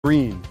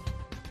Green.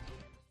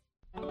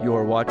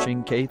 You're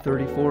watching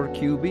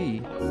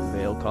K34QB,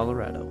 Vail,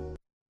 Colorado.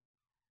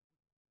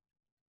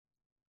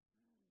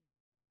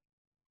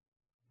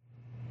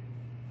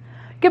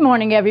 Good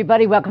morning,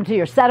 everybody. Welcome to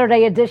your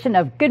Saturday edition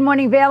of Good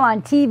Morning Vail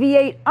on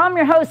TV8. I'm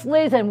your host,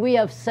 Liz, and we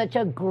have such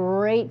a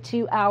great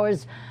 2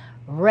 hours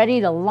ready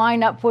to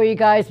line up for you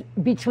guys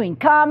between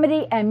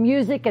comedy and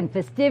music and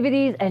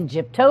festivities and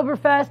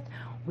Gyptoberfest.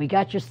 We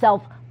got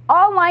yourself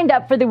all lined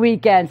up for the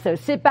weekend, so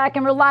sit back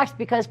and relax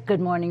because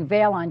Good Morning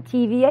Vail on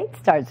TV8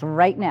 starts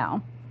right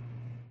now.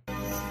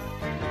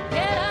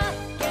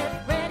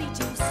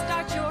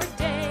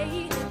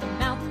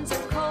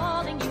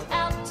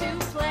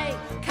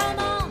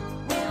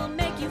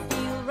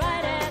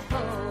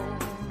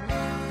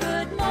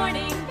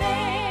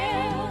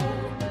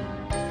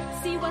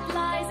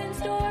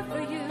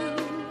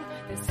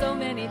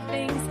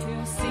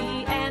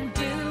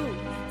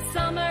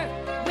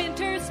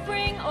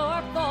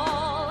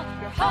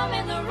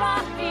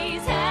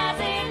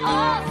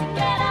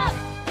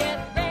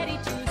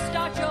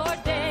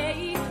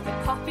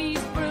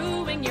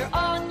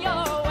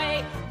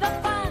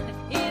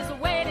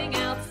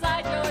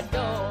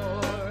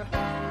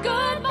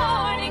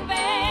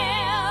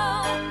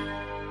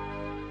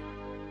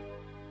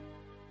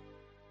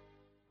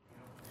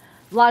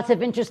 Lots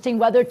of interesting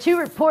weather to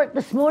report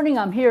this morning.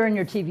 I'm here in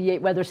your TV8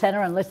 Weather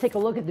Center, and let's take a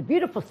look at the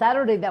beautiful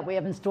Saturday that we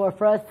have in store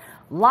for us.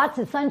 Lots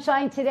of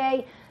sunshine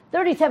today,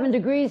 37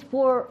 degrees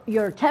for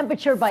your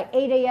temperature by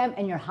 8 a.m.,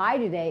 and your high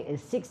today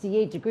is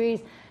 68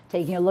 degrees.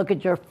 Taking a look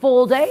at your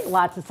full day,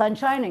 lots of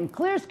sunshine and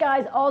clear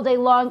skies all day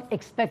long.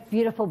 Expect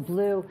beautiful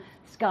blue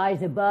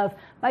skies above.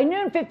 By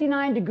noon,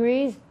 59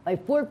 degrees. By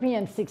 4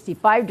 p.m.,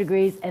 65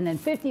 degrees, and then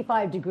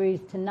 55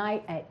 degrees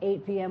tonight at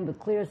 8 p.m. with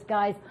clear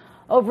skies.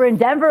 Over in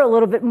Denver, a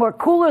little bit more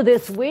cooler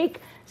this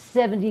week,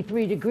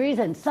 73 degrees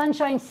and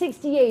sunshine,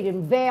 68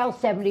 in Vail,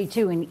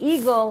 72 in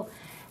Eagle,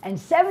 and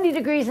 70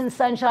 degrees in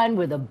sunshine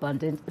with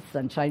abundant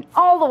sunshine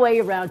all the way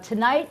around.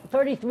 Tonight,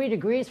 33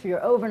 degrees for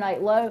your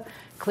overnight low,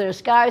 clear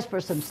skies for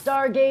some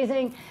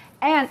stargazing,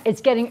 and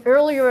it's getting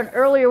earlier and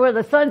earlier where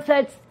the sun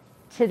sets.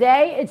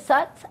 Today, it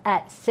sets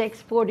at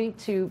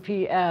 6:42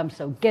 p.m.,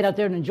 so get out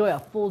there and enjoy a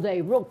full day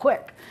real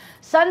quick.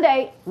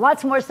 Sunday,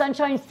 lots more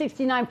sunshine,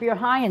 69 for your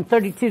high and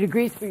 32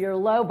 degrees for your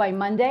low by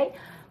Monday.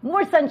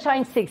 More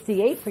sunshine,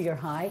 68 for your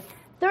high,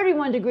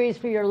 31 degrees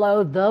for your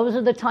low. Those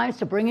are the times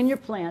to bring in your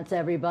plants,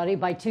 everybody.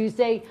 By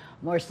Tuesday,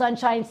 more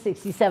sunshine,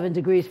 67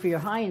 degrees for your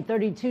high and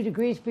 32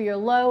 degrees for your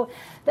low.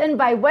 Then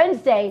by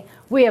Wednesday,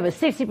 we have a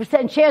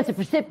 60% chance of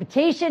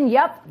precipitation.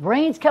 Yep,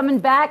 rain's coming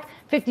back,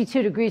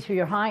 52 degrees for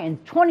your high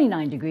and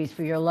 29 degrees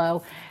for your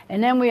low.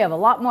 And then we have a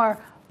lot more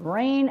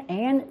rain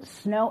and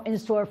snow in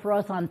store for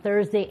us on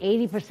Thursday.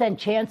 80%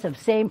 chance of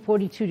same,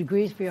 42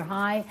 degrees for your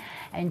high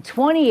and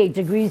 28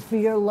 degrees for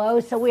your low.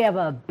 So we have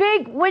a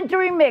big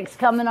wintry mix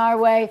coming our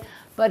way,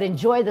 but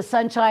enjoy the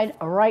sunshine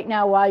right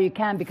now while you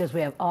can because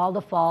we have all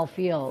the fall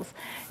feels.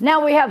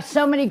 Now we have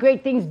so many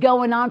great things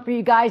going on for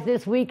you guys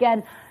this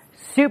weekend.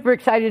 Super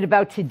excited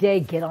about today.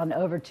 Get on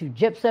over to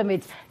Gypsum.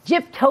 It's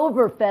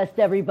Gyptoberfest,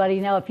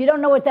 everybody. Now, if you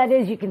don't know what that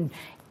is, you can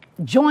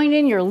join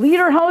in your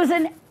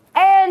lederhosen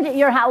and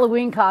your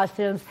Halloween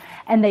costumes,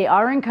 and they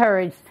are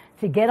encouraged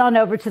to get on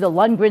over to the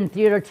Lundgren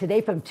Theater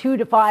today from 2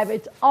 to 5.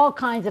 It's all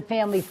kinds of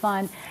family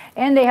fun,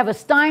 and they have a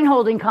stein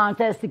holding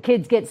contest. The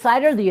kids get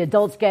cider, the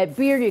adults get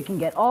beer. You can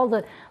get all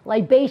the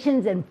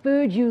libations and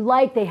food you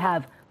like. They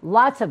have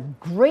lots of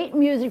great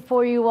music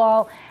for you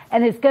all,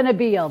 and it's going to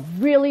be a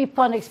really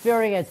fun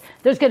experience.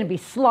 There's going to be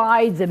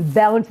slides and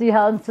bouncy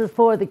houses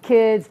for the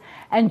kids,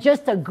 and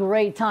just a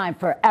great time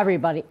for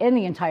everybody in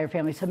the entire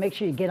family. So make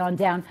sure you get on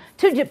down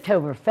to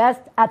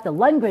Gyptoberfest at the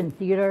Lundgren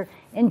Theater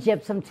in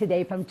Gypsum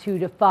today from 2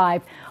 to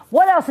 5.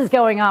 What else is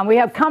going on? We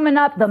have coming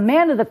up the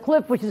Man of the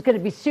Cliff, which is going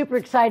to be super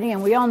exciting,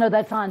 and we all know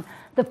that's on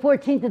the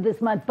 14th of this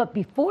month. But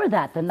before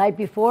that, the night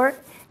before,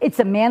 it's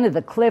a Man of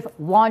the Cliff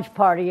launch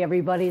party,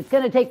 everybody. It's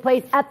going to take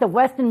place at the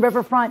Weston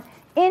Riverfront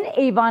in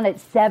Avon at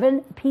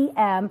 7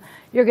 p.m.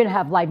 You're going to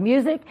have live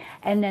music,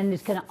 and then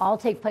it's going to all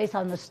take place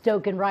on the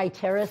Stoke and Rye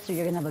Terrace. So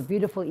you're going to have a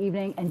beautiful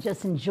evening and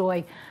just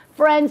enjoy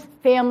friends,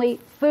 family,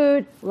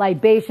 food,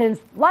 libations,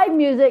 live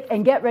music,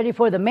 and get ready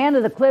for the Man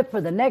of the Cliff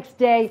for the next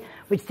day,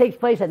 which takes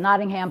place at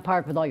Nottingham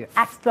Park with all your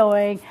axe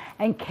throwing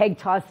and keg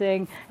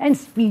tossing and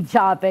speed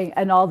chopping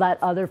and all that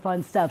other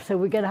fun stuff. So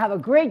we're going to have a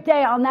great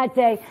day on that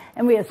day,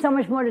 and we have so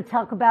much more to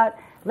talk about,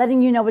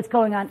 letting you know what's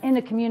going on in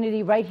the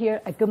community right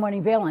here at Good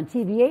Morning Vail on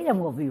TV8, and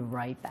we'll be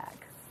right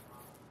back.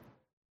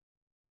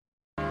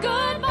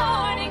 Good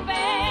Morning Vail.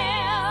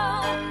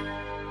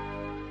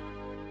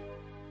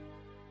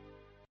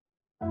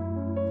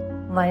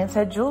 Lions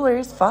Head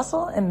Jewelers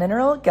Fossil and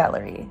Mineral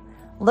Gallery.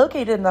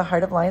 Located in the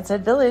heart of Lions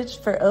Head Village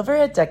for over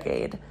a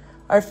decade,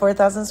 our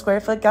 4,000 square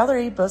foot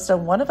gallery boasts a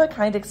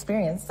one-of-a-kind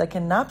experience that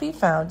cannot be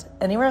found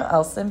anywhere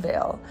else in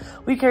Vail.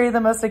 We carry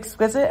the most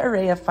exquisite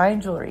array of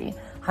fine jewelry,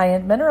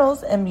 high-end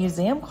minerals, and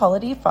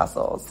museum-quality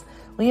fossils.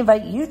 We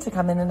invite you to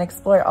come in and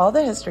explore all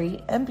the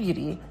history and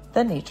beauty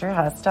that nature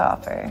has to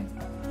offer.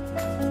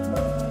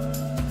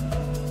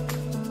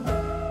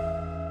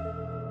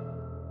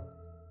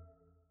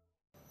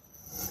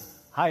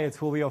 Hi, it's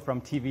Julio from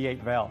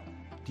TV8 Vail.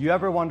 Do you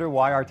ever wonder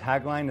why our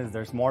tagline is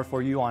 "There's more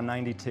for you on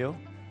 92"?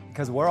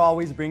 Because we're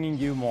always bringing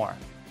you more.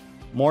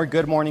 More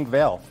Good Morning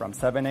Vail from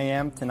 7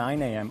 a.m. to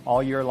 9 a.m.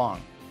 all year long.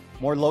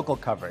 More local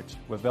coverage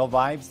with Vail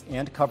Vibes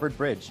and Covered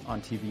Bridge on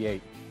TV8.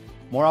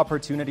 More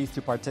opportunities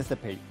to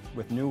participate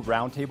with new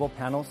roundtable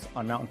panels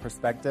on Mountain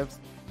Perspectives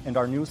and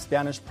our new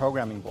Spanish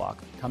programming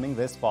block coming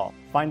this fall.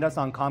 Find us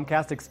on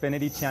Comcast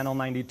Xfinity Channel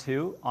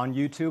 92, on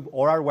YouTube,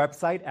 or our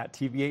website at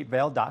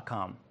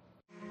tv8vail.com.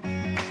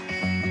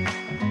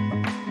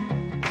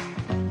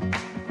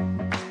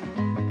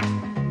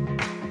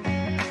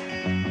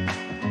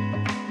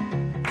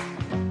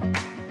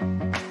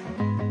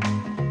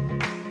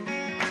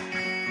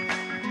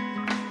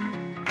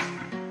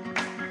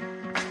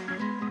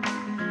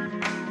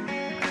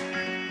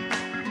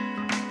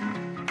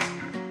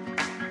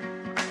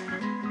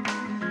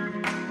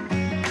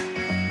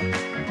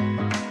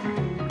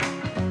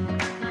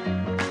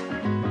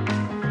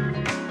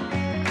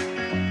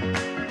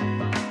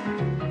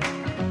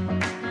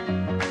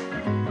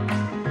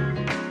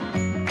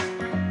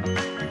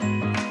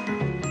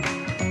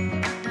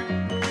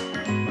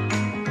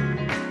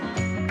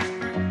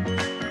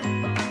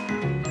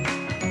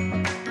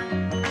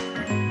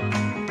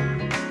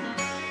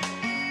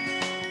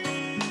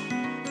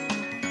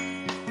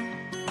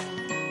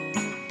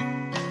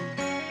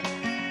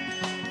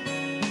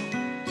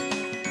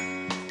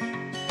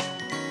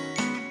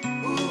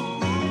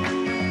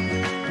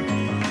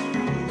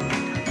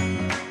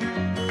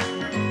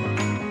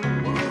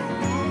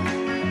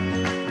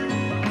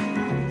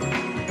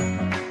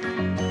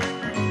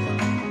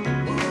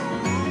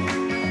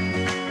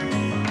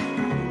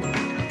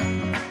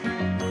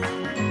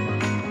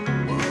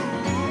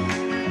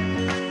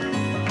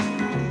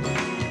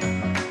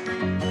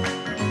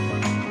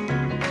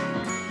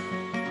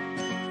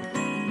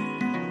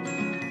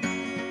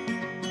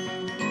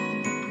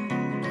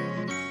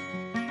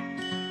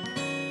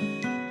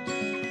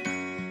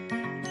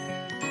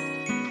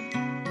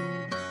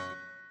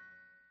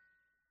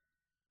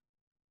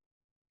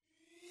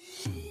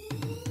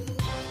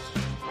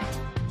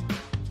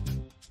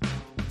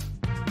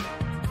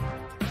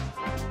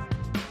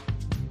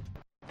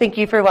 Thank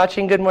you for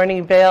watching Good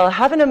Morning Vail.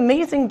 Have an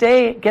amazing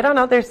day. Get on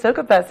out there, soak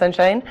up that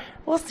sunshine.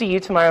 We'll see you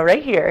tomorrow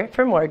right here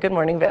for more Good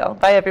Morning Vail.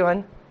 Bye,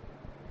 everyone.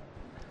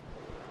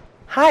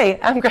 Hi,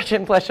 I'm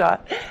Gretchen Pleshaw.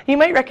 You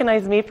might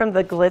recognize me from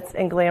the Glitz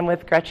and Glam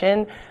with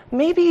Gretchen.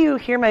 Maybe you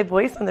hear my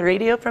voice on the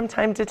radio from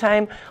time to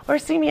time or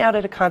see me out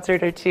at a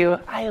concert or two.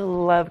 I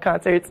love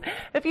concerts.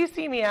 If you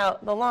see me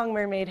out, the long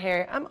mermaid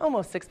hair, I'm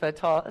almost 6 foot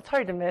tall. It's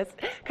hard to miss.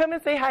 Come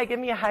and say hi, give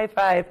me a high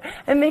five,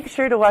 and make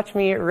sure to watch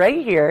me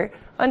right here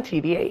on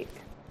TV8.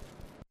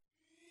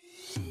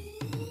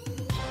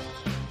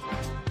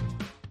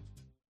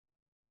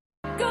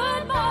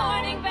 Good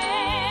morning,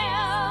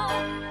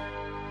 Vail.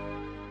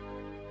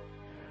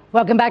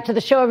 Welcome back to the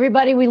show,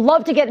 everybody. We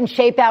love to get in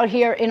shape out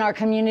here in our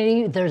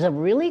community. There's a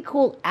really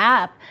cool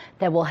app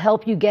that will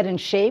help you get in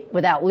shape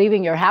without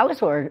leaving your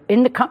house or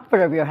in the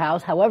comfort of your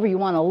house, however you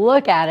want to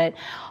look at it.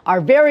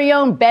 Our very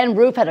own Ben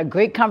Roof had a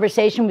great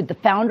conversation with the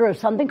founder of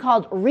something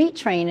called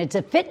Retrain. It's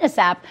a fitness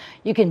app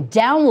you can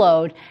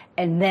download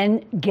and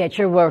then get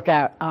your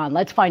workout on.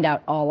 Let's find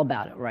out all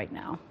about it right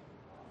now.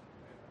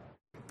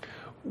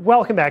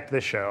 Welcome back to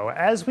the show.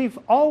 As we've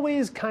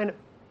always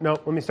no,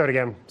 let me start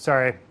again.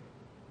 Sorry.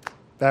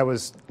 That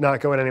was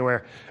not going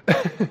anywhere.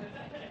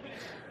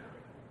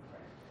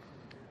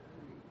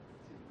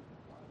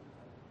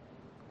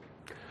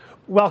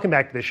 Welcome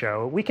back to the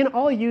show. We can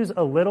all use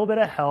a little bit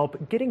of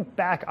help getting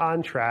back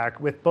on track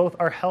with both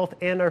our health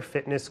and our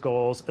fitness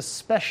goals,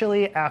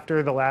 especially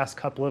after the last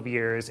couple of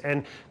years.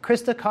 And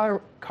Krista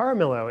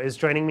Caramillo is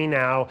joining me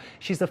now.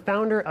 She's the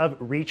founder of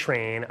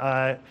Retrain,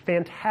 a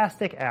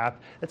fantastic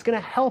app that's going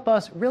to help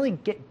us really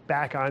get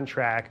back on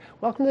track.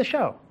 Welcome to the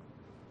show.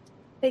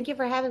 Thank you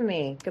for having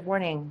me. Good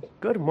morning.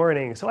 Good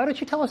morning. So why don't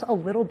you tell us a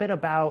little bit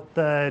about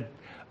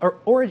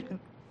or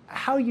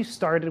how you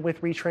started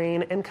with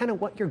Retrain and kind of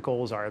what your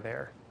goals are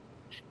there?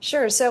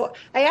 Sure. So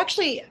I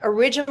actually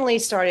originally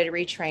started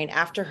Retrain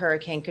after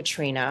Hurricane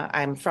Katrina.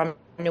 I'm from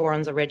New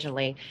Orleans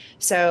originally.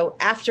 So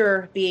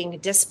after being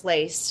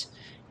displaced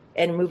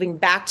and moving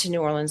back to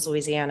New Orleans,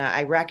 Louisiana,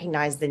 I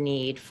recognized the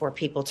need for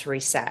people to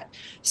reset.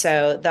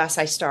 So thus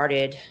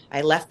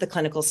I left the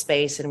clinical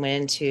space and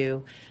went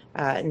into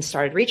and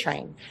started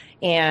Retrain.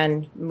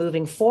 And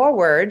moving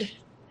forward,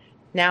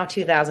 now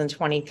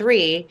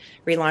 2023,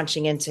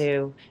 relaunching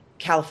into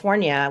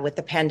California with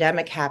the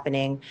pandemic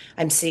happening,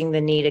 I'm seeing the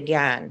need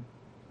again.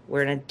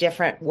 We're in a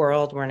different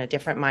world. We're in a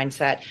different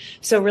mindset.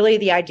 So really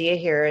the idea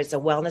here is a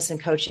wellness and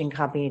coaching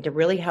company to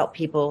really help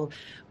people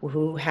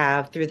who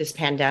have, through this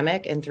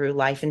pandemic and through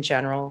life in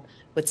general,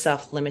 with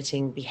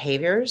self-limiting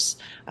behaviors,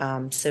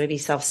 so maybe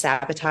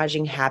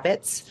self-sabotaging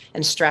habits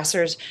and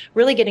stressors,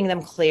 really getting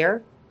them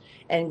clear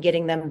and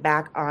getting them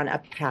back on a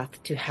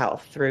path to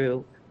health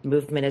through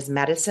movement as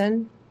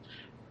medicine,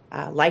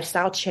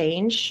 lifestyle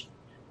change,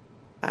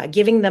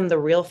 giving them the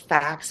real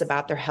facts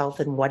about their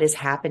health and what is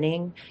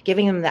happening,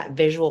 giving them that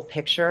visual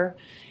picture,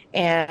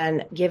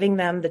 and giving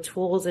them the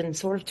tools and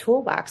sort of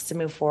toolbox to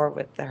move forward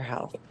with their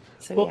health.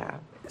 So, Well, yeah.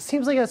 It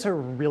seems like that's a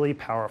really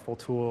powerful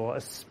tool,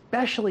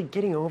 especially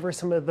getting over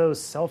some of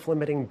those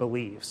self-limiting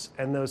beliefs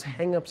and those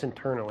hang-ups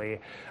internally.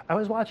 I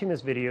was watching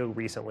this video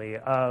recently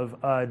of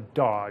a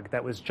dog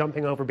that was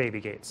jumping over baby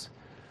gates.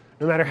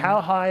 No matter how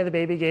high the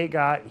baby gate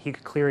got, he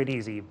could clear it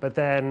easy. But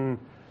then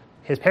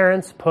his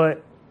parents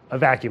put a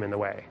vacuum in the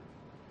way.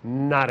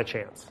 Not a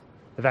chance.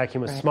 The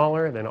vacuum was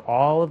smaller than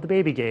all of the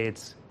baby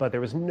gates, but there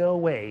was no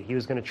way he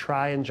was going to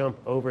try and jump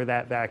over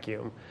that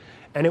vacuum.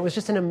 And it was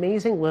just an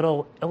amazing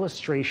little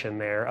illustration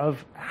there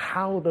of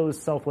how those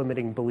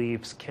self-limiting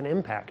beliefs can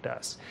impact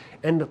us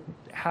and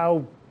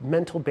how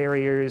mental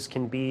barriers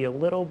can be a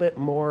little bit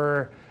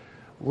more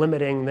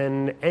limiting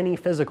than any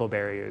physical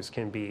barriers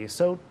can be.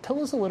 So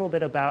tell us a little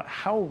bit about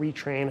how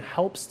Retrain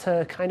helps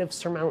to kind of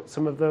surmount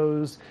some of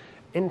those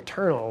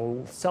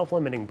internal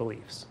self-limiting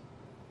beliefs.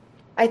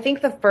 I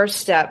think the first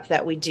step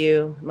that we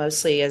do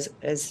mostly is,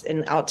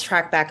 and I'll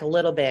track back a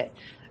little bit,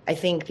 I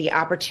think the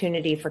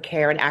opportunity for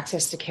care and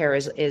access to care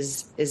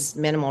is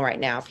minimal right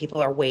now.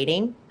 People are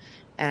waiting,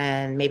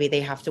 and maybe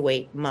they have to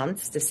wait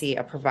months to see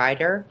a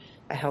provider,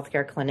 a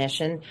healthcare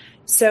clinician.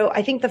 So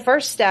I think the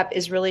first step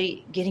is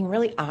really getting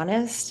really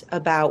honest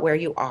about where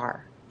you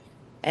are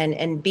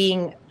and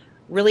being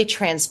really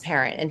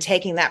transparent and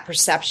taking that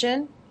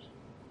perception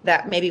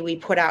that maybe we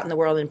put out in the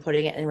world and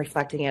putting it and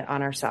reflecting it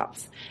on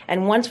ourselves.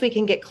 And once we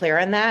can get clear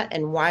on that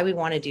and why we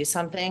want to do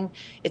something,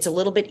 it's a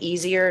little bit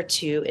easier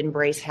to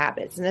embrace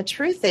habits. And the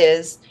truth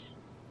is,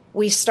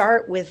 we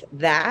start with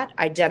that,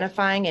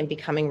 identifying and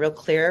becoming real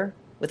clear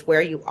with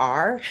where you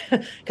are.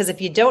 Because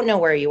if you don't know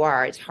where you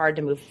are, it's hard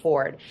to move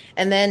forward.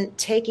 And then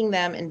taking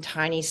them in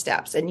tiny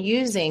steps and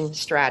using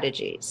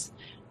strategies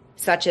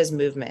such as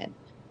movement,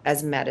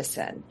 as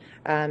medicine,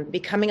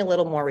 becoming a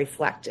little more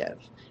reflective,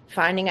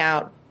 finding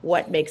out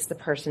what makes the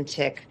person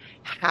tick,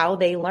 how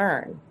they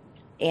learn.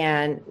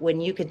 And when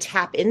you can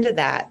tap into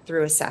that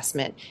through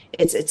assessment,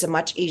 it's a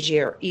much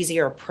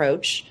easier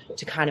approach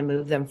to kind of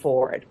move them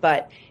forward.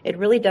 But it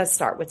really does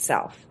start with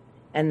self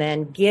and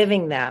then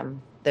giving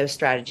them those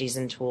strategies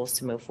and tools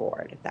to move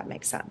forward, if that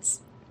makes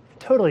sense.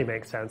 Totally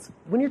makes sense.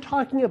 When you're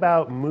talking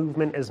about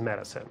movement as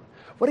medicine,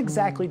 what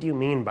exactly do you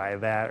mean by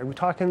that? Are we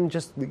talking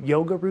just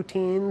yoga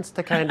routines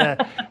to kind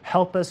of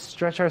help us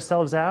stretch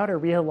ourselves out or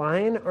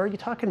realign? Or are you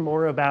talking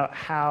more about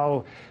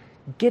how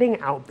getting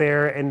out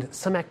there and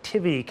some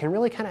activity can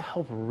really kind of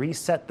help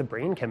reset the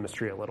brain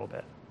chemistry a little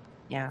bit?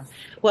 Yeah.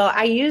 Well,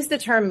 I use the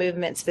term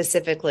movement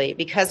specifically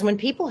because when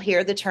people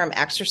hear the term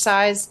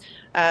exercise,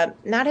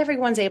 not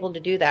everyone's able to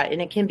do that.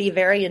 And it can be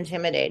very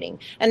intimidating.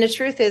 And the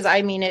truth is,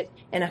 I mean it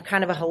in a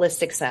kind of a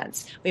holistic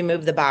sense. We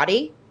move the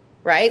body,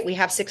 right? We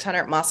have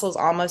 600 muscles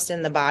almost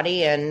in the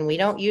body, and we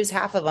don't use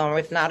half of them,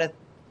 if not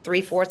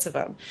 3/4 of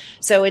them.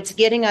 So it's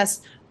getting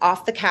us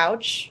off the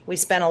couch. We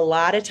spent a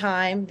lot of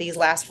time these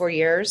last 4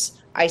 years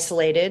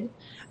isolated.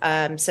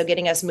 So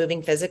getting us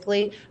moving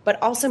physically,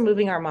 but also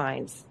moving our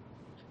minds.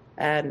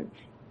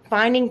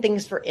 Finding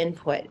things for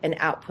input and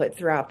output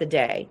throughout the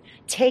day,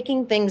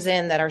 taking things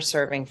in that are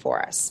serving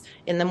for us.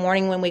 In the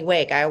morning when we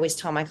wake, I always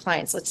tell my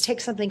clients, let's take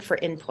something for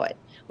input,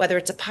 whether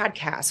it's a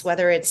podcast,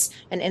 whether it's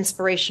an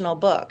inspirational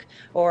book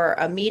or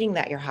a meeting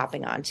that you're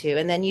hopping onto,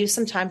 and then use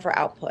some time for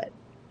output.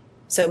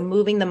 So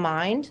moving the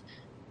mind,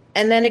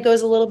 and then it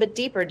goes a little bit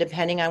deeper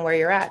depending on where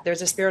you're at.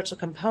 There's a spiritual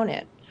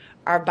component.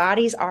 Our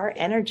bodies are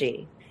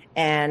energy.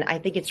 And I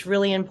think it's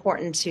really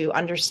important to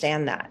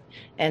understand that.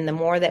 And the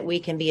more that we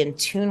can be in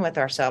tune with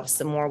ourselves,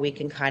 the more we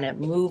can kind of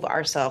move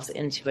ourselves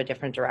into a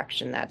different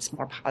direction that's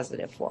more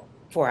positive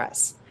for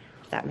us,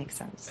 if that makes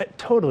sense.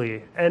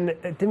 Totally. And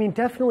I mean,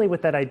 definitely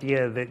with that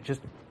idea that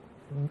just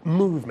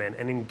movement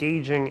and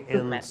engaging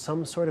in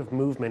some sort of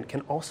movement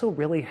can also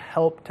really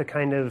help to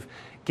kind of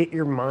get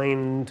your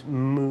mind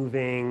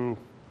moving,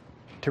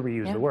 to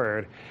reuse the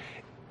word,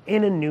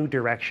 in a new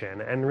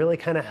direction and really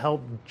kind of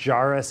help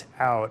jar us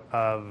out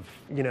of,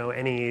 you know,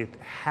 any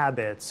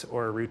habits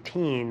or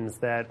routines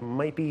that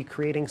might be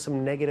creating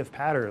some negative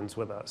patterns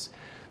with us.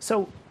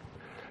 So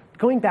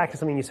going back to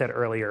something you said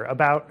earlier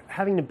about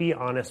having to be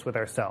honest with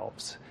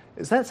ourselves,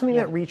 is that something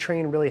that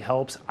Retrain really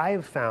helps?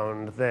 I've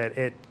found that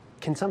it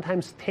can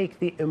sometimes take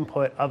the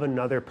input of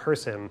another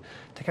person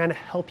to kind of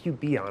help you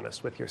be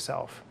honest with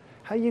yourself.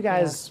 How do you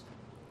guys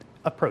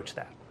approach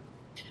that?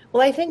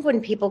 Well, I think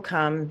when people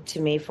come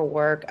to me for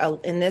work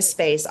in this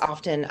space,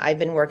 often I've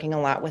been working a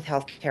lot with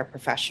healthcare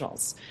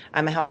professionals.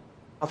 I'm a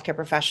healthcare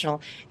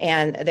professional,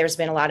 and there's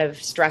been a lot of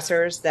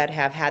stressors that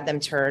have had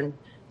them turn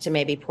to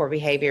maybe poor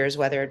behaviors,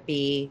 whether it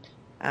be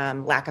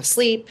lack of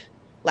sleep,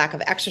 lack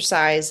of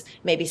exercise,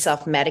 maybe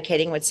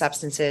self-medicating with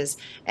substances.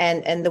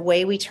 And the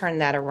way we turn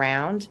that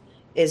around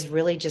is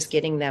really just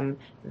getting them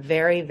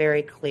very,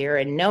 very clear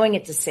and knowing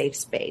it's a safe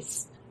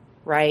space,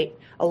 right?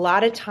 A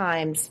lot of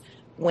times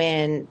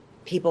when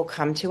people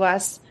come to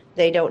us,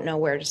 they don't know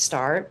where to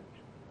start,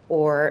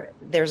 or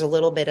there's a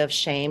little bit of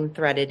shame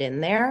threaded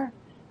in there.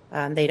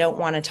 They don't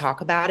want to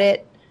talk about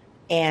it.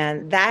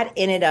 And that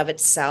in and of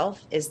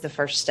itself is the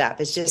first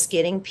step. It's just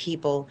getting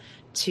people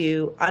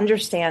to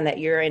understand that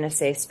you're in a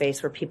safe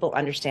space where people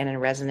understand and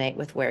resonate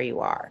with where you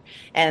are,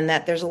 and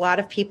that there's a lot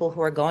of people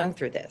who are going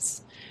through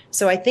this.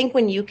 So I think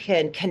when you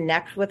can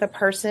connect with a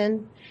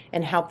person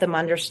and help them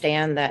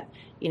understand that,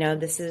 you know,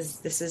 this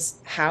is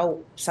how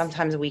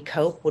sometimes we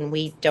cope when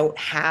we don't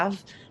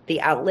have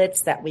the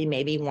outlets that we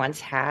maybe once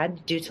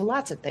had due to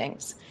lots of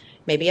things.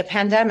 Maybe a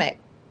pandemic,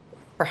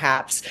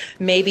 perhaps.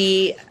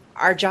 Maybe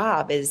our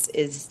job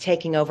is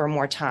taking over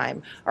more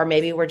time, or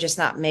maybe we're just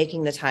not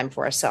making the time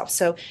for ourselves.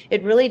 So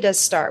it really does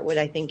start with,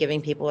 I think,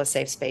 giving people a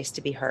safe space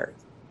to be heard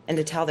and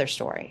to tell their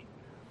story.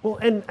 Well,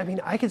 and I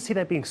mean, I can see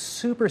that being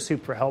super,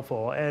 super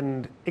helpful.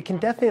 And it can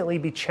definitely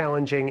be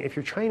challenging if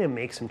you're trying to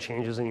make some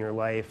changes in your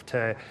life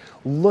to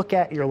look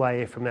at your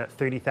life from that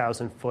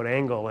 30,000 foot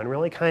angle and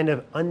really kind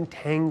of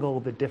untangle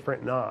the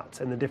different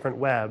knots and the different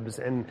webs,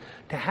 and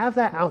to have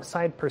that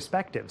outside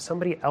perspective,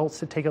 somebody else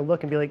to take a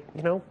look and be like,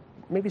 you know,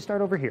 maybe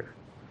start over here,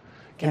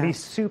 can be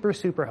super,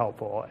 super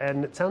helpful.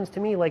 And it sounds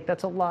to me like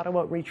that's a lot of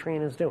what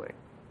Retrain is doing.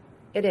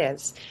 It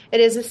is. It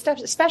is a step,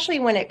 especially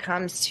when it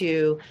comes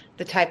to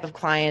the type of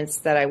clients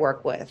that I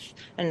work with.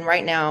 And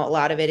right now, a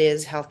lot of it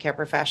is healthcare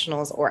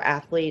professionals or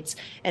athletes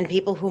and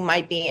people who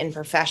might be in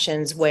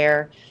professions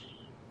where,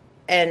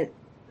 and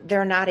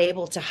they're not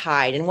able to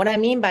hide. And what I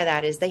mean by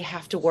that is they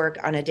have to work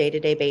on a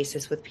day-to-day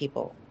basis with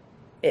people.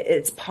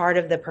 It's part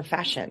of the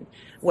profession.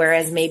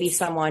 Whereas maybe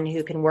someone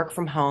who can work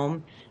from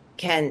home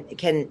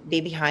can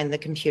be behind the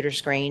computer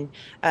screen.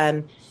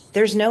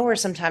 There's nowhere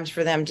sometimes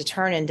for them to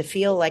turn and to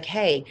feel like,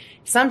 hey,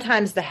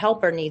 sometimes the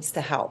helper needs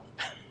to help.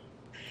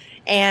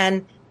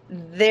 And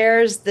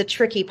there's the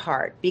tricky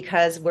part,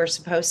 because we're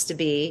supposed to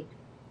be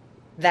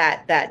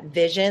that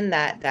vision,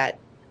 that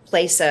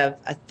place of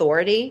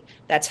authority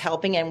that's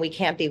helping, and we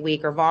can't be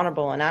weak or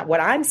vulnerable. And what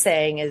I'm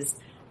saying is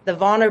the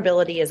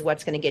vulnerability is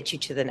what's going to get you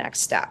to the next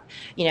step.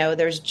 You know,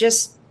 there's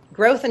just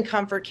growth and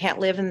comfort can't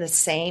live in the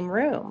same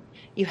room.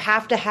 You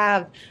have to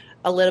have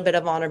a little bit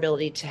of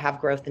vulnerability to have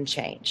growth and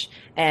change.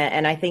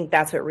 And I think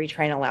that's what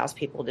Retrain allows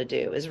people to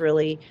do, is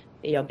really,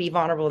 you know, be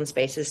vulnerable in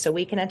spaces so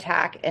we can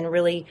attack and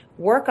really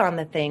work on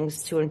the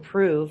things to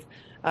improve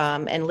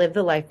and live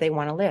the life they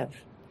want to live.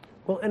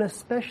 Well, and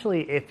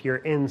especially if you're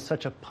in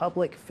such a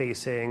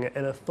public-facing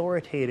and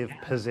authoritative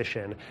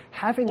position,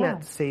 having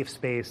that safe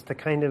space to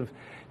kind of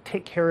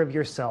take care of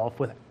yourself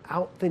without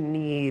the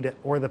need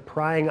or the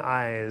prying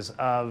eyes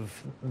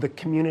of the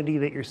community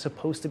that you're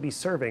supposed to be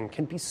serving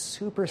can be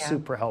super,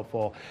 super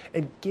helpful,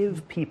 and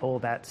give people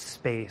that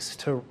space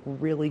to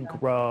really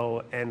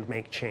grow and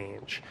make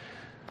change.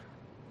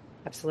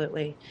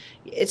 Absolutely.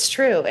 It's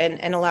true.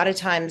 And a lot of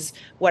times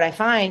what I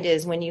find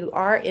is when you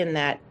are in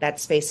that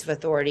space of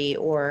authority,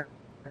 or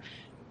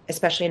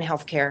especially in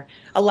healthcare,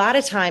 a lot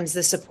of times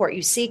the support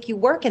you seek, you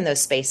work in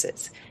those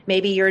spaces.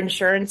 Maybe your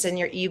insurance and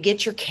you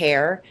get your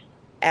care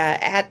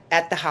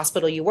at the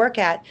hospital you work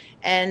at.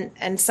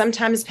 And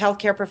sometimes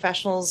healthcare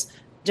professionals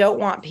don't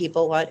want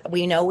people.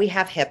 We know we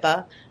have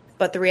HIPAA,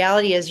 but the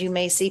reality is you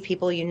may see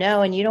people you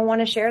know, and you don't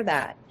want to share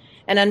that.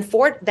 And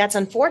that's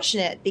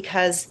unfortunate,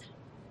 because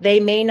they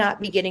may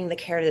not be getting the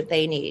care that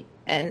they need.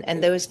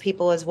 And those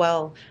people as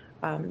well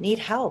need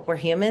help. We're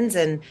humans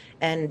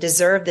and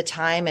deserve the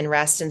time and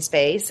rest and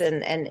space.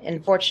 And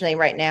unfortunately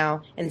right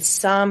now, in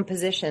some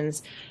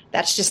positions,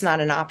 that's just not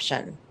an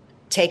option.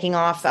 Taking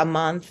off a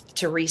month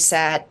to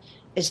reset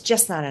is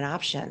just not an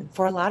option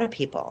for a lot of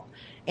people.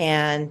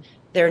 And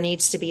there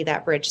needs to be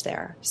that bridge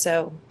there.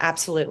 So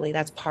absolutely,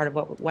 that's part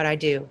of what I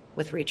do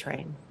with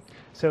Retrain.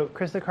 So,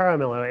 Krista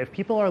Caramillo, if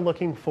people are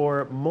looking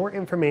for more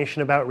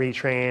information about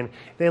Retrain,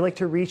 they like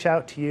to reach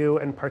out to you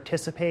and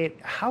participate,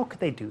 how could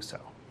they do so?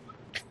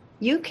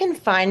 You can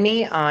find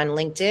me on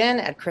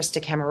LinkedIn at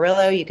Krista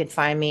Camarillo. You can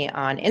find me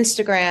on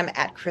Instagram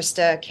at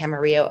Krista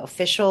Camarillo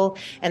Official,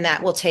 and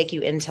that will take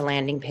you into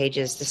landing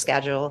pages to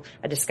schedule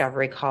a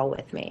discovery call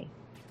with me.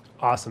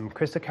 Awesome.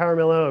 Krista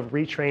Caramillo of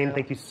Retrain,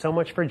 thank you so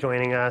much for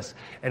joining us,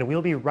 and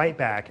we'll be right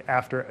back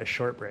after a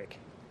short break.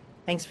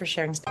 Thanks for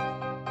sharing.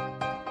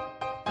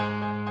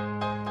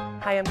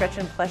 Hi, I'm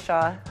Gretchen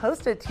Pleshaw,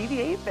 host of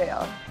TV8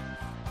 Vail.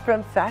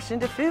 From fashion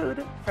to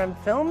food, from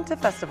film to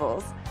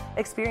festivals,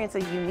 experience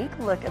a unique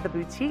look at the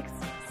boutiques,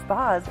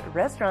 spas,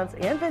 restaurants,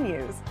 and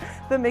venues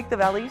that make the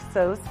Valley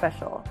so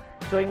special.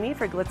 Join me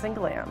for Glitz and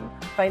Glam.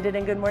 Find it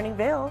in Good Morning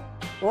Vail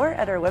or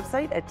at our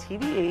website at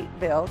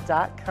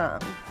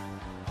tv8vail.com.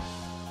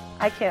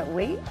 I can't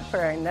wait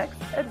for our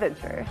next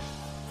adventure.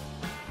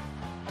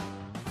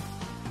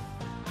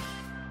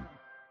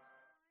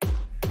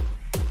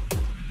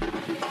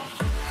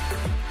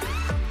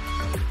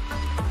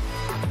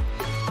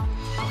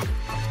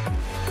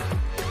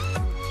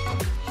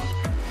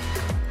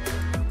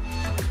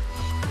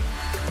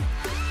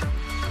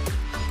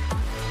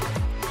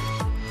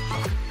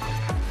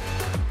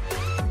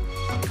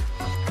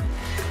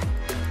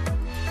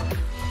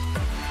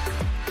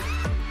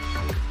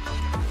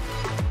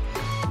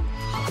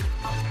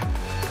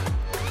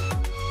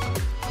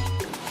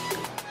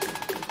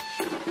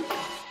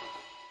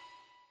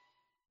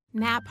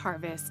 Nap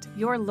Harvest,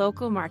 your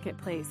local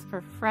marketplace for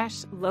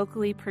fresh,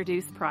 locally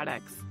produced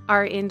products.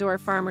 Our indoor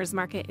farmers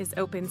market is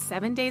open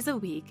 7 days a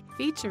week,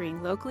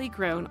 featuring locally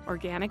grown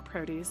organic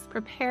produce,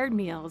 prepared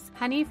meals,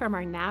 honey from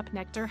our Nap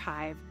Nectar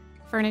hive,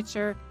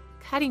 furniture,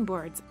 cutting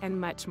boards,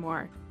 and much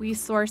more. We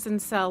source and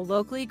sell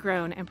locally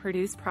grown and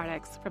produced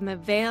products from the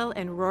Vail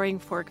and Roaring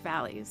Fork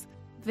Valleys.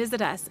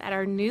 Visit us at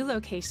our new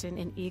location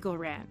in Eagle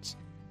Ranch,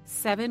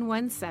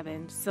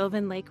 717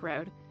 Sylvan Lake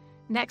Road,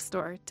 next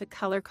door to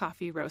Color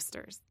Coffee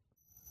Roasters.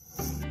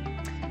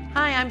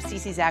 Hi, I'm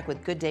Cece Zach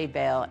with Good Day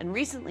Vail, and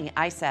recently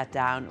I sat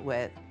down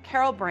with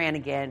Carol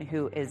Brannigan,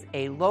 who is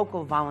a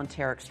local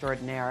volunteer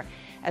extraordinaire,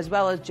 as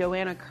well as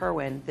Joanna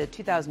Kerwin, the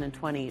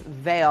 2020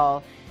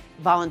 Vail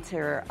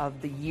Volunteer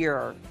of the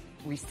Year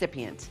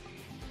recipient.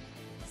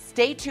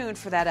 Stay tuned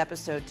for that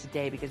episode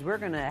today because we're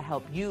going to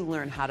help you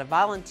learn how to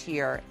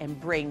volunteer and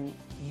bring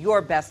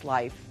your best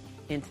life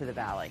into the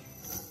Valley.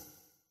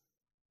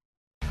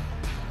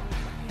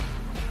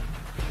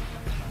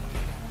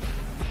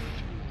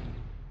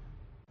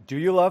 Do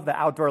you love the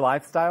outdoor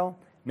lifestyle?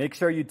 Make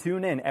sure you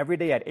tune in every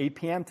day at 8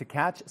 p.m. to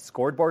catch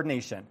Scoreboard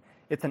Nation.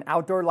 It's an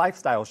outdoor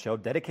lifestyle show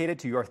dedicated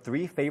to your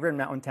 3 favorite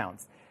mountain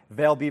towns,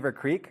 Vail Beaver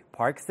Creek,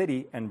 Park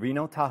City, and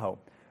Reno Tahoe.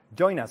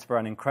 Join us for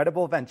an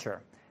incredible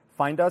venture.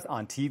 Find us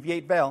on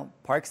TV8 Vail,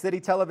 Park City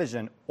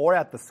Television, or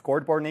at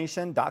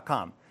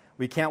thescoreboardnation.com.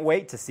 We can't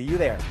wait to see you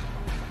there.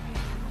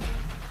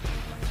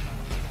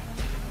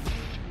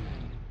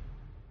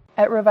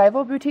 At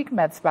Revival Boutique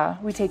Med Spa,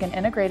 we take an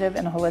integrative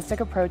and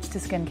holistic approach to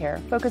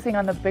skincare, focusing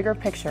on the bigger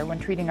picture when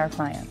treating our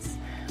clients.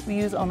 We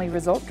use only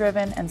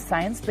result-driven and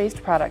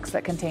science-based products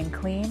that contain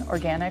clean,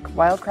 organic,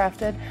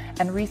 wildcrafted,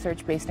 and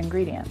research-based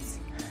ingredients.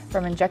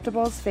 From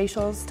injectables,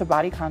 facials, to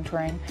body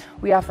contouring,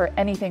 we offer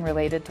anything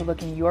related to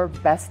looking your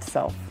best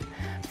self.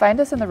 Find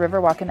us in the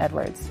Riverwalk in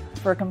Edwards.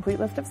 For a complete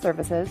list of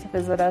services,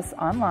 visit us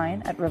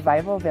online at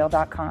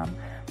revivalvail.com.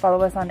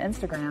 Follow us on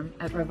Instagram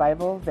at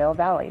Revival Vail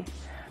Valley.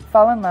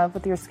 Fall in love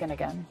with your skin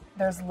again.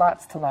 There's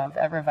lots to love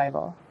at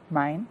Revival.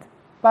 Mind,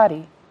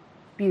 body,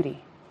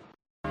 beauty.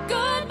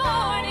 Good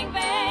morning,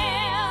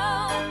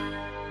 Vail.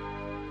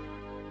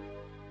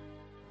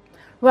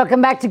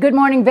 Welcome back to Good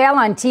Morning Vail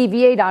on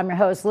TV8. I'm your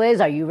host, Liz.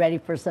 Are you ready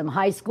for some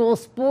high school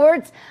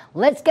sports?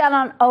 Let's get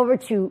on over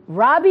to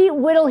Robbie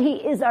Whittle. He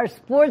is our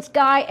sports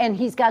guy, and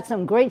he's got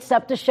some great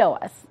stuff to show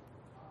us.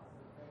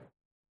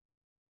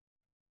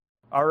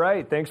 All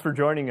right, thanks for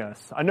joining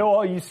us. I know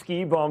all you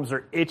ski bums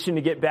are itching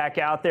to get back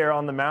out there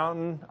on the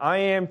mountain. I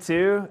am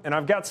too, and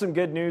I've got some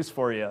good news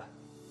for you.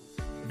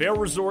 Vail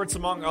Resorts,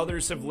 among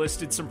others, have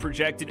listed some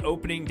projected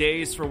opening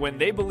days for when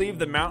they believe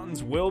the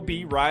mountains will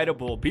be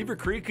rideable. Beaver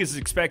Creek is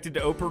expected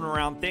to open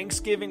around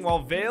Thanksgiving, while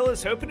Vail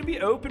is hoping to be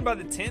open by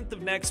the 10th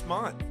of next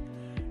month.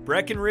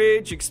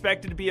 Breckenridge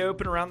expected to be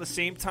open around the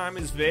same time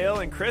as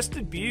Vail, and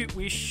Crested Butte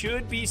we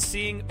should be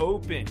seeing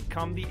open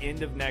come the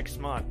end of next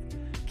month.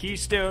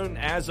 Keystone,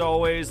 as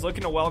always,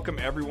 looking to welcome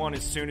everyone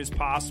as soon as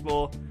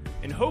possible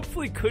and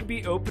hopefully could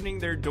be opening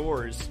their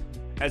doors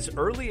as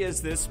early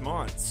as this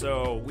month.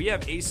 So we have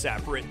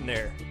ASAP written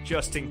there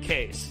just in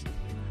case.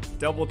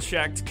 Double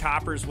checked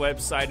Copper's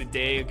website a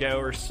day ago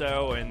or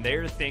so, and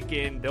they're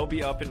thinking they'll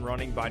be up and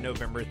running by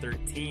November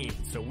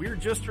 13th. So we're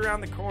just around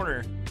the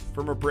corner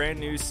from a brand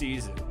new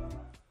season.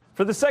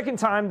 For the second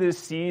time this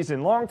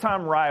season,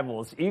 longtime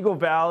rivals Eagle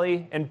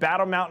Valley and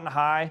Battle Mountain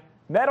High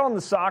met on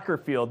the soccer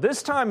field,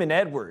 this time in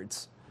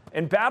Edwards,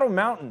 and Battle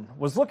Mountain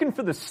was looking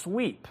for the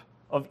sweep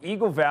of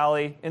Eagle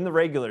Valley in the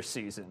regular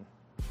season.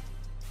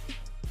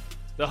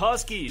 The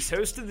Huskies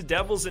hosted the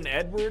Devils in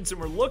Edwards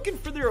and were looking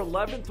for their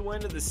 11th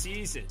win of the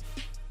season.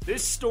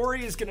 This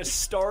story is going to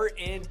start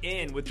and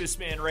end with this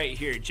man right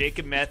here,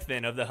 Jacob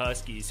Methvin of the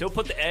Huskies. He'll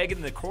put the egg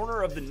in the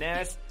corner of the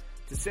nest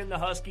to send the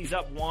Huskies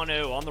up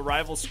 1-0 on the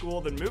rival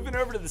school, then moving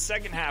over to the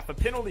second half, a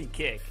penalty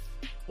kick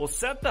will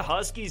set the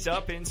Huskies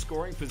up in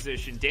scoring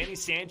position. Danny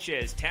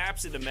Sanchez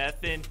taps it to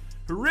Methvin,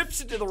 who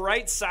rips it to the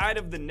right side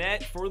of the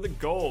net for the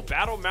goal.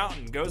 Battle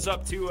Mountain goes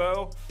up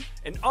 2-0,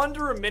 and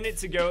under a minute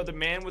to go, the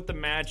man with the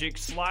magic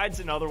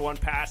slides another one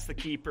past the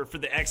keeper for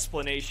the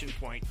explanation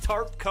point.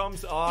 Tarp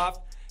comes off,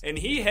 and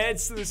he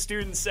heads to the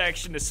student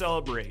section to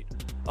celebrate.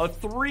 A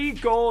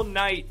 3-goal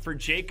night for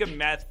Jacob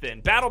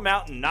Methvin. Battle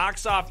Mountain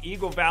knocks off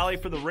Eagle Valley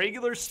for the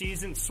regular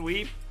season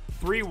sweep,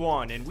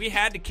 3-1, and we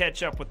had to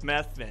catch up with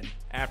Methvin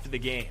after the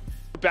game.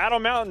 Battle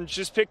Mountain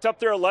just picked up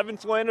their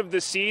 11th win of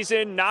the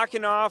season,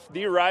 knocking off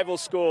the rival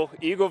school,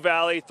 Eagle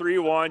Valley,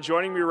 3-1.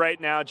 Joining me right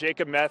now,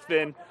 Jacob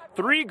Methvin.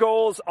 3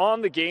 goals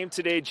on the game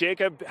today.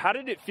 Jacob, how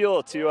did it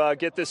feel to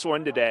get this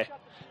win today?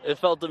 It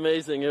felt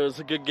amazing. It was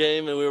a good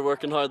game, and we were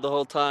working hard the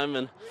whole time,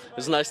 and it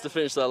was nice to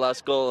finish that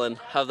last goal and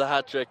have the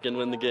hat trick and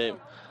win the game.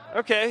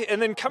 Okay,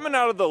 and then coming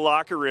out of the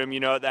locker room,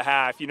 at the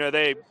half,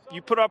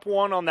 you put up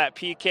one on that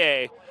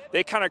PK.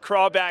 They kind of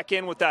crawl back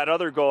in with that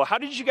other goal. How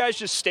did you guys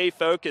just stay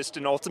focused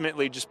and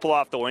ultimately just pull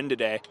off the win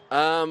today?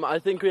 I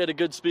think we had a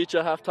good speech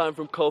at halftime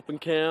from Cope and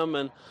Cam,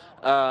 and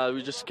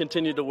we just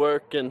continued to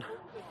work and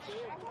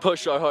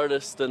push our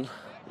hardest, and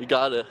we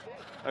got it.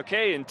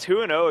 Okay, and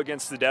 2-0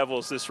 against the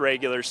Devils this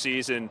regular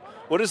season.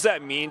 What does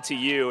that mean to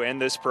you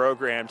and this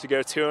program to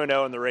go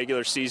 2-0 in the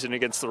regular season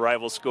against the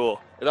rival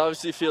school? It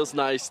obviously feels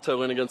nice to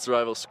win against the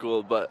rival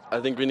school, but I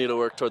think we need to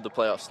work toward the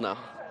playoffs now.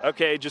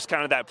 Okay, just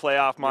kind of that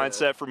playoff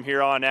mindset from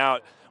here on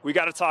out. We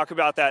got to talk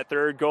about that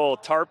third goal.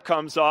 Tarp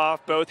comes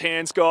off, both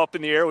hands go up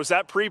in the air. Was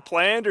that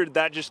pre-planned, or did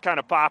that just kind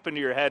of pop into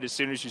your head as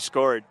soon as you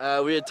scored?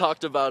 We had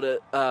talked about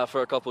it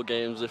for a couple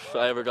games if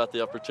I ever got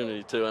the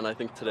opportunity to, and I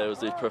think today was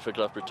the perfect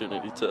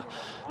opportunity to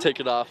take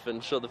it off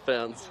and show the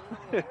fans.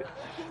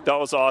 That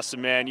was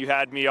awesome, man. You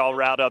had me all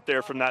riled up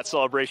there from that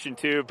celebration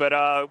too.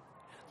 But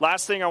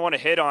last thing I want to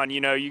hit on,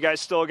 you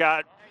guys still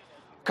got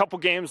a couple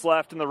games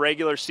left in the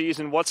regular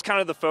season. What's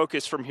kind of the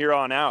focus from here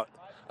on out?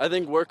 I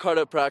think work hard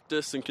at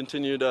practice and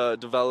continue to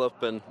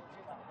develop and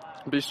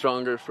be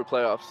stronger for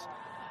playoffs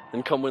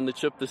and come win the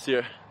chip this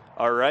year.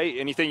 All right.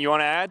 Anything you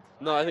want to add?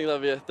 No, I think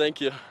that'll be it. Thank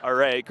you. All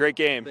right. Great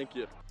game. Thank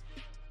you.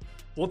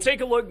 We'll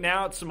take a look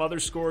now at some other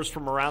scores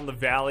from around the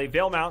valley.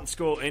 Vail Mountain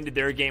School ended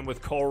their game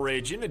with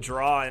Coleridge in a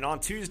draw, and on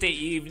Tuesday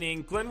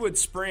evening, Glenwood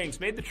Springs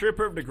made the trip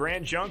over to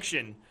Grand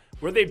Junction,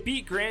 where they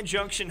beat Grand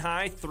Junction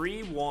High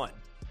 3-1.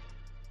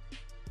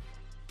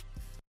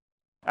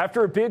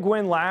 After a big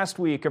win last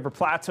week over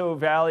Plateau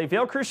Valley,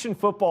 Vail Christian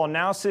football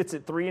now sits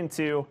at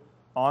 3-2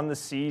 on the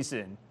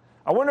season.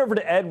 I went over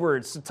to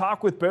Edwards to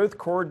talk with both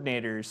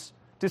coordinators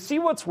to see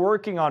what's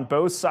working on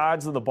both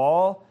sides of the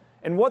ball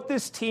and what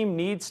this team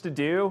needs to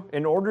do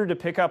in order to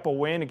pick up a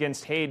win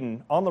against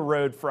Hayden on the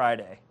road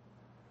Friday.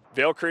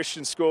 Vail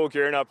Christian School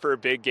gearing up for a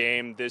big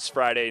game this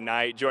Friday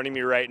night. Joining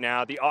me right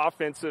now, the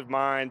offensive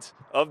mind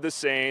of the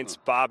Saints,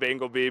 Bob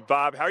Engleby.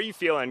 Bob, how are you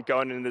feeling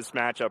going into this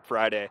matchup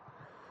Friday?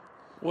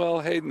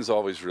 Well, Hayden's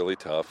always really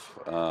tough.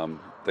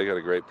 They got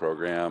a great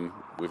program.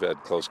 We've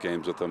had close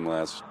games with them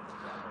last,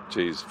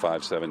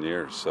 5-7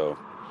 years. So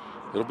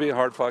it'll be a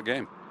hard-fought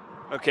game.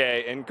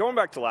 Okay, and going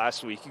back to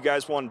last week, you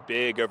guys won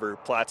big over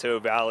Plateau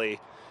Valley.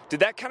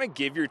 Did that kind of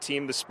give your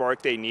team the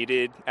spark they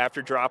needed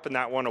after dropping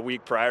that one a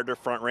week prior to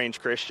Front Range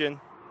Christian?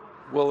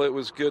 Well, it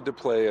was good to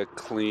play a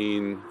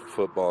clean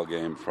football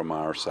game from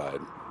our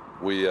side.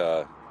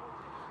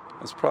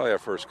 It's probably our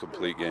first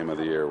complete game of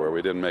the year where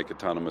we didn't make a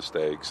ton of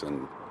mistakes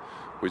and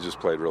we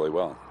just played really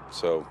well.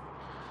 So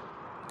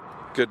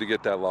good to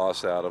get that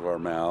loss out of our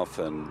mouth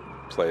and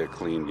play a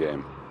clean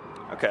game.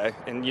 Okay,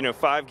 and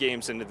 5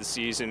 games into the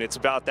season, it's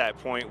about that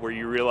point where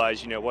you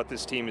realize, what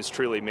this team is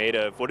truly made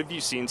of. What have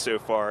you seen so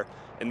far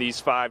in these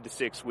 5 to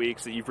 6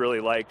 weeks that you've really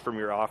liked from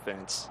your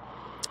offense?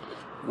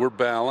 We're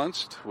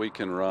balanced. We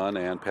can run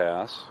and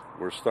pass.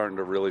 We're starting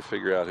to really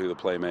figure out who the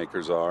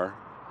playmakers are.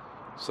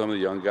 Some of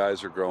the young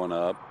guys are growing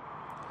up.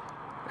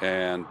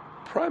 And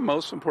probably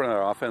most important,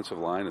 our offensive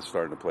line is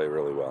starting to play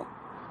really well.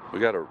 We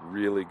got a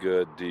really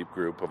good, deep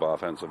group of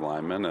offensive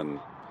linemen, and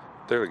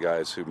they're the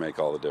guys who make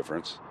all the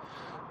difference.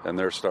 And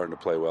they're starting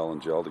to play well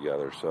and gel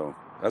together. So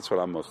that's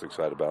what I'm most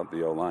excited about,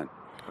 the O-line.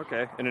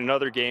 Okay. In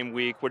another game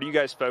week, what are you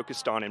guys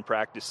focused on in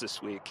practice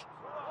this week?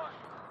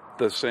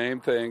 The same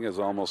thing as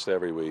almost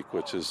every week,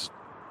 which is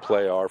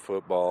play our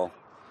football,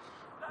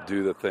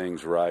 do the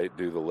things right,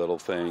 do the little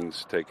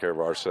things, take care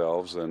of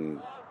ourselves,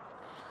 and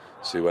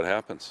see what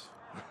happens.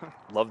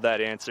 Love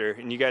that answer.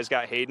 And you guys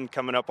got Hayden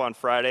coming up on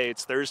Friday.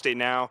 It's Thursday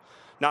now,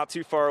 not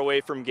too far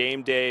away from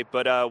game day.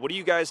 But what do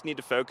you guys need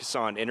to focus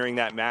on entering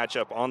that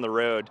matchup on the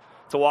road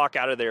to walk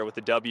out of there with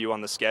a W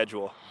on the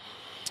schedule?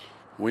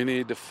 We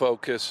need to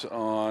focus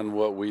on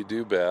what we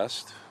do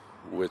best,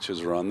 which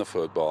is run the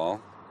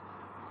football,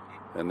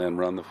 and then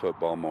run the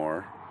football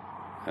more,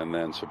 and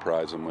then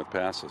surprise them with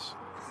passes.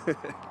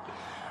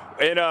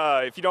 And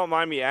if you don't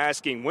mind me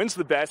asking, when's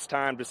the best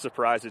time to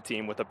surprise a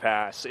team with a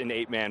pass in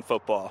 8-man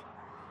football?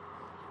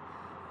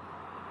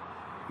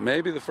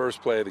 Maybe the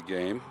first play of the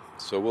game,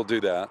 so we'll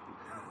do that.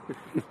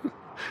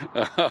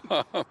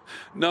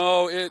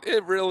 No,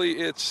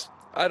 it's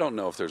I don't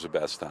know if there's a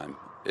best time.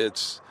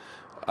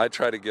 I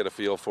try to get a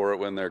feel for it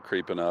when they're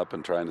creeping up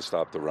and trying to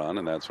stop the run,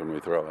 and that's when we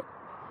throw it.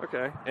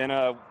 Okay. And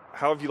how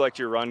have you liked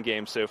your run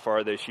game so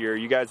far this year?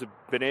 You guys have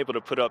been able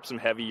to put up some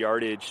heavy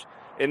yardage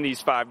in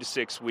these 5 to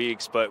 6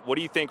 weeks, but what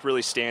do you think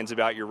really stands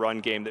about your run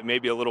game that may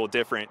be a little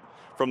different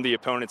from the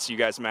opponents you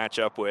guys match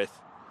up with?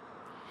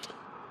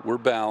 We're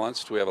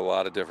balanced. We have a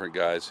lot of different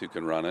guys who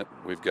can run it.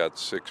 We've got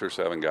 6 or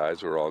 7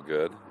 guys who are all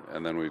good,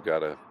 and then we've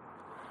got a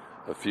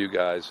few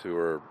guys who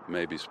are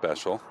maybe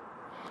special,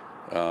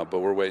 but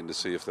we're waiting to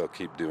see if they'll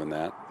keep doing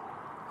that.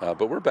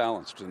 But we're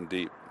balanced and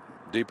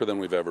deeper than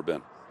we've ever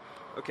been.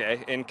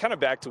 Okay, and kind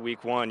of back to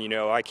week 1,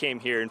 I came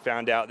here and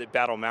found out that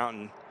Battle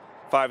Mountain,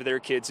 5 of their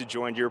kids had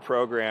joined your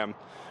program.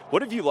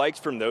 What have you liked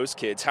from those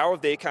kids? How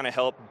have they kind of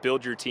helped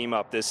build your team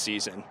up this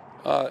season?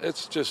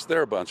 It's just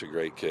they're a bunch of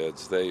great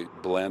kids. They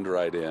blend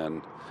right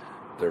in.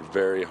 They're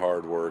very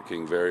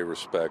hardworking, very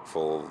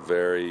respectful,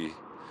 very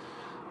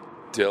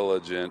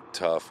diligent,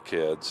 tough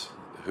kids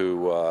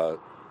who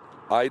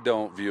I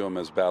don't view them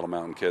as Battle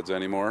Mountain kids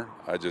anymore.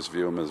 I just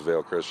view them as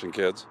Vail Christian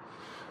kids.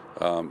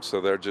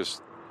 So they're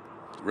just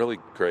really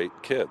great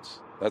kids.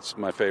 That's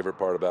my favorite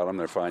part about them.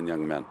 They're fine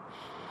young men.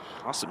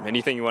 Awesome.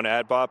 Anything you want to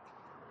add, Bob?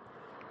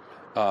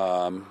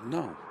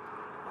 No.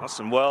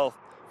 Awesome. Well,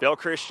 Vale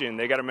Christian,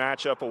 they got a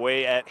matchup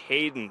away at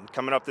Hayden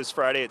coming up this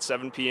Friday at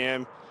 7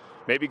 p.m.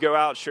 Maybe go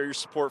out, show your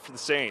support for the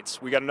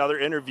Saints. We got another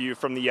interview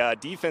from the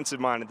defensive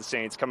mind of the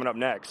Saints coming up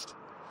next.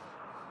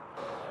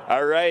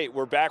 All right,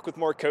 we're back with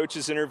more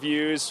coaches'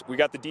 interviews. We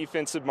got the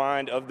defensive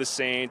mind of the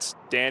Saints,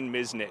 Dan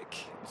Misnick.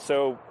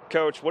 So,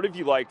 Coach, what have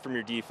you liked from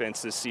your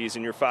defense this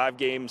season? You're 5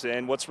 games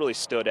in. What's really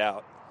stood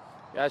out?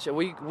 Gotcha.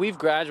 We've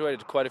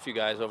graduated quite a few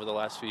guys over the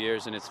last few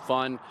years, and it's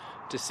fun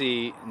to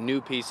see new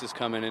pieces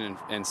coming in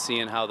and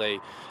seeing how they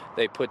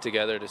put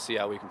together, to see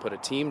how we can put a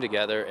team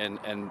together.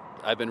 And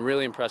I've been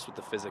really impressed with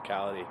the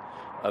physicality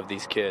of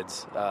these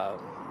kids.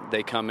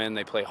 They come in,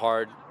 they play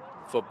hard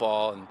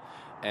football,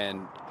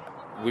 and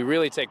we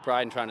really take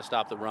pride in trying to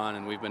stop the run,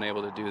 and we've been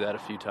able to do that a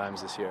few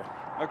times this year.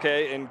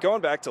 Okay, and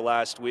going back to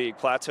last week,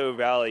 Plateau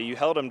Valley, you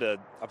held them to,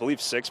 I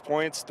believe, 6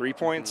 points, 3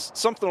 points,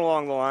 something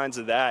along the lines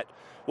of that.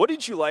 What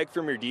did you like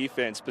from your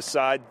defense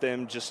beside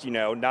them just,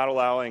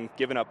 not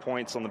giving up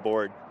points on the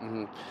board?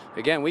 Mm-hmm.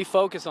 Again, we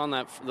focus on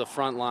the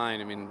front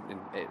line. I mean,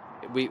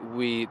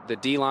 the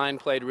D-line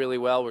played really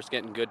well. We're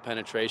getting good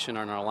penetration,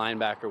 and our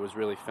linebacker was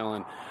really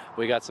filling.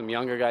 We got some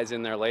younger guys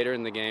in there later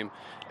in the game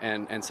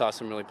and saw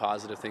some really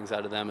positive things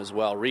out of them as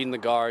well. Reading the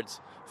guards,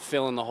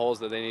 filling the holes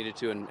that they needed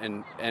to,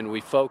 and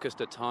we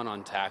focused a ton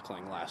on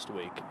tackling last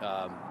week.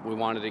 We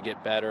wanted to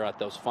get better at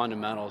those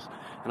fundamentals,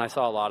 and I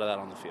saw a lot of that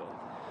on the field.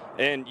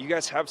 And you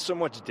guys have so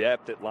much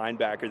depth at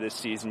linebacker this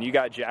season. You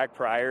got Jack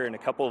Pryor and a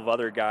couple of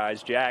other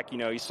guys. Jack,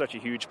 he's such a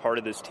huge part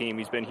of this team.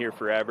 He's been here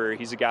forever.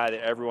 He's a guy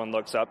that everyone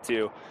looks up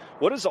to.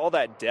 What has all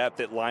that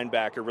depth at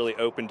linebacker really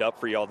opened up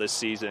for y'all this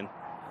season?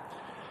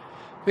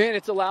 Man,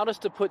 it's allowed us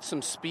to put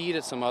some speed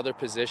at some other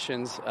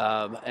positions,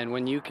 and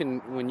when you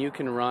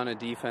can run a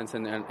defense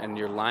and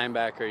your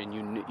linebacker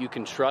and you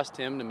can trust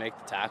him to make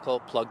the tackle,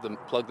 plug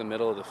the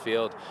middle of the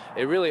field,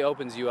 it really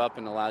opens you up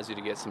and allows you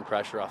to get some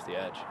pressure off the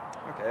edge.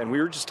 Okay, and we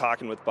were just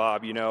talking with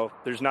Bob,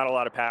 there's not a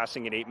lot of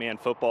passing in 8-man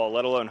football,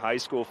 let alone high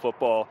school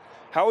football.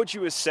 How would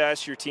you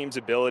assess your team's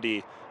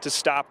ability to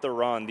stop the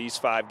run these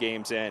 5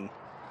 games in?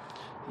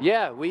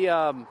 Yeah,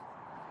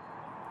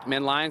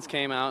 Lions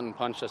came out and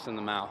punched us in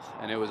the mouth,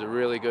 and it was a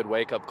really good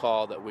wake-up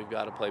call that we've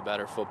got to play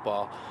better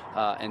football.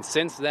 And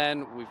since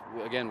then,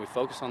 we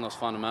focused on those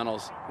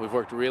fundamentals. We've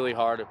worked really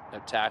hard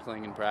at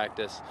tackling in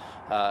practice,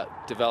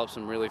 developed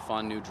some really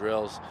fun new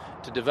drills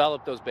to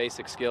develop those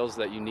basic skills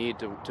that you need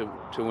to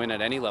win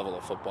at any level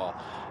of football.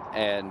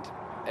 And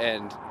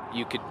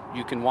you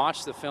can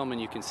watch the film and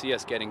you can see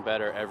us getting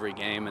better every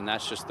game, and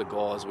that's just the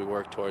goal as we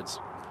work towards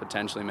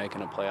potentially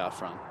making a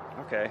playoff run.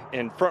 Okay,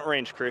 and Front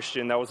Range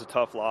Christian, that was a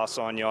tough loss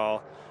on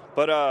y'all.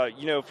 But,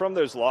 from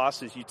those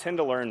losses, you tend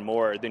to learn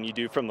more than you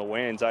do from the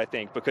wins, I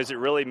think, because it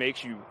really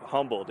makes you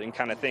humbled and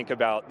kind of think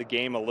about the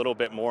game a little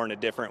bit more in a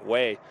different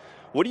way.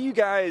 What did you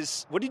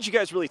guys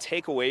really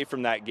take away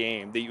from that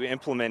game that you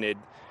implemented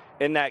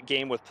in that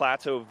game with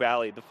Plateau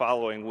Valley the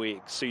following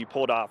week? So you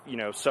pulled off,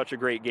 such a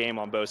great game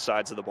on both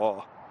sides of the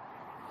ball.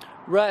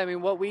 Right. I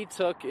mean, what we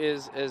took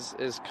is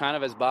kind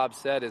of, as Bob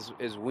said,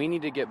 is we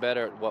need to get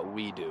better at what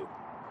we do.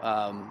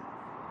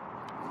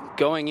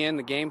 Going in,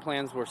 the game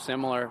plans were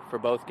similar for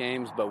both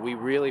games, but we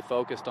really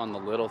focused on the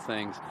little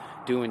things,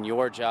 doing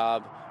your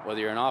job, whether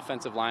you're an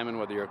offensive lineman,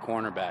 whether you're a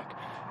cornerback,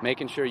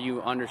 making sure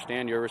you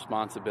understand your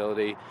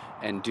responsibility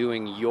and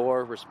doing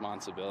your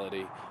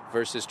responsibility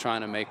versus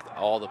trying to make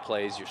all the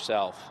plays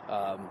yourself.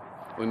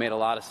 We made a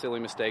lot of silly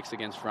mistakes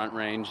against Front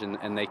Range,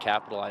 and they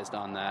capitalized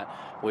on that.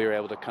 We were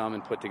able to come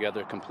and put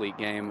together a complete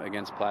game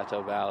against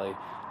Plateau Valley,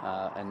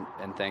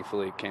 and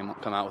thankfully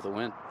come out with a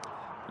win.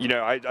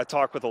 I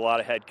talk with a lot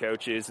of head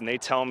coaches, and they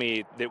tell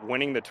me that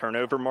winning the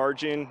turnover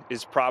margin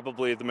is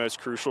probably the most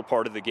crucial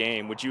part of the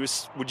game. Would you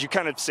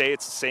kind of say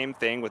it's the same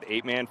thing with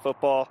 8-man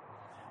football?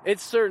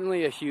 It's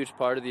certainly a huge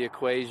part of the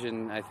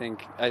equation. I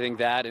think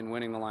that and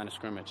winning the line of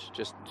scrimmage.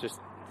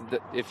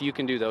 If you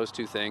can do those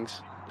two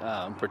things,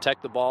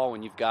 protect the ball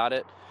when you've got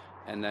it,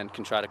 and then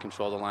can try to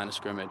control the line of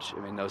scrimmage. I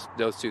mean,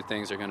 those two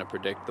things are going to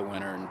predict the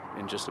winner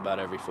in just about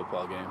every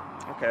football game.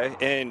 Okay,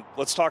 and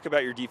let's talk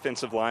about your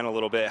defensive line a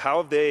little bit. How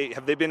have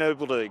they been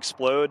able to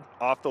explode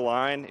off the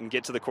line and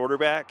get to the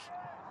quarterback?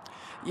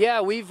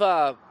 Yeah, we've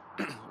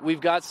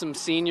got some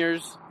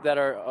seniors that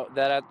are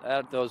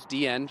at those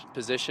D-end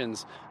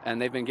positions,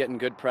 and they've been getting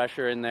good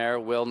pressure in there.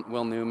 Will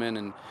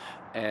Newman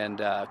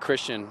and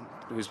Christian,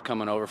 who's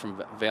coming over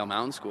from Vale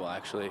Mountain School,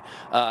 actually.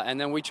 And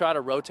then we try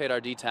to rotate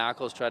our D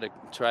tackles, try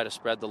to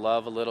spread the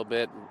love a little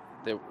bit.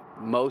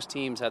 Most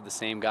teams have the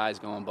same guys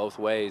going both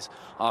ways,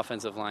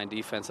 offensive line,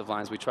 defensive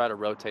lines. We try to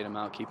rotate them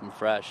out, keep them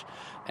fresh,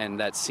 and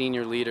that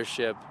senior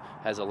leadership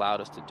has allowed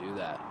us to do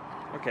that.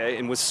 Okay,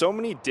 and with so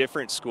many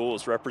different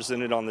schools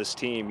represented on this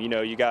team,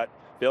 you got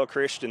Vale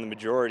Christian, the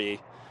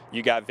majority,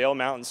 you got Vale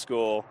Mountain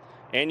School,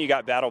 and you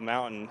got Battle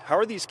Mountain. How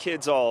are these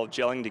kids all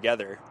gelling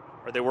together?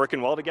 Are they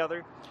working well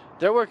together?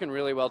 They're working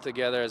really well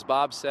together. As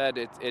Bob said,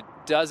 it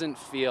doesn't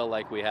feel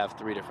like we have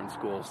 3 different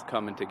schools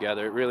coming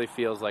together. It really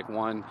feels like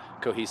one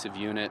cohesive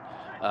unit,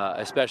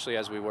 especially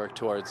as we work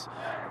towards,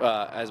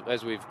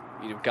 as we've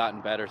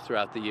gotten better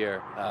throughout the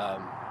year.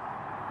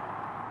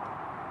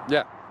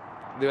 Yeah,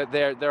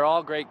 they're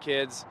all great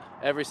kids.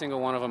 Every single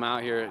one of them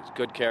out here is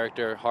good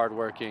character,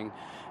 hardworking,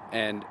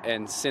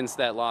 and since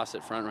that loss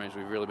at Front Range,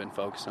 we've really been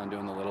focused on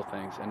doing the little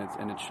things,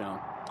 and it's shown.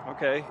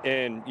 Okay,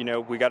 and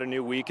we got a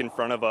new week in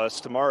front of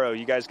us. Tomorrow,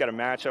 you guys got a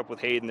matchup with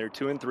Hayden. They're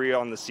 2-3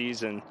 on the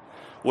season.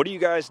 What do you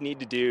guys need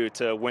to do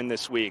to win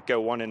this week?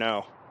 Go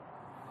 1-0.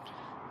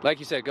 Like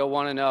you said, go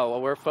 1-0.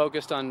 Well, we're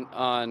focused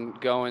on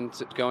going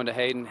to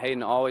Hayden.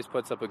 Hayden always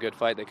puts up a good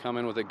fight. They come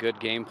in with a good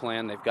game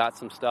plan. They've got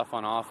some stuff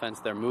on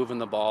offense. They're moving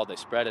the ball. They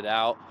spread it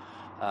out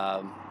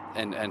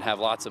and have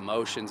lots of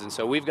motions. And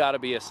so we've got to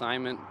be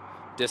assignment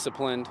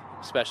disciplined,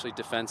 especially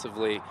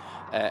defensively,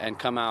 and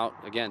come out,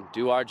 again,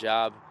 do our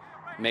job,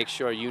 make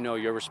sure you know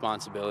your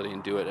responsibility,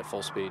 and do it at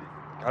full speed.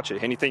 Gotcha.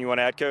 Anything you want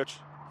to add, Coach?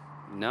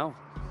 No.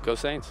 Go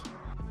Saints.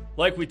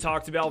 Like we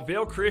talked about,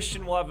 Vail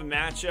Christian will have a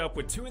matchup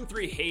with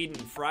 2-3 Hayden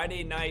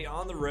Friday night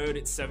on the road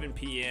at 7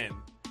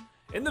 p.m.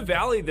 In the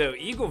Valley, though,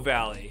 Eagle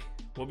Valley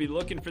will be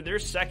looking for their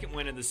second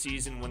win of the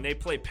season when they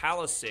play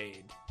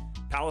Palisade.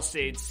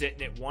 Palisade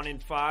sitting at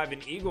 1-5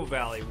 and Eagle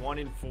Valley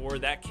 1-4.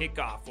 That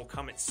kickoff will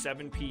come at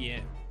 7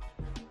 p.m.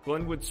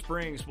 Glenwood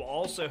Springs will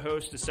also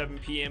host a 7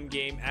 p.m.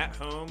 game at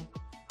home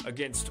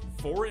against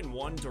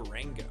 4-1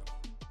 Durango.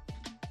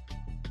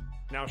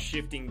 Now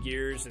shifting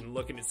gears and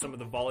looking at some of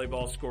the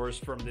volleyball scores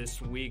from this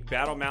week.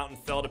 Battle Mountain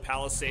fell to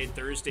Palisade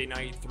Thursday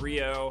night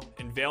 3-0,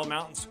 and Vail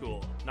Mountain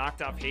School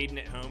knocked off Hayden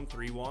at home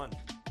 3-1.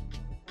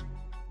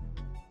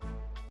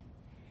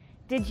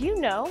 Did you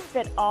know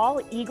that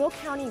all Eagle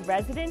County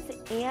residents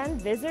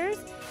and visitors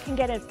can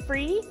get a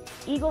free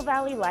Eagle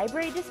Valley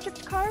Library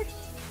District card?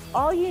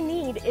 All you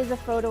need is a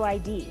photo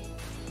ID.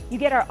 You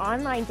get our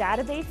online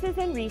databases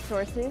and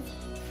resources,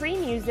 free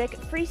music,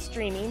 free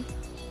streaming,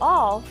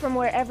 all from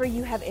wherever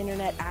you have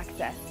internet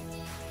access.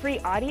 Free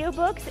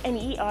audiobooks and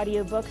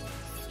e-audiobooks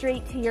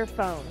straight to your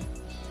phone.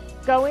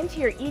 Go into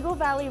your Eagle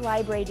Valley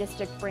Library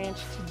District branch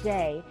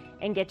today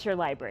and get your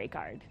library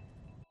card.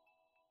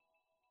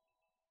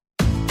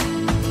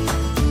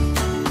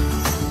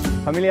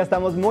 Familia,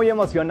 estamos muy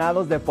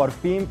emocionados de por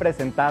fin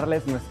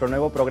presentarles nuestro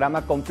nuevo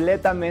programa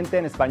completamente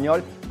en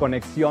español,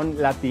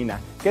 Conexión Latina,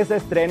 que se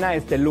estrena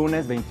este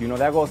lunes 21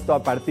 de agosto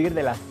a partir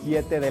de las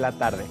 7 de la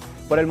tarde.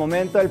 Por el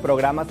momento, el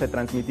programa se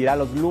transmitirá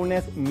los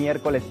lunes,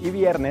 miércoles y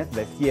viernes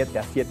de 7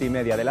 a 7 y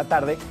media de la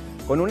tarde,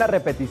 con una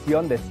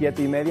repetición de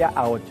 7 y media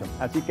a 8,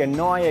 así que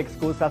no hay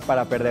excusas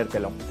para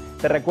perdértelo.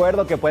 Te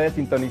recuerdo que puedes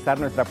sintonizar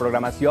nuestra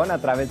programación a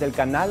través del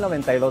canal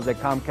 92 de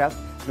Comcast,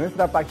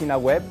 nuestra página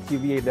web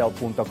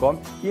tva.com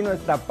y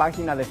nuestra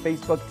página de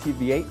Facebook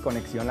TVA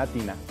Conexión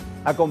Latina.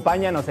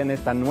 Acompáñanos en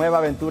esta nueva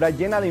aventura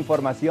llena de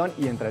información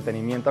y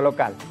entretenimiento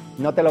local.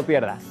 No te lo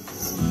pierdas.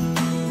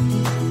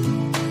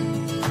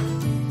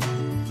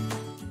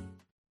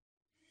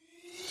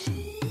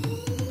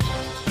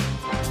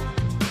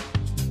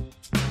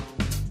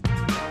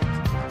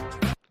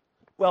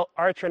 Well,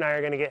 Archer and I are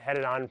going to get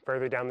headed on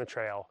further down the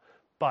trail,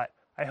 but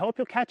I hope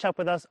you'll catch up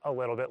with us a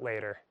little bit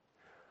later.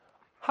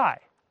 Hi,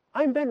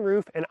 I'm Ben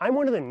Roof, and I'm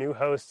one of the new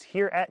hosts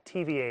here at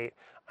TV8.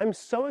 I'm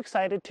so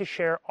excited to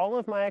share all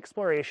of my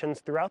explorations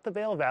throughout the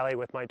Vail Valley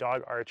with my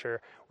dog Archer,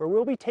 where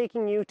we'll be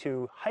taking you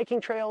to hiking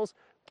trails,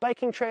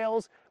 biking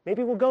trails,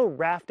 maybe we'll go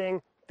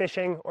rafting,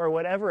 fishing, or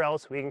whatever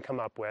else we can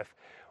come up with.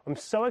 I'm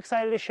so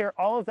excited to share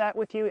all of that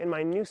with you in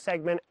my new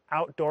segment,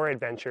 Outdoor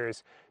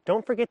Adventures.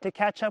 Don't forget to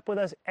catch up with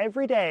us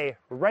every day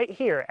right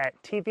here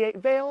at TV8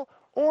 Vail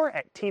or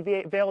at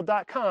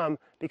tv8vail.com,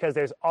 because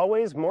there's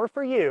always more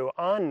for you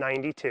on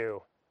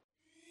 92.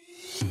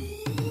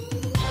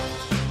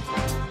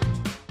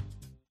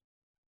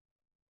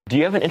 Do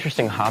you have an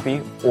interesting hobby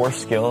or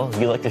skill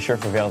you'd like to share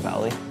for Vail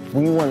Valley?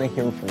 We want to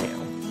hear from you.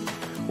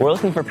 We're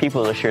looking for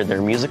people to share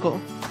their musical,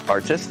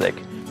 artistic,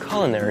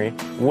 culinary,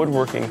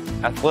 woodworking,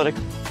 athletic,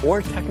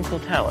 or technical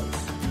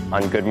talents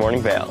on Good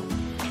Morning Vail.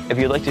 If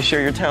you'd like to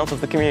share your talents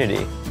with the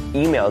community,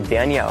 email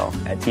Danielle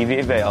at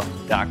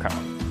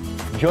tva8vail.com.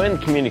 Join the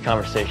community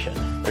conversation.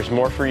 There's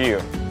more for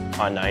you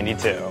on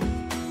 92.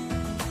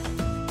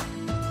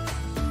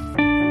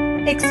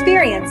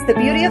 Experience the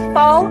beauty of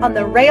fall on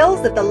the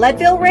rails of the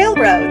Leadville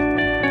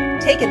Railroad.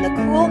 Take in the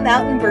cool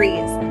mountain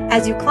breeze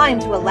as you climb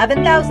to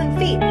 11,000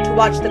 feet to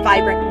watch the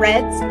vibrant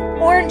reds,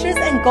 oranges,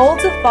 and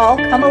golds of fall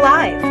come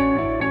alive.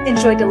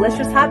 Enjoy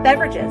delicious hot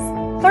beverages,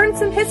 learn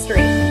some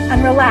history,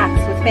 and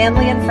relax with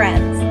family and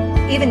friends.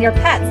 Even your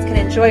pets can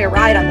enjoy a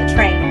ride on the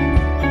train.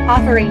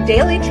 Offering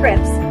daily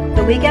trips,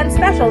 the weekend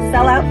specials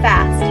sell out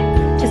fast.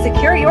 To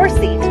secure your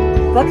seat,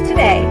 book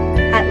today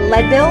at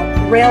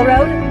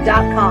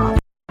leadvillerailroad.com.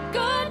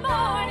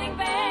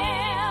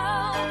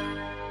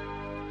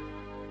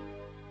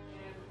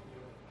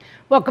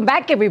 Welcome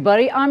back,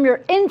 everybody. I'm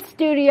your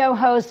in-studio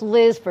host,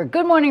 Liz, for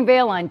Good Morning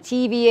Vail on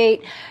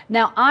TV8.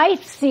 Now,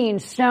 I've seen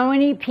so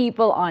many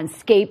people on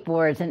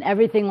skateboards and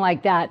everything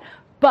like that,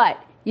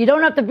 but you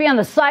don't have to be on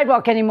the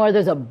sidewalk anymore.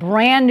 There's a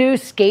brand new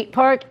skate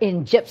park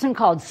in Gypsum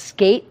called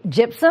Skate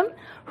Gypsum.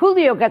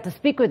 Julio got to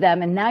speak with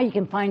them, and now you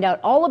can find out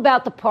all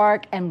about the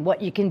park and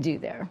what you can do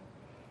there.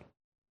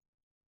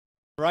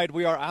 Right,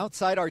 we are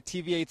outside our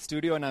TV8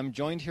 studio, and I'm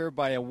joined here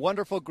by a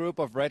wonderful group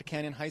of Red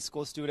Canyon High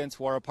School students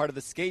who are a part of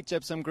the Skate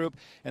Gypsum group,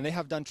 and they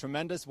have done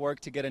tremendous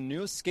work to get a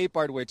new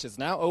skateboard, which is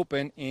now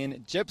open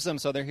in Gypsum.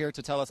 So they're here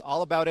to tell us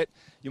all about it.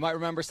 You might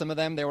remember some of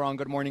them. They were on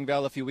Good Morning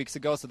Vail a few weeks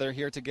ago, so they're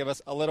here to give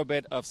us a little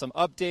bit of some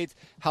updates,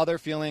 how they're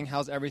feeling,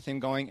 how's everything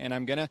going, and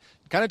I'm going to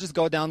kind of just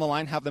go down the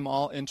line, have them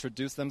all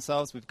introduce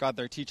themselves. We've got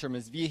their teacher,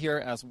 Ms. V,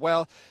 here as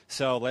well.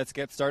 So let's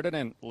get started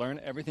and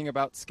learn everything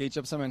about Skate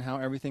Gypsum and how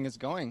everything is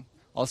going.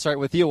 I'll start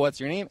with you. What's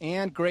your name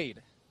and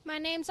grade? My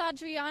name's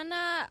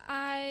Adriana.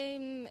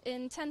 I'm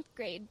in 10th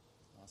grade.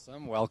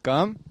 Awesome.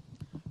 Welcome.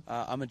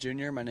 I'm a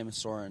junior. My name is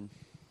Soren.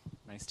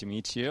 Nice to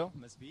meet you.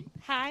 Ms. B?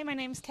 Hi, my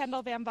name's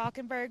Kendall Van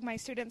Valkenburg. My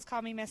students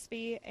call me Miss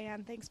B,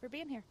 and thanks for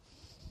being here.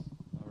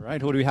 All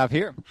right. Who do we have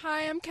here?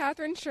 Hi, I'm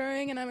Catherine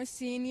Schuring, and I'm a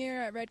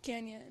senior at Red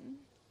Canyon.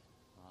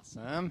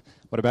 Awesome.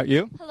 What about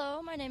you?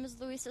 Hello, my name is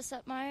Louisa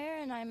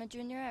Setmeyer, and I'm a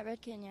junior at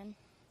Red Canyon.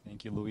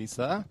 Thank you,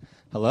 Louisa.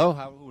 Hello.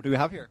 Who do we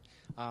have here?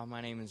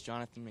 My name is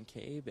Jonathan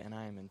McCabe, and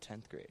I am in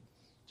 10th grade.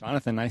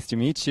 Jonathan, nice to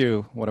meet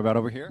you. What about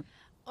over here?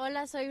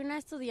 Hola, soy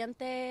una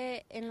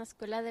estudiante en la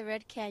escuela de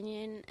Red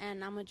Canyon,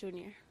 and I'm a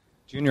junior.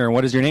 Junior,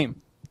 what is your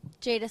name?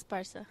 Jade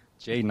Esparza.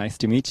 Jade, nice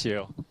to meet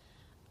you.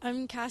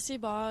 I'm Cassie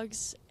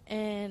Boggs,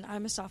 and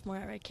I'm a sophomore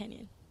at Red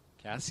Canyon.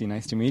 Cassie,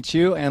 nice to meet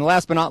you. And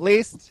last but not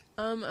least?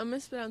 I'm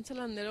Esperanza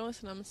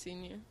Landeros, and I'm a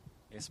senior.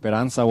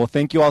 Esperanza. Well,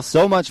 thank you all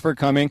so much for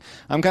coming.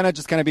 I'm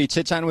just going to be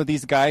chit-chatting with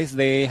these guys.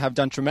 They have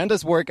done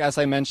tremendous work, as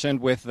I mentioned,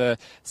 with the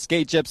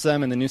Skate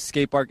Gypsum and the new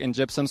skate park in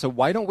Gypsum. So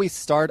why don't we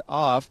start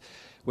off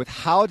with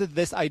how did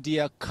this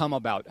idea come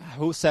about?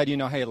 Who said,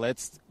 hey,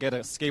 let's get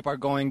a skate park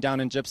going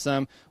down in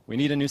Gypsum. We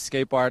need a new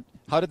skate park.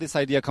 How did this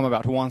idea come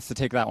about? Who wants to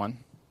take that one?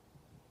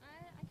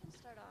 I can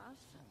start off.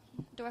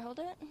 Do I hold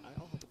it?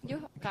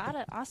 You got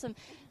it. Awesome.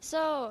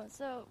 So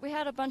we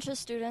had a bunch of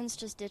students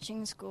just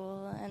ditching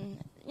school, and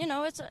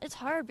it's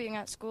hard being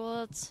at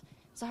school. It's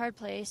a hard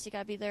place. You got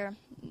to be there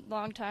a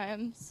long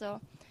time.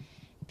 So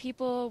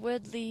people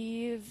would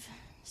leave,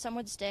 some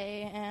would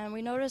stay, and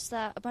we noticed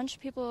that a bunch of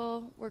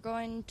people were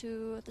going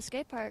to the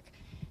skate park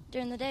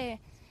during the day.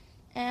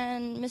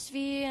 And Miss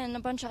V and a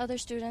bunch of other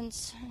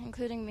students,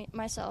 including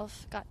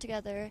myself, got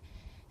together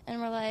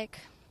and were like,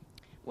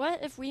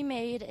 what if we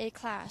made a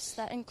class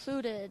that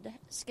included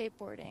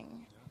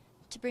skateboarding,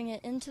 to bring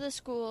it into the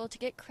school, to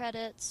get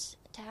credits,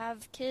 to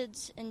have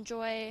kids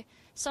enjoy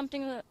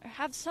something,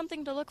 have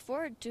something to look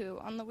forward to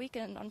on the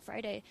weekend, on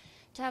Friday,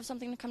 to have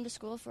something to come to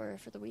school for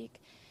the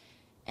week.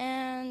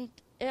 And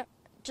it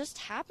just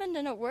happened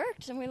and it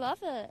worked and we love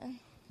it.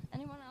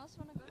 Anyone else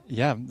want to go?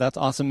 Yeah, that's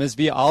awesome. Ms.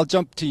 V, I'll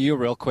jump to you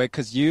real quick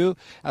because you,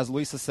 as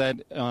Luisa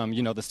said,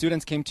 the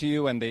students came to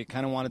you and they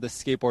kind of wanted the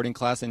skateboarding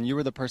class, and you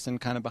were the person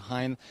kind of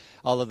behind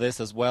all of this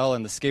as well,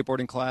 and the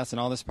skateboarding class and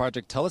all this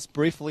project. Tell us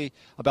briefly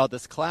about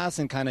this class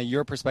and kind of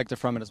your perspective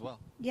from it as well.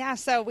 Yeah,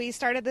 so we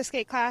started the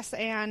skate class,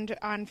 and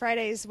on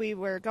Fridays we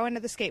were going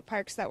to the skate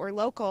parks that were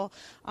local.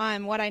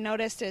 What I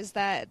noticed is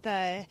that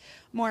the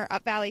more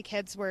Up Valley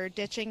kids were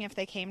ditching if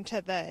they came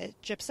to the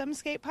Gypsum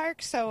skate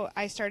park, so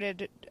I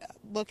started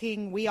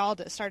we all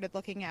started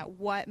looking at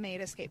what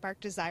made a skate park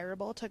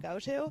desirable to go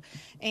to,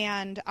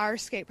 and our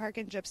skate park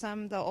in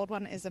Gypsum, the old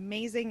one, is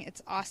amazing.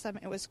 It's awesome.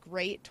 It was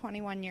great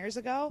 21 years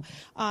ago,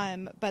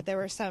 but there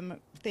were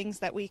some things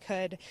that we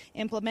could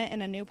implement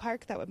in a new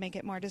park that would make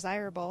it more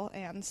desirable,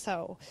 and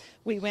so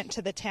we went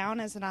to the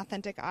town as an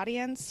authentic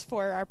audience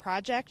for our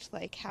project,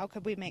 like how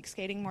could we make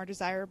skating more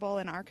desirable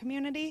in our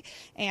community,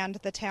 and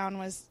the town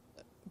was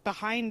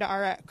behind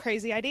our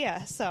crazy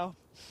idea. So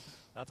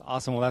that's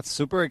awesome. Well, that's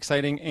super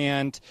exciting.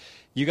 And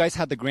you guys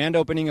had the grand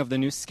opening of the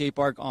new skate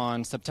park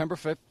on September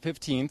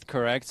 15th,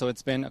 correct? So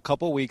it's been a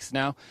couple weeks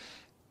now.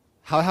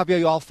 How have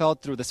you all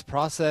felt through this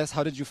process?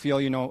 How did you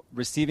feel,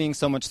 receiving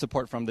so much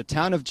support from the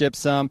town of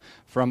Gypsum,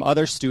 from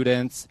other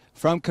students,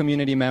 from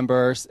community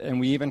members, and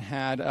we even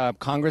had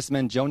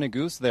Congressman Joe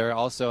Neguse there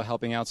also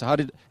helping out. So how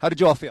did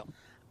you all feel?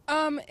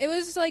 It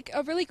was like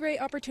a really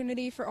great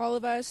opportunity for all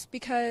of us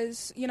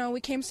because,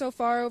 we came so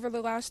far over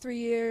the last 3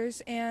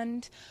 years,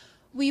 and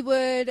we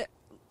would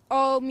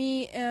all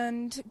meet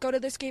and go to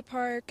the skate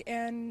park,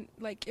 and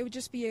it would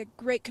just be a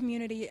great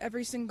community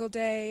every single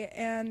day,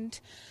 and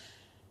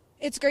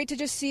it's great to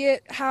just see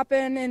it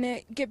happen and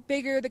it get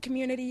bigger, the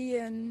community,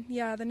 and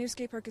yeah, the new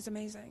skate park is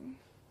amazing.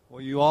 Well,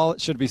 you all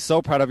should be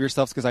so proud of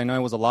yourselves because I know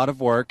it was a lot of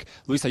work.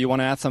 Luisa, you want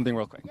to add something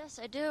real quick? Yes,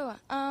 I do.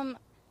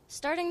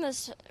 Starting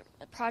this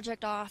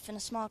project off in a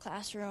small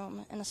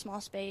classroom, in a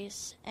small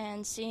space,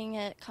 and seeing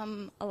it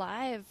come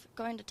alive,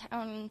 going to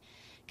town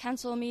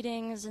council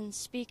meetings and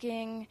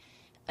speaking,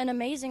 an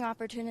amazing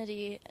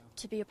opportunity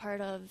to be a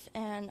part of.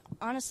 And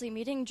honestly,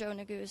 meeting Joe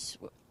Neguse,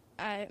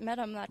 I met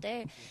him that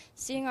day,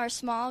 seeing our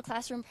small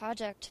classroom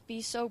project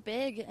be so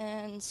big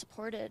and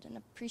supported and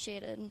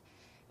appreciated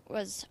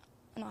was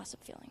an awesome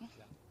feeling.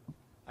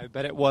 I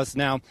bet it was.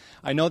 Now,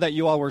 I know that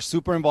you all were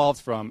super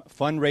involved, from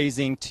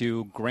fundraising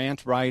to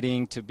grant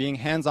writing to being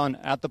hands-on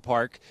at the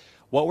park.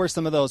 what were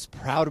some of those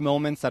proud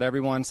moments that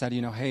everyone said,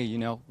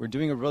 hey, we're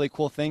doing a really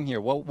cool thing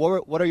here?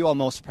 What are you all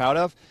most proud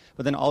of?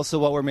 But then also,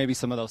 what were maybe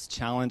some of those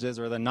challenges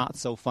or the not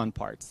so fun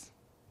parts?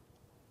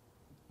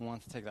 Who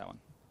wants to take that one?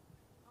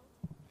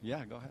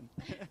 Yeah, go ahead.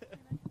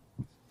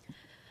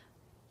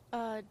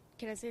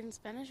 Can I say it in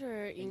Spanish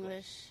or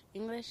English?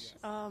 English.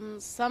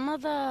 Some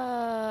of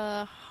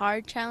the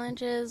hard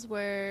challenges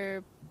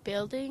were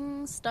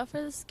building stuff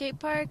for the skate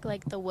park,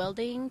 like the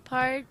welding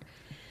part.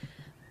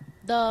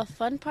 The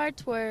fun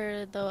parts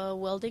were the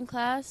welding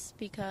class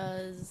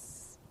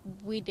because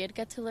we did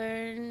get to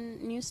learn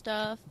new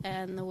stuff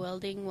and the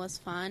welding was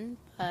fun,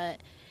 but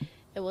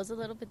it was a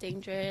little bit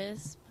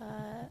dangerous.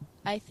 But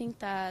I think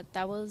that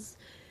was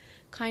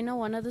kind of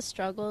one of the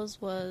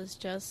struggles, was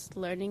just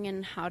learning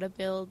and how to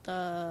build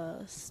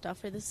the stuff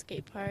for the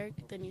skate park,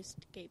 the new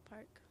skate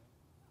park.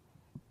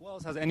 Who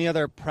else has any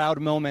other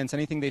proud moments,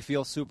 anything they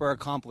feel super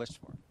accomplished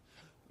for?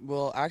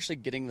 Well, actually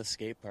getting the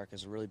skate park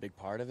is a really big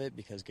part of it,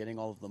 because getting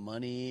all of the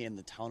money and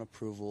the town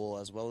approval,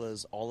 as well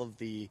as all of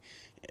the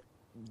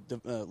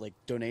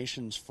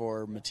donations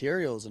for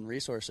materials and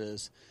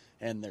resources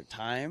and their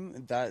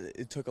time, that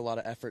it took a lot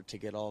of effort to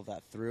get all of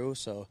that through.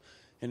 So,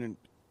 and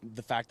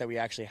the fact that we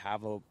actually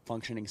have a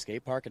functioning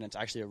skate park, and it's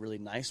actually a really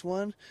nice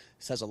one,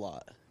 says a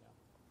lot.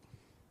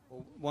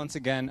 Well, once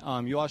again,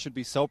 you all should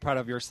be so proud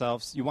of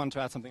yourselves. You wanted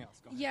to add something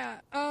else? Go ahead. Yeah.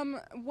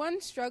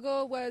 One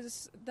struggle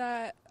was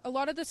that a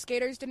lot of the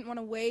skaters didn't want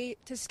to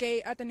wait to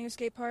skate at the new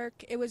skate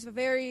park. It was a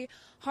very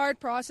hard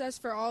process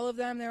for all of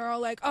them. They were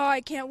all like, oh,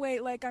 I can't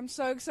wait. Like, I'm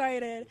so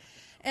excited.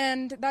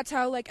 And that's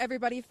how,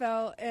 everybody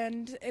felt.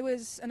 And it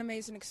was an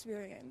amazing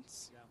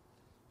experience. Yeah.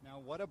 Now,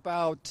 what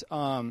about...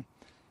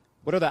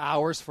 what are the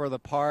hours for the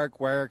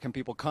park? Where can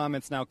people come?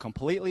 It's now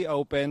completely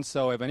open,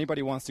 so if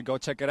anybody wants to go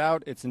check it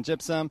out, it's in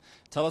Gypsum.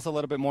 Tell us a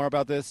little bit more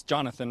about this.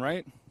 Jonathan,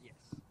 right? Yes.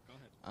 Go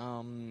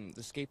ahead.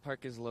 The skate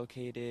park is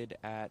located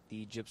at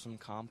the Gypsum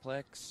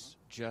Complex,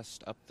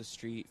 just up the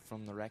street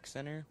from the rec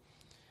center.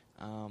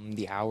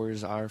 The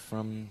hours are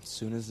from as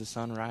soon as the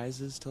sun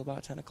rises till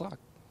about 10 o'clock.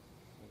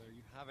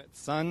 Have it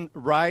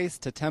sunrise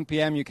to 10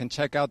 p.m. You can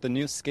check out the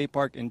new skate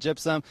park in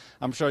Gypsum.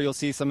 I'm sure you'll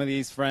see some of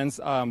these friends.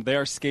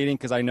 They're skating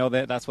because I know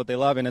that that's what they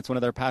love and it's one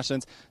of their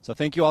passions. So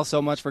thank you all so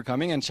much for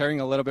coming and sharing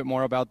a little bit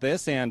more about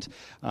this. And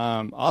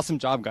awesome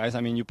job, guys.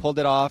 I mean, you pulled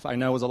it off. I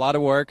know it was a lot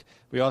of work.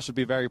 We all should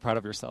be very proud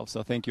of yourselves.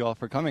 So thank you all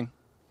for coming.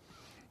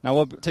 Now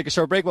we'll take a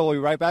short break, but we'll be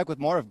right back with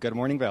more of Good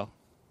Morning Vail.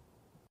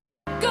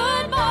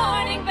 Good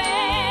Morning Vail.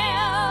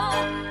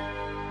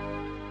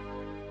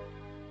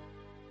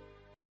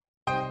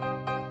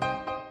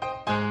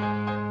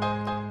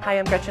 Hi,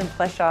 I'm Gretchen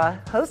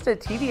Fleshaw, host of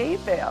TV8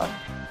 Vail.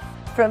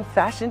 From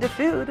fashion to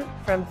food,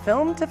 from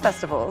film to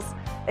festivals,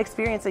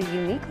 experience a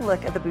unique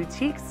look at the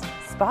boutiques,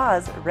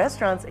 spas,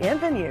 restaurants, and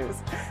venues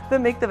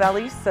that make the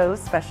Valley so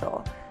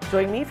special.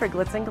 Join me for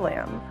Glitz and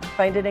Glam.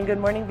 Find it in Good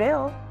Morning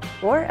Vail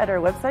or at our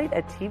website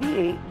at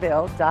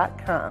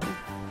tv8vail.com.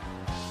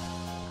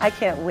 I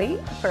can't wait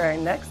for our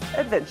next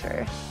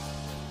adventure.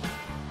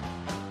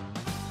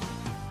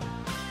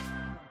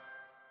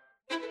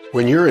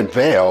 When you're in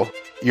Vail,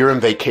 you're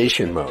in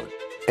vacation mode,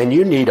 and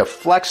you need a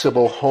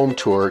flexible home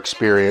tour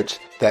experience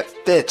that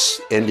fits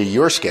into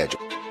your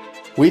schedule.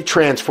 We've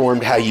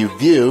transformed how you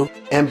view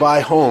and buy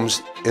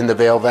homes in the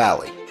Vail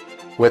Valley.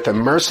 With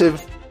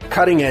immersive,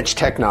 cutting-edge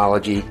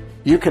technology,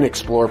 you can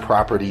explore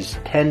properties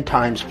 10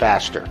 times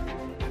faster.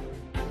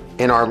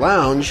 In our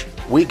lounge,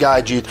 we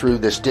guide you through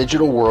this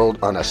digital world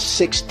on a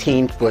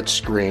 16-foot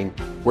screen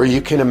where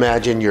you can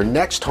imagine your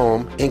next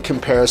home in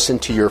comparison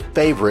to your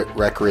favorite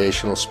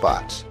recreational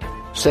spots.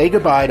 Say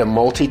goodbye to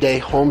multi-day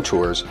home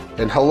tours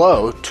and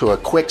hello to a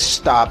quick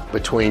stop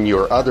between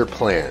your other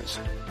plans.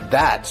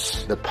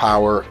 That's the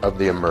power of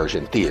the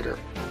Immersion Theater.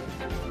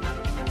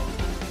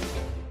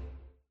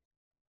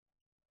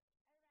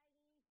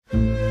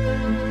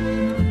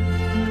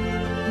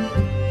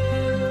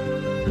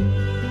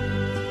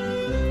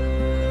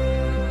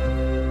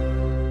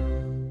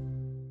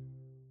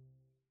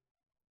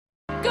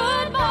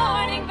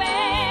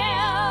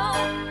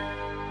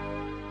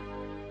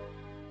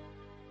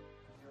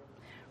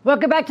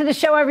 Welcome back to the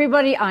show,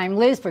 everybody. I'm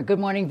Liz for Good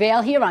Morning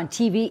Vail here on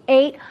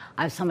TV8.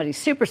 I have somebody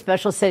super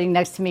special sitting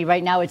next to me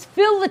right now. It's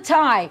Phil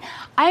Latai.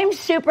 I'm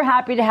super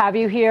happy to have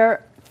you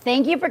here.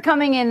 Thank you for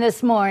coming in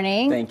this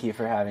morning. Thank you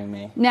for having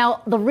me.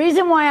 Now, the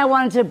reason why I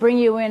wanted to bring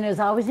you in is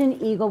I was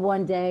in Eagle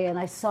one day and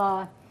I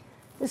saw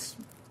this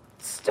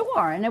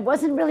store, and it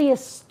wasn't really a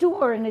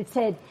store, and it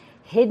said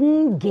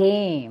Hidden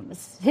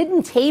Games,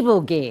 Hidden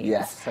Table Games.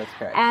 Yes, that's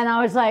correct. And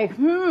I was like,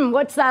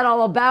 what's that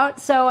all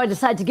about? So I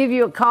decided to give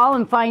you a call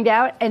and find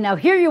out. And now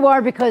here you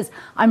are, because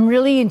I'm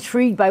really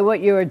intrigued by what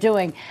you are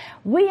doing.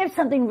 We have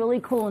something really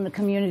cool in the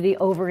community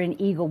over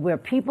in Eagle where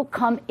people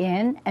come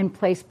in and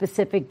play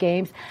specific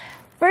games.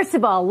 First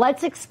of all,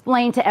 let's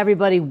explain to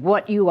everybody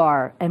what you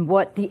are and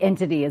what the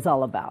entity is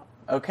all about.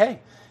 Okay.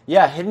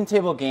 Yeah, Hidden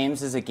Table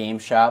Games is a game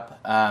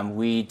shop.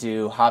 We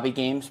do hobby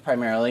games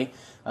primarily.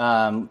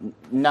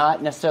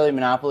 Not necessarily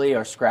Monopoly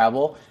or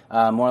Scrabble,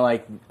 more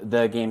like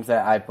the games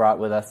that I brought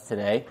with us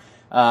today.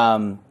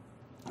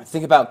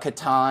 think about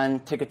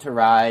Catan, Ticket to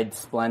Ride,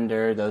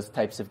 Splendor, those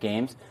types of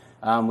games.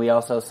 We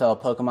also sell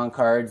Pokemon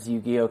cards,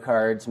 Yu-Gi-Oh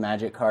cards,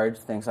 Magic cards,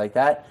 things like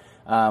that.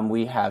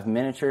 We have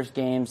miniatures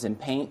games and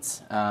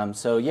paints.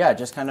 So yeah,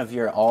 just kind of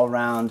your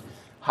all-round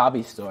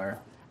hobby store.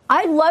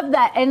 I love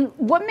that. And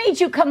what made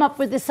you come up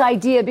with this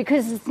idea?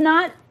 Because it's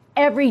not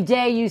every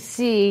day you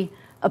see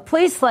a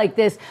place like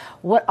this.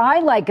 What I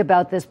like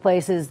about this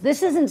place is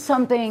this isn't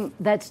something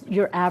that's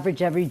your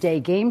average everyday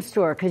game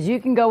store, because you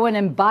can go in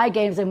and buy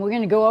games, and we're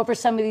going to go over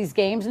some of these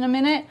games in a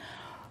minute.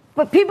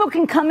 But people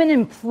can come in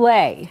and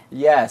play.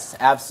 Yes,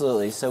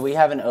 absolutely. So we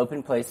have an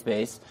open play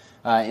space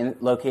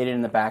located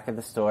in the back of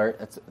the store.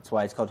 That's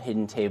why it's called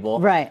Hidden Table.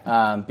 Right.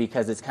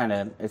 Because it's kind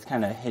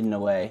of hidden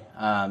away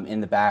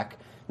in the back.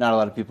 Not a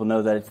lot of people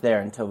know that it's there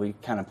until we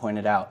kind of point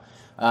it out.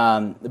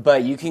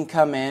 But you can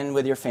come in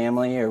with your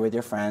family or with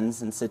your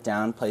friends and sit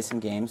down, play some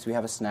games. We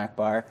have a snack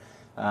bar.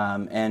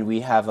 And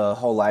we have a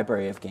whole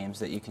library of games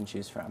that you can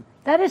choose from.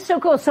 That is so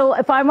cool. So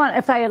if I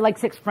had like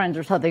 6 friends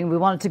or something, we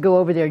wanted to go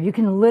over there, you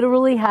can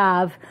literally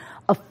have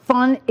a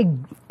fun,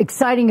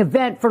 exciting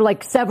event for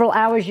like several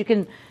hours. You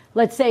can,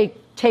 let's say,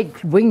 take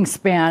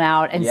Wingspan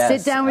out and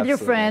sit down with your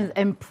friends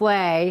and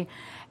play.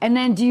 And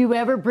then do you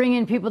ever bring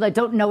in people that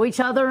don't know each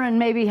other and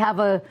maybe have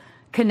a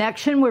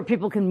connection where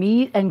people can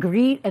meet and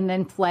greet and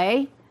then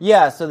play?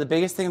 Yeah, so the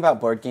biggest thing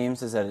about board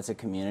games is that it's a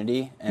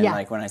community. And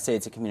like when I say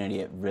it's a community,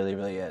 it really,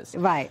 really is.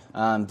 Right.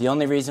 The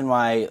only reason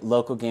why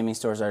local gaming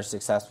stores are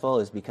successful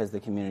is because the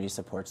community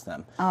supports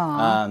them.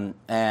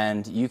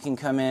 And you can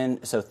come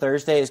in. So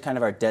Thursday is kind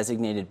of our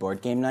designated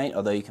board game night,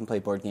 although you can play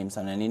board games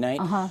on any night.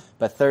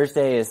 But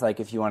Thursday is like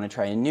if you want to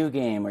try a new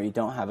game or you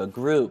don't have a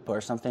group or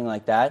something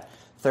like that,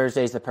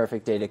 Thursday is the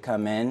perfect day to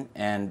come in,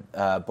 and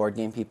board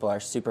game people are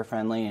super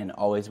friendly and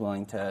always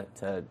willing to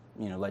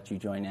let you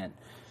join in.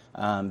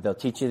 They'll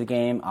teach you the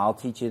game. I'll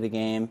teach you the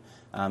game,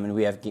 and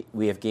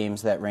we have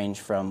games that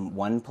range from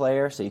 1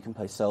 player, so you can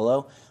play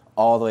solo,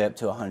 all the way up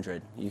to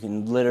 100. You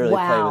can literally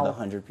play with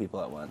 100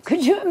 people at once.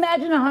 Could you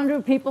imagine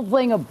 100 people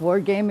playing a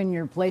board game in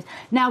your place?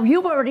 Now,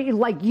 you've already,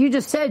 like you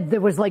just said,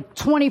 there was like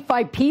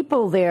 25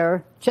 people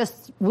there.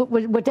 Just,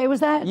 what day was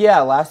that?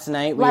 Yeah, last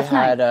night we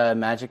had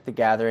Magic the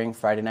Gathering,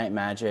 Friday Night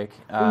Magic.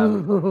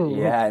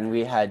 Yeah, and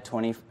we had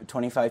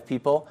 25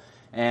 people.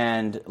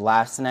 And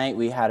last night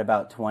we had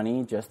about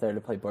 20 just there to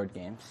play board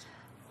games.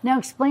 Now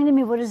explain to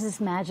me, what is this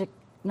Magic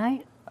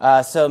Night?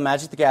 So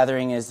Magic the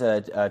Gathering is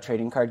a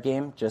trading card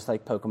game, just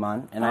like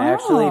Pokemon. And I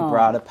actually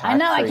brought a pack. I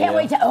know, I can't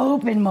wait to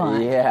open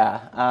one.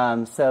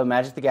 Yeah. So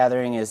Magic the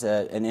Gathering is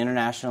an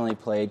internationally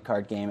played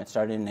card game. It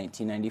started in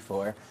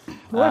 1994.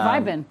 Where have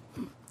I been?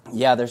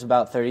 Yeah, there's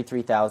about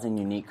 33,000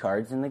 unique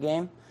cards in the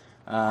game.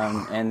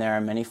 And there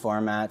are many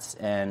formats,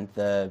 and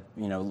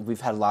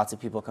we've had lots of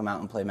people come out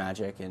and play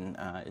Magic, and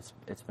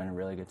it's been a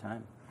really good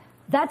time.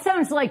 That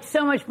sounds like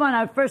so much fun.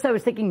 At first I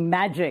was thinking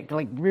magic,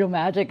 like real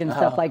magic and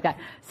stuff like that.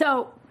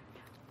 So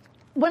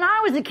when I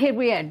was a kid,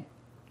 we had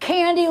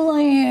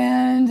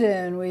Candyland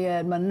and we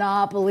had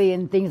Monopoly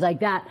and things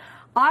like that.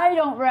 I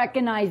don't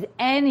recognize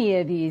any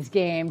of these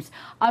games.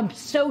 I'm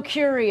so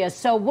curious.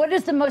 So what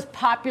is the most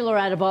popular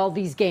out of all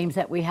these games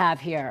that we have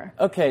here?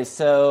 Okay,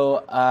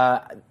 so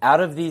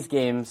out of these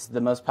games, the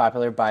most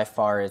popular by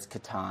far is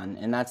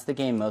Catan, and that's the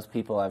game most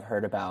people have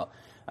heard about.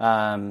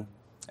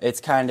 It's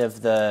kind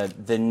of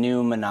the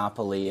new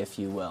Monopoly, if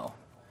you will.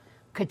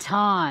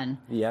 Catan.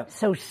 Yep.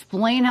 So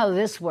explain how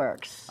this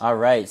works. All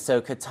right.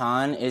 So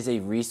Catan is a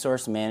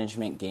resource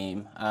management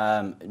game.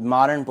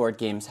 Modern board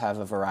games have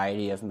a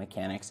variety of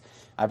mechanics.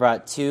 I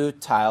brought 2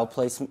 tile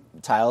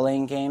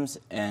laying games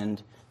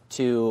and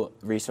 2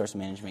 resource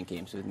management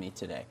games with me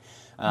today.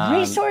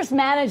 Resource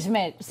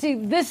management. See,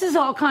 this is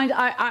all kinds.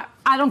 I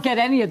don't get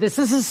any of this.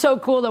 This is so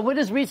cool. Though, what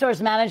does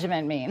resource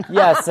management mean?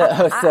 Yeah,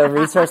 so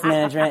resource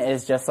management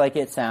is just like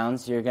it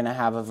sounds. You're going to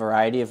have a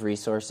variety of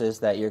resources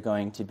that you're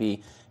going to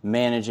be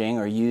managing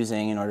or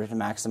using in order to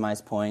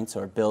maximize points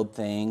or build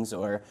things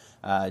or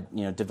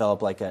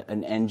develop like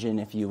an engine,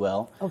 if you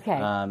will. Okay.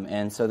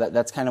 And so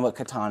that's kind of what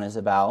Catan is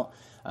about.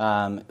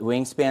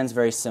 Wingspan's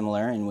very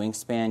similar. In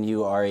Wingspan,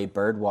 you are a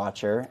bird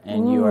watcher,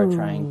 and you are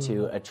trying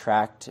to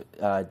attract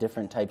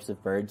different types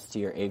of birds to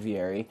your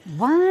aviary.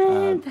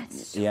 What?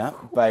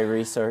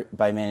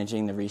 By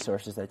managing the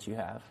resources that you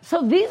have.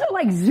 So these are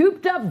like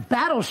zooped up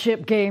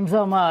battleship games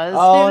almost.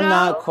 Oh,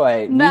 not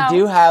quite. No. We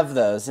do have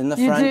those. In the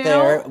You front do?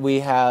 there,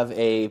 we have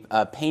a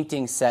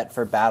painting set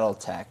for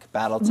BattleTech.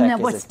 BattleTech Now,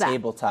 is what's a that?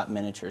 tabletop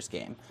miniatures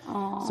game.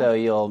 Aw. So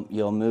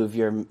you'll move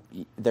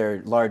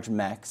they're large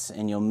mechs,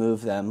 and you'll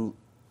move them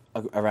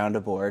around a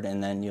board,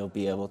 and then you'll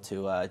be able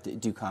to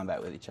do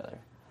combat with each other.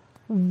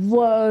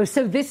 Whoa,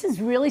 so this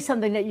is really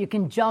something that you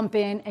can jump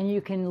in and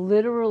you can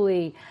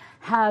literally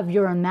have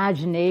your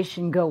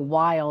imagination go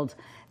wild.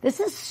 This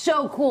is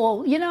so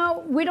cool. You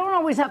know, we don't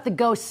always have to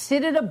go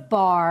sit at a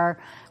bar.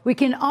 We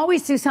can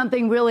always do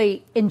something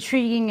really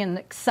intriguing and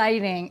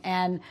exciting.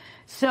 And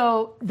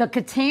So the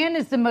Catan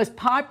is the most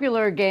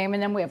popular game,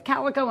 and then we have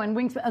Calico and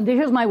Wingspan.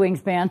 Here's my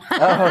Wingspan.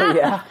 Oh,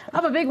 yeah. I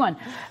have a big one.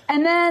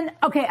 And then,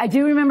 okay, I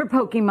do remember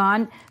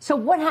Pokemon. So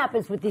what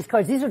happens with these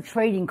cards? These are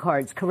trading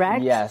cards,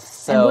 correct?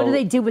 Yes. And what do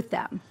they do with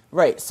them?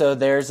 Right, so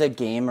there's a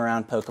game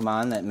around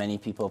Pokemon that many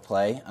people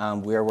play.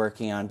 We're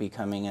working on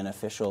becoming an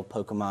official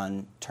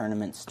Pokemon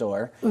tournament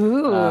store.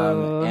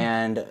 Ooh.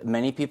 And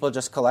many people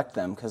just collect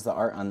them because the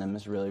art on them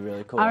is really,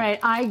 really cool. All right,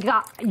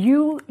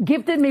 you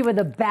gifted me with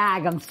a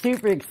bag. I'm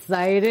super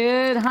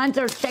excited.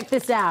 Hunter, check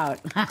this out.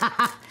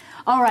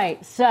 All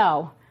right,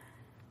 so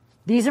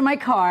these are my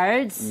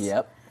cards.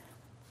 Yep.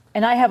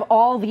 And I have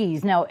all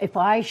these. Now, if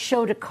I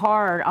showed a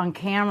card on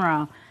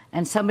camera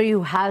and somebody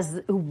who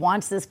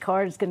wants this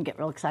card is going to get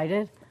real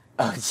excited.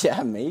 Oh,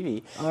 yeah,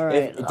 maybe. All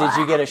right. Did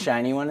you get a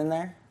shiny one in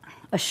there?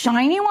 A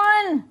shiny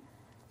one?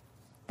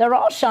 They're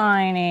all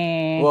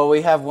shiny. Well,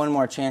 we have one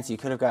more chance. You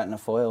could have gotten a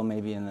foil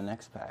maybe in the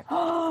next pack.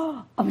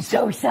 I'm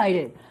so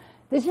excited.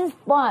 This is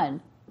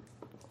fun.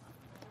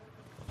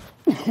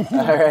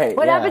 All right.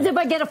 What happens if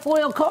I get a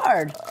foil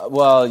card?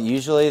 Well,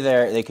 usually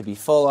they could be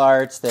full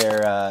arts.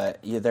 They're a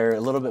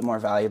little bit more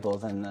valuable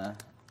than the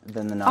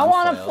non-foils. I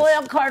want a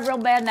foil card real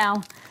bad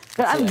now.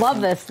 But I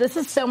love this. This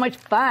is so much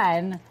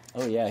fun.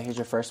 Oh, yeah. Here's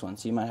your first one.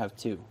 So you might have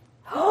two.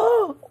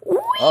 Oh,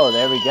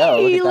 there we go.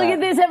 Look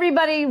at this,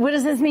 everybody. What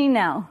does this mean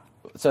now?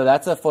 So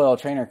that's a foil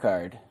trainer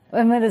card.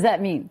 And what does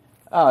that mean?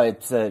 Oh,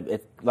 it's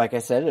like I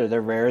said,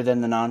 they're rarer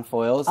than the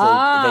non-foils. They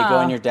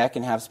go in your deck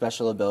and have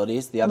special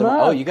abilities. The other one,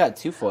 oh, you got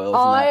two foils in that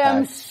pack. I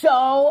am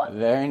so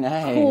very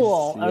nice.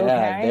 Cool. Yeah,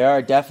 okay. There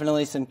are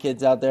definitely some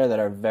kids out there that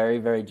are very,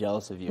 very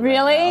jealous of you.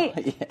 Really? Right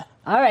now. Yeah.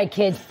 All right,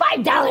 kids,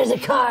 $5 a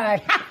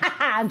card.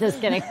 I'm just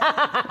kidding.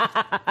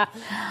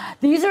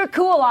 These are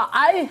cool.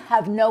 I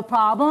have no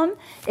problem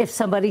if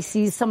somebody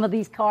sees some of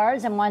these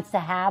cards and wants to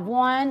have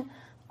one.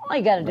 All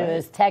you got to do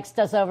is text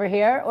us over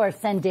here or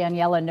send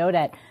Danielle a note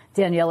at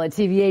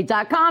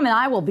Danielle@tv8.com, and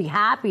I will be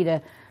happy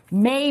to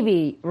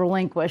maybe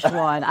relinquish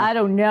one. I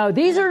don't know.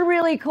 These are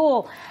really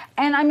cool.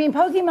 And, I mean,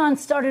 Pokemon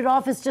started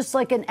off as just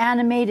like an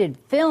animated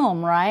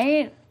film,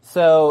 right?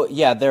 So,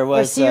 yeah, there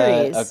was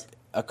series.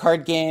 A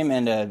card game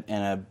and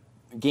a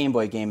Game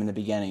Boy game in the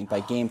beginning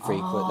by Game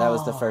Freak. That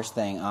was the first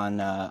thing on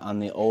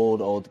the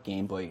old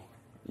Game Boy.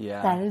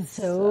 Yeah. That is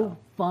so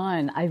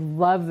fun. I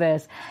love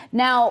this.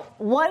 Now,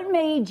 what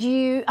made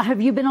you, have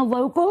you been a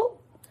local?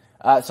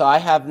 So I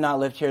have not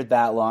lived here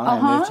that long.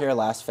 I moved here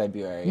last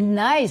February.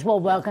 Nice. Well,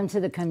 welcome to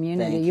the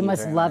community. Thank you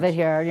must love it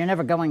here. You're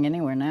never going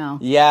anywhere now.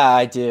 Yeah,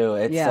 I do.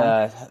 It's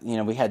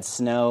we had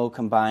snow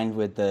combined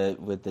with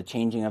the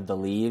changing of the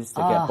leaves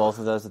to get both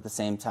of those at the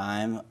same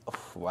time.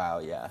 Wow,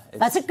 yeah.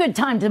 That's a good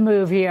time to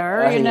move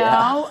here, you know?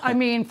 Yeah. I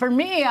mean, for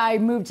me, I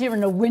moved here in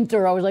the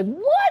winter. I was like,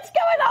 what's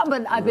going on?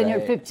 But I've been here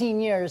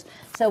 15 years.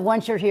 So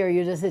once you're here,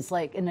 it's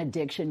like an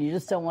addiction. You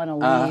just don't want to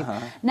leave.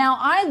 Now,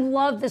 I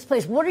love this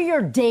place. What are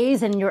your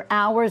days and your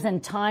hours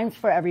and times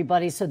for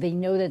everybody so they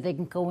know that they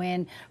can go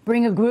in,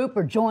 bring a group,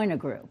 or join a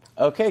group?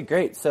 Okay,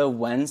 great. So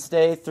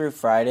Wednesday through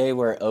Friday,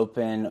 we're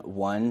open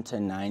 1 to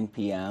 9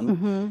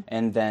 p.m.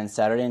 And then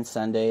Saturday and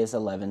Sunday is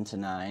 11 to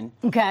 9.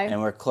 Okay.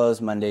 And we're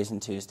closed Mondays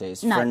and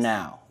Tuesdays for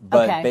now.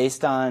 But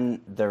based on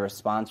the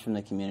response from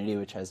the community,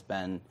 which has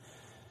been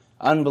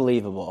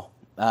unbelievable,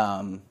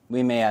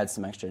 we may add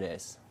some extra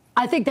days.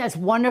 I think that's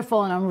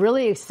wonderful, and I'm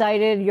really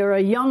excited. You're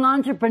a young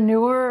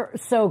entrepreneur,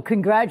 so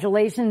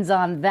congratulations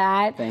on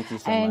that. Thank you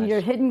so much. And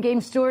your Hidden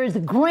Game Store's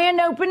grand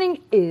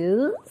opening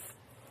is?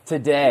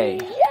 Today.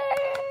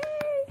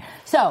 Yay!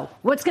 So,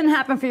 what's going to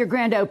happen for your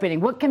grand opening?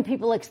 What can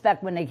people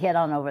expect when they get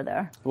on over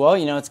there? Well,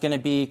 it's going to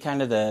be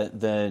kind of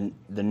the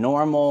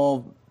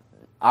normal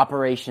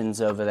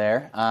operations over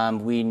there.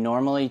 We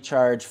normally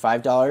charge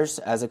 $5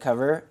 as a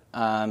cover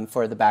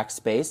for the back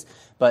space,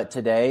 but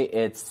today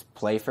it's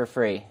play for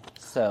free.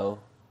 So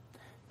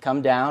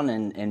come down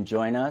and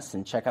join us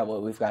and check out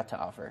what we've got to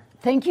offer.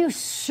 Thank you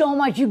so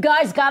much. You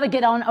guys got to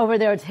get on over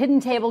there. It's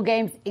Hidden Table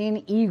Games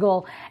in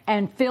Eagle,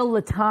 and Phil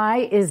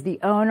Latai is the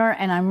owner,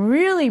 and I'm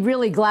really,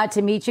 really glad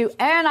to meet you.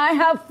 And I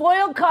have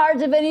foil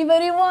cards if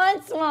anybody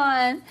wants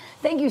one.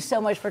 Thank you so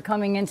much for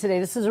coming in today.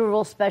 This is a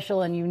real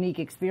special and unique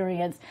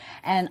experience,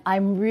 and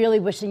I'm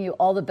really wishing you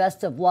all the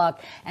best of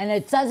luck. And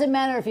it doesn't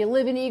matter if you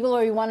live in Eagle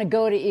or you want to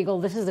go to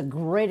Eagle. This is a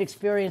great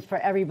experience for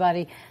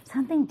everybody.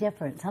 Something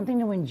different, something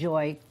to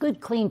enjoy. Good,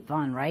 clean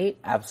fun, right?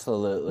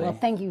 Absolutely. Well,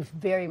 thank you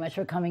very much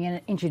for coming in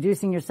and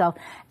introducing yourself,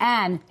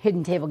 and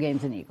Hidden Table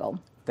Games in Eagle.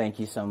 Thank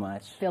you so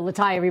much. Phil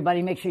Latai,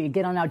 everybody, make sure you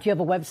get on out. Do you have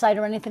a website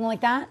or anything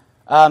like that?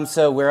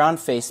 So we're on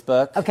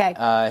Facebook. Okay.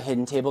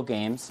 Hidden Table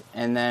Games,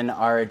 and then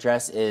our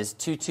address is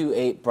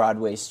 228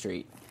 Broadway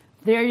Street.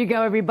 There you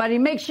go, everybody.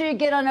 Make sure you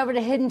get on over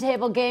to Hidden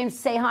Table Games,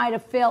 say hi to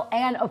Phil,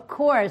 and, of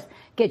course,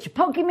 get your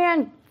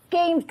Pokemon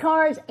games,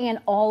 cards, and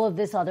all of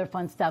this other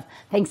fun stuff.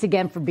 Thanks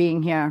again for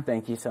being here.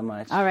 Thank you so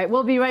much. All right,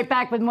 we'll be right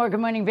back with more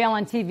Good Morning Vail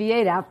on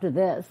TV8 after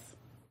this.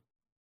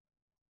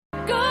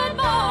 Good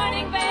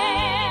morning, Vail.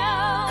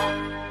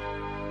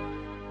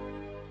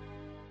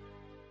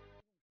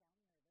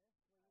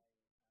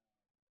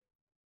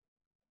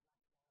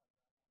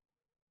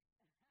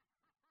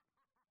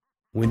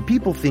 When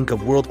people think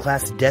of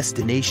world-class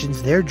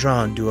destinations, they're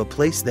drawn to a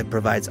place that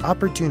provides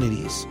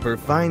opportunities for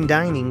fine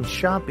dining,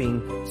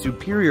 shopping,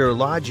 superior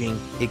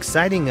lodging,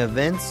 exciting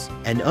events,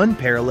 and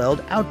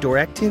unparalleled outdoor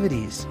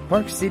activities.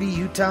 Park City,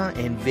 Utah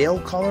and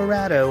Vail,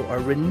 Colorado are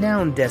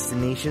renowned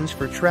destinations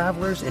for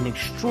travelers and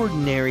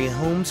extraordinary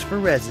homes for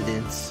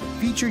residents.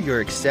 Feature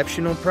your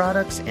exceptional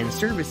products and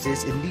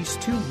services in these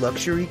two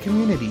luxury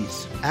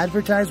communities.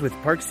 Advertise with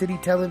Park City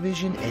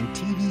Television and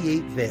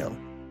TV8 Vail.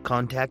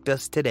 Contact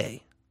us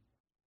today.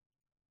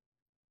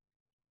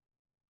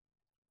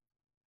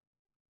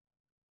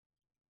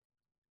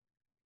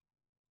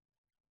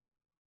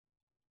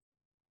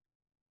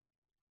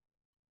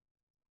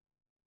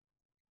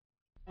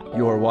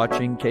 You're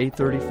watching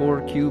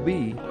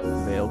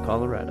K34QB, Vail,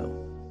 Colorado.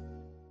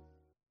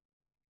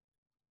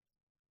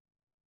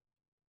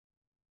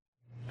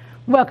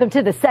 Welcome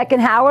to the second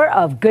hour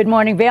of Good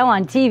Morning Vail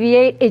on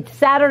TV8. It's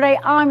Saturday.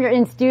 I'm your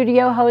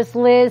in-studio host,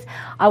 Liz.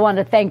 I want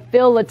to thank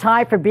Phil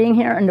Latai for being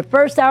here in the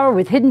first hour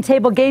with Hidden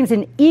Table Games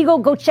and Eagle.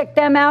 Go check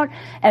them out.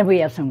 And we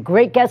have some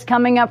great guests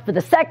coming up for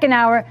the second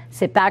hour.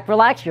 Sit back,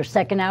 relax. Your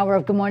second hour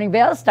of Good Morning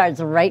Vail starts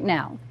right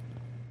now.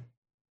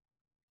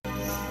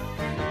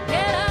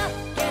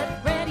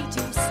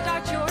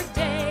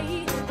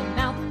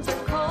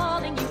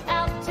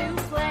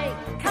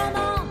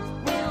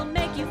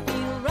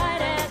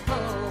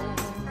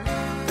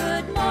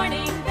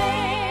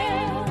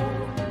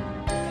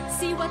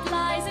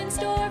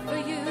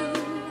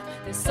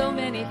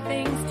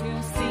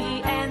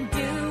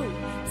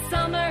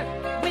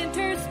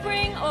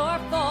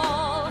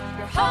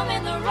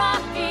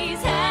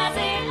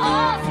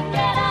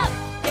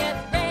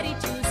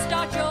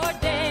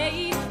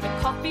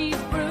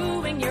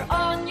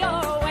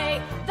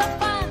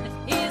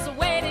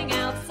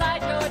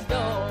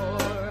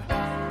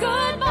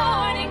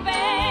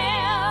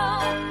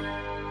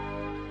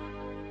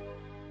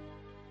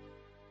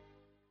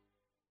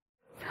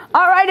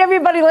 All right,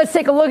 everybody, let's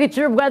take a look at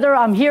your weather.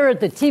 I'm here at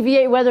the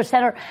TV8 Weather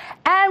Center,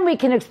 and we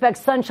can expect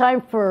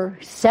sunshine for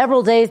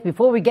several days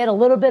before we get a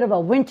little bit of a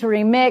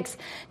wintry mix.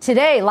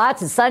 Today,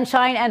 lots of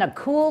sunshine and a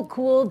cool,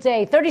 cool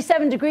day.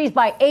 37 degrees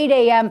by 8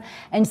 a.m.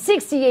 and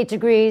 68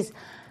 degrees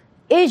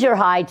is your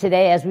high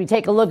today as we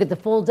take a look at the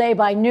full day.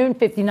 By noon,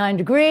 59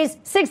 degrees,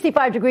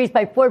 65 degrees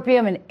by 4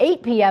 p.m. and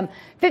 8 p.m.,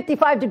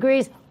 55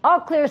 degrees, all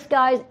clear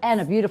skies,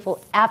 and a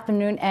beautiful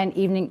afternoon and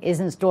evening is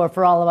in store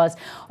for all of us.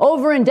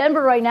 Over in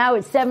Denver right now,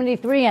 it's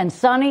 73 and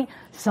sunny.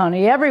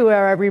 Sunny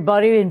everywhere,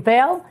 everybody. In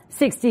Vail,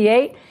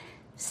 68,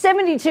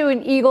 72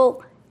 in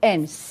Eagle,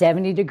 and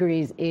 70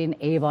 degrees in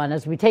Avon.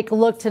 As we take a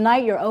look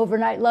tonight, your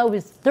overnight low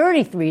is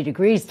 33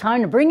 degrees.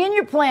 Time to bring in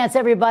your plants,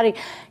 everybody.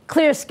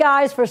 Clear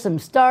skies for some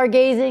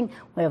stargazing.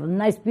 We have a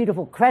nice,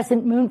 beautiful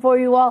crescent moon for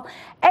you all.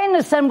 And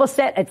the sun will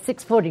set at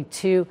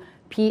 6:42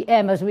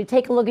 p.m. As we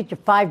take a look at your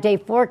 5-day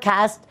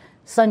forecast,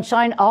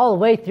 sunshine all the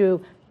way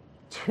through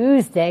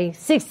Tuesday,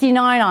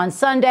 69 on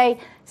Sunday,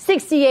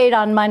 68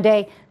 on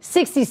Monday,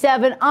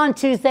 67 on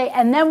Tuesday,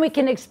 and then we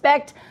can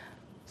expect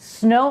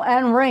snow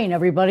and rain,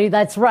 everybody.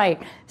 That's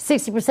right.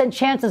 60%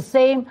 chance of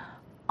same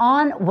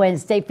on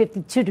Wednesday,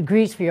 52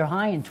 degrees for your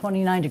high and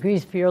 29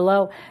 degrees for your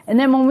low. And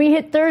then when we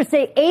hit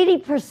Thursday,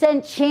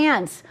 80%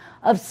 chance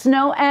of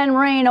snow and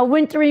rain, a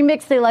wintry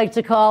mix they like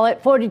to call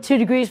it, 42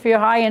 degrees for your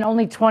high and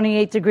only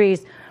 28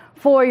 degrees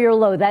for your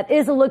low. That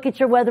is a look at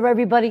your weather,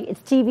 everybody. It's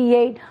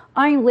TV8.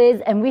 I'm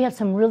Liz, and we have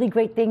some really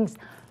great things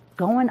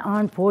going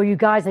on for you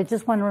guys. I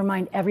just want to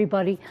remind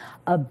everybody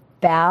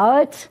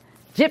about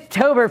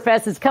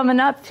Gyptoberfest is coming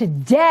up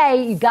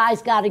today. You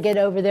guys got to get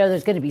over there.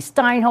 There's going to be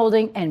stein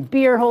holding and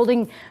beer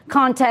holding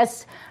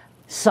contests,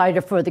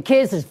 cider for the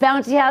kids. There's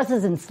bouncy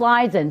houses and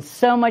slides and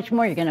so much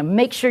more. You're going to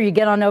make sure you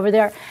get on over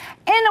there.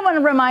 And I want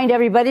to remind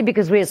everybody,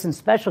 because we have some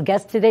special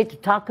guests today to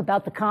talk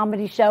about the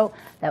comedy show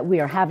that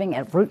we are having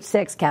at Route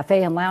 6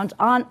 Cafe and Lounge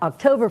on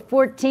October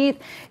 14th.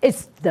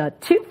 It's the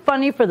Too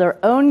Funny for Their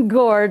Own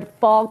Gourd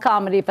Fall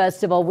Comedy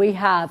Festival. We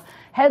have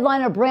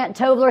headliner Brant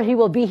Tobler. He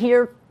will be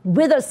here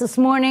with us this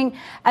morning,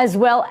 as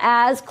well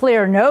as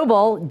Claire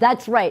Noble.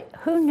 That's right.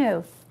 Who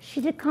knew?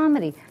 She did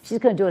comedy. She's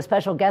going to do a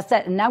special guest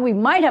set, and now we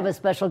might have a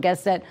special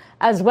guest set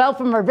as well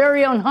from our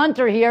very own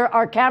Hunter here,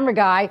 our camera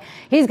guy.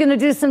 He's going to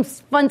do some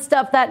fun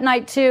stuff that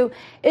night, too.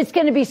 It's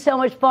going to be so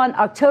much fun.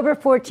 October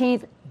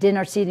 14th,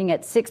 dinner seating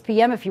at 6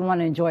 p.m. if you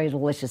want to enjoy a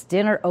delicious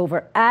dinner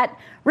over at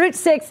Route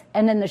 6,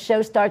 and then the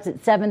show starts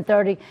at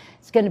 7:30.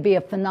 It's going to be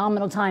a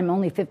phenomenal time.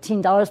 Only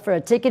 $15 for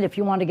a ticket. If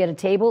you want to get a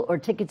table or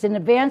tickets in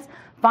advance,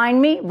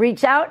 find me,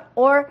 reach out,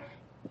 or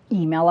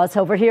email us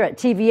over here at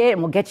TV8,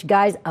 and we'll get you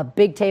guys a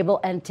big table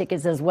and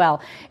tickets as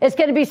well. It's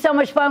going to be so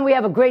much fun. We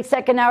have a great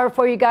second hour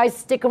for you guys.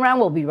 Stick around.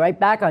 We'll be right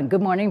back on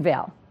Good Morning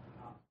Vail.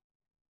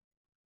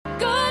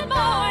 Good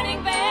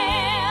Morning Vail.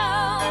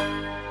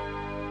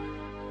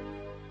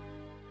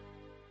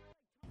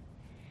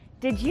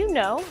 Did you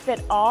know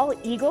that all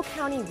Eagle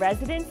County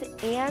residents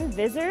and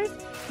visitors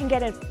can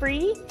get a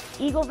free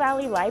Eagle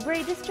Valley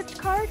Library District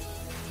card?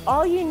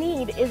 All you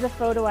need is a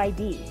photo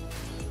ID.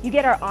 You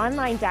get our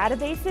online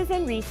databases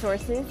and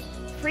resources,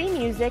 free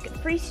music,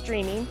 free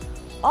streaming,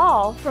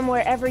 all from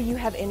wherever you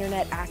have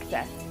internet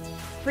access.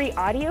 Free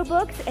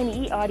audiobooks and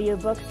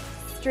e-audiobooks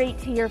straight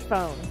to your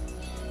phone.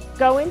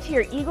 Go into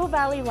your Eagle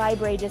Valley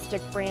Library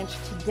District branch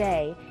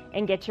today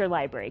and get your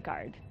library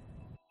card.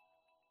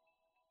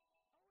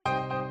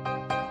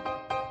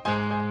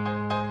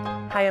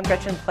 Hi, I'm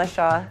Gretchen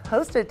Pleshaw,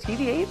 host of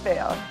TV8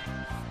 Vail.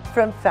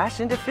 From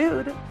fashion to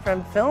food,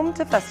 from film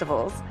to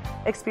festivals,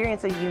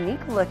 experience a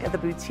unique look at the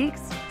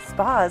boutiques,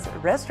 spas,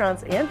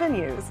 restaurants, and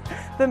venues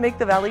that make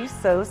the Valley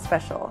so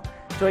special.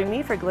 Join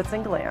me for Glitz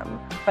and Glam.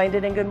 Find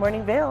it in Good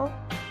Morning Vail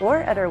or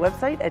at our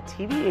website at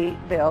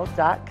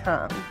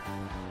tv8vail.com.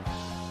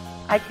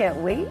 I can't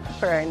wait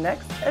for our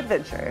next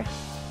adventure.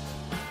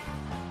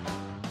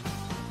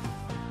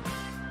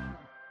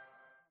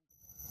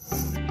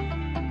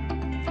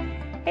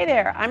 Hey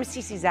there, I'm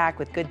Cece Zach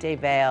with Good Day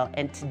Vail,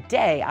 and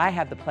today I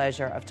have the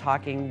pleasure of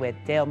talking with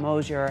Dale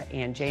Mosier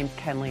and James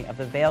Kenley of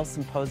the Vail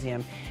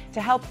Symposium to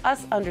help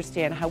us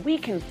understand how we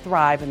can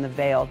thrive in the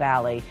Vail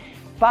Valley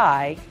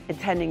by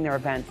attending their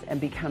events and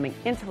becoming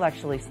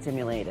intellectually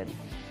stimulated.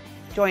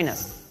 Join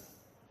us.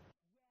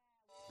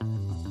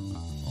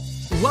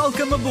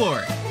 Welcome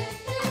aboard.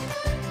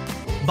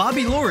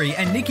 Bobby Laurie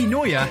and Nikki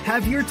Noya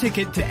have your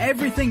ticket to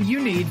everything you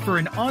need for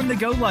an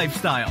on-the-go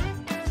lifestyle.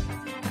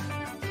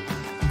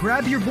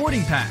 Grab your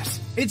boarding pass.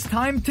 It's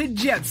time to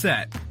jet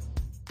set.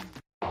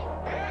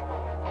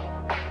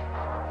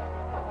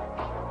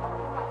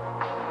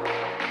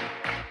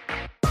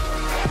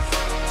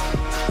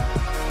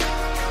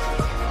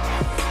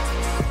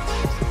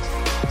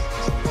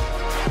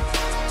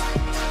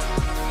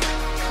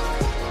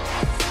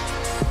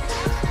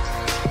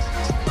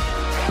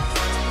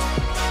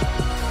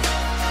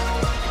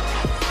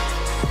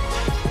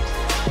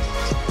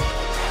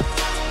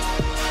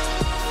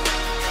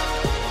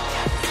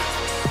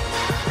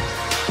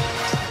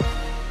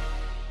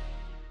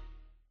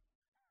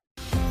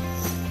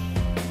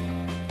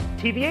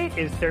 TV8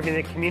 is serving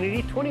the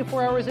community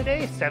 24 hours a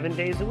day, 7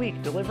 days a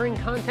week, delivering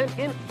content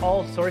in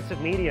all sorts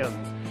of mediums.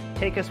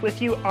 Take us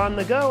with you on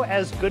the go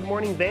as Good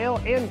Morning Vail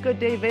and Good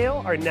Day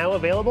Vail are now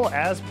available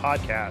as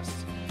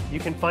podcasts. You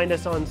can find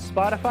us on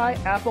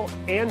Spotify, Apple,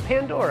 and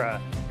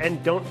Pandora.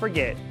 And don't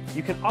forget,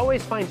 you can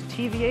always find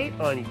TV8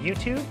 on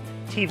YouTube,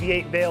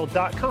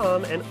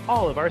 tv8vail.com, and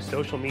all of our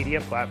social media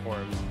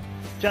platforms.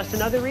 Just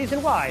another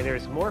reason why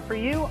there's more for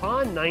you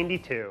on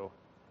 92.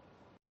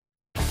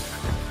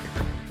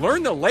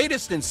 Learn the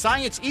latest in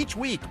science each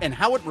week and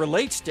how it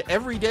relates to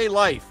everyday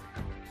life.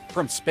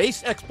 From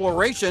space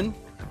exploration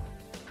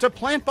to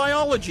plant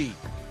biology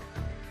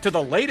to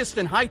the latest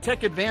in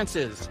high-tech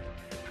advances.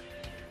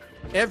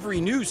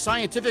 Every new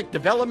scientific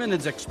development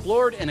is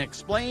explored and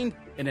explained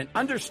in an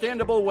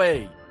understandable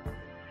way.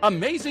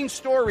 Amazing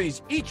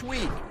stories each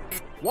week.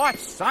 Watch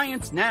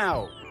Science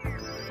Now.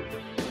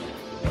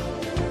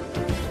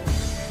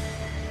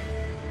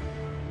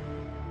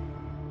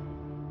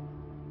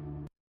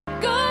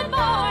 Good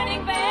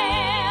morning, Vail.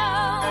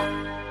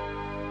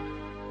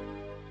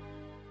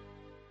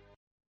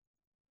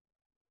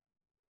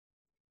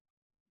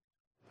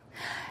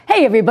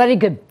 Hey everybody,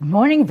 Good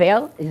Morning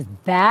Vail is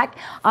back.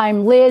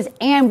 I'm Liz,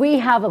 and we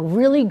have a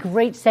really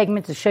great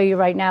segment to show you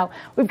right now.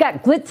 We've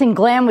got Glitz and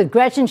Glam with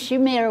Gretchen. She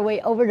made her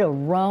way over to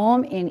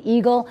Rome in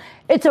Eagle.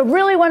 It's a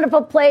really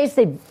wonderful place.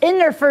 They're in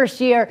their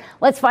first year.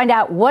 Let's find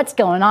out what's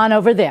going on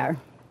over there.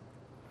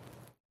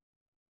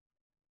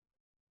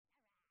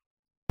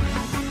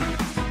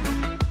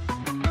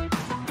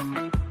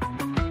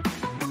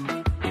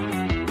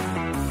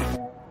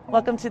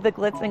 Welcome to the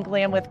Glitz and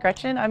Glam with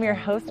Gretchen. I'm your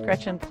host,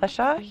 Gretchen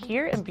Pleshaw,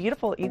 here in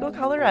beautiful Eagle,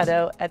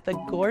 Colorado at the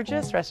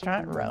gorgeous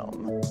restaurant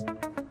Rome.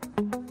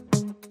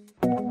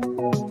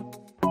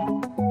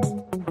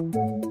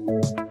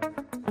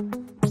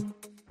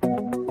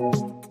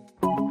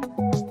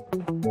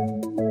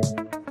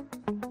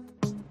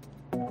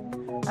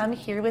 I'm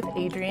here with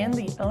Adrienne,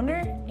 the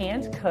owner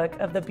and cook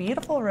of the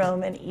beautiful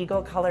Rome in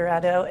Eagle,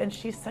 Colorado, and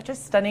she's such a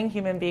stunning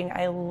human being.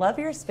 I love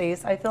your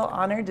space. I feel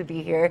honored to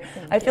be here.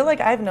 I feel like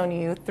I've known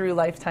you through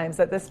lifetimes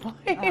at this point.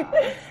 Thank you.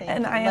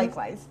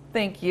 Likewise.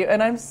 Thank you.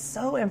 And I'm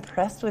so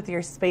impressed with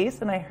your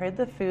space, and I heard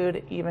the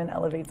food even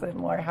elevates it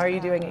more. How are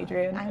you doing,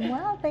 Adrienne? I'm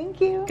well, thank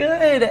you.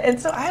 Good. And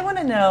so I want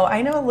to know,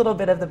 I know a little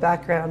bit of the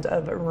background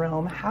of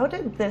Rome. How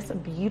did this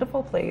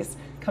beautiful place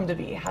come to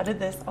be? How did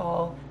this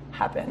all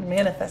happen,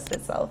 manifest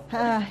itself?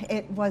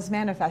 It was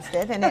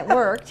manifested, and it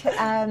worked.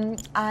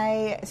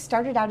 I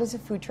started out as a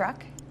food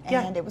truck,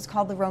 and it was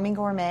called the Roaming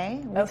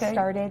Gourmet. We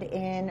started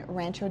in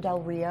Rancho Del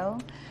Rio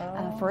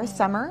for a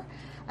summer.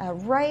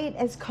 Right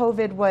as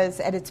COVID was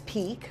at its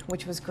peak,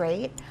 which was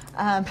great.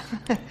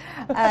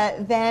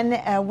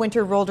 Then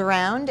winter rolled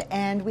around,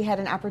 and we had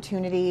an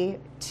opportunity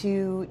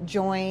to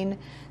join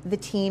the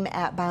team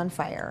at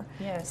Bonfire.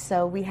 Yes.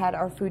 So we had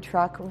our food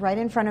truck right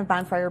in front of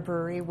Bonfire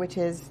Brewery, which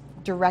is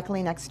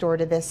directly next door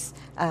to this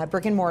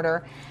brick and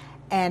mortar.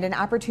 And an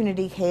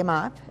opportunity came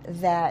up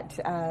that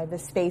the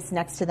space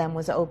next to them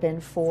was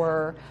open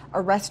for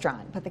a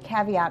restaurant. But the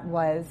caveat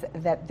was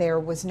that there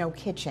was no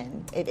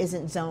kitchen. It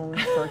isn't zoned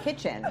for a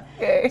kitchen.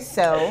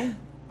 So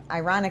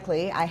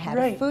ironically, I had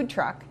Right. a food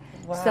truck.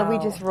 So we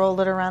Wow. just rolled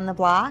it around the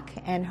block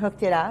and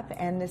hooked it up,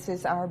 and this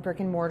is our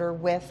brick and mortar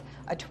with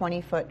a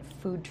 20-foot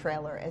food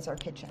trailer as our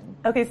kitchen.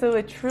 Okay, so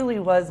it truly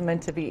was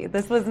meant to be.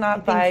 This was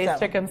not by so.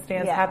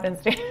 circumstance, Yeah.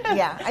 happenstance.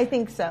 Yeah, I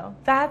think so.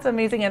 That's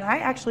amazing. And I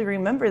actually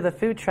remember the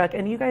food truck,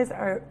 and you guys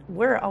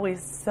were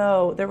always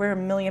there were a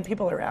million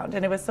people around,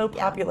 and it was so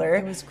popular.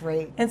 It was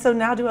great. And so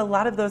now do a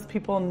lot of those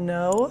people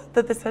know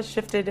that this has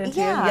shifted into,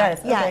 Yeah,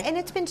 okay. and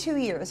it's been 2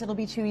 years. It'll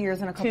be 2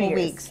 years in a 2 couple years.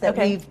 weeks that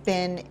Okay. we've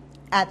been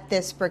at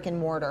this brick and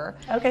mortar.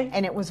 Okay.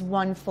 And it was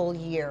 1 full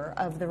year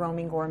of the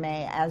Roaming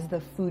Gourmet as the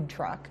food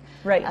truck.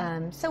 Right.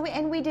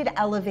 We did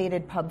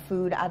elevated pub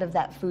food out of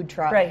that food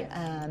truck. Right.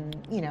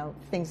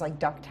 Things like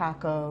duck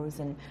tacos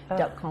and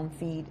duck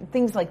confit,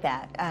 things like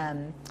that.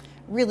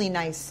 Really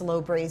nice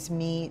slow braised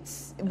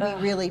meats. We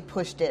really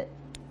pushed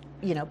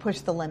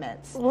the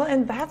limits. Well,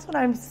 and that's what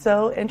I'm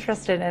so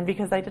interested in,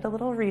 because I did a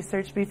little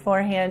research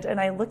beforehand and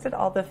I looked at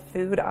all the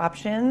food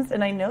options,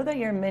 and I know that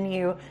your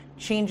menu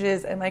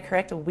changes, am I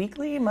correct,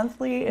 weekly,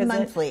 monthly?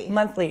 Monthly.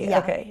 Monthly, Yeah.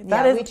 okay.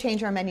 We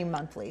change our menu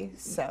monthly.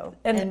 So,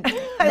 and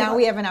now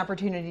we have an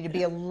opportunity to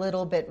be a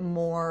little bit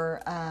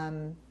more,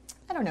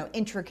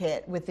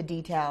 intricate with the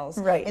details.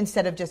 Right.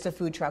 Instead of just a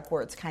food truck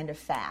where it's kind of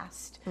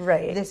fast.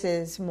 Right. This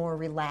is more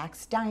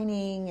relaxed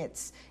dining.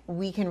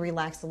 We can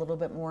relax a little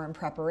bit more in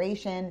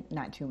preparation,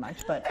 not too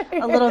much, but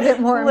a little bit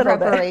more in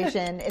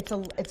preparation.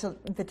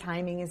 The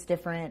timing is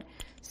different,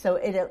 so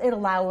it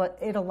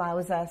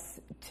allows us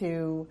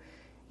to,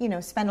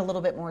 spend a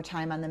little bit more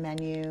time on the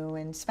menu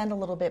and spend a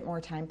little bit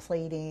more time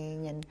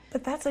plating.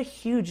 But that's a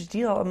huge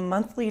deal, a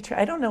monthly.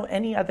 I don't know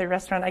any other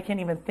restaurant I can't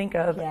even think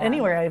of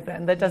anywhere I've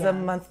been that does a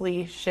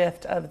monthly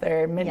shift of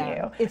their menu.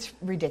 Yeah, it's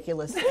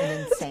ridiculous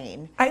and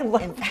insane. I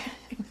love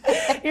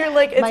it. You're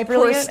like, it's my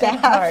brilliant poor staff. and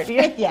hard.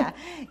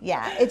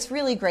 Yeah, it's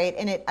really great,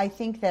 and I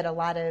think that a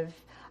lot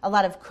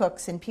of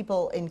cooks and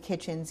people in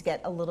kitchens get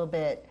a little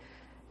bit,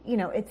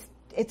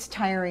 it's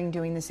tiring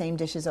doing the same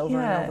dishes over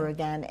and over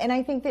again. And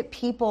I think that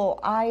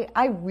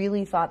I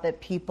really thought that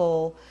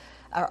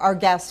our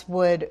guests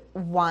would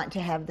want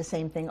to have the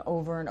same thing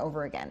over and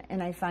over again.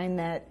 And I find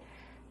that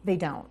they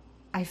don't.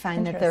 I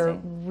find that they're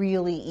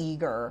really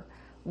eager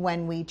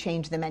when we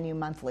change the menu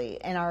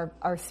monthly. And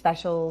our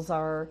specials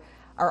are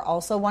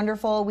also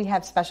wonderful. We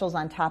have specials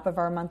on top of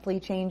our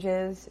monthly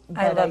changes.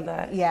 I love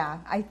that. Yeah,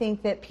 I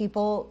think that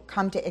people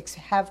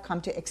have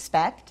come to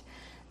expect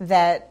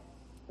that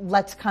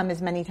let's come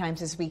as many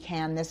times as we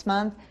can this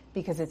month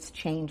because it's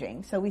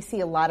changing. So we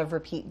see a lot of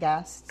repeat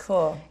guests.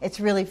 Cool. It's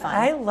really fun.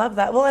 I love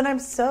that. Well, and I'm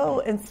so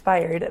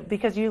inspired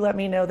because you let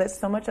me know that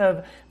so much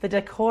of the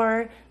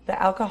decor, the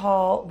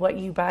alcohol, what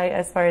you buy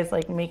as far as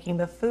like making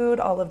the food,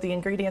 all of the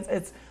ingredients,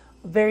 it's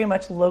very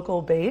much local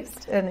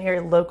based, and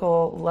your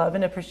local love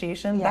and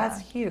appreciation. Yeah.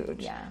 That's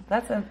huge. Yeah.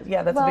 That's a big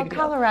deal.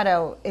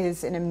 Colorado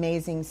is an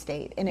amazing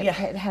state, and it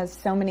has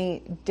so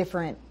many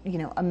different,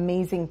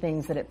 amazing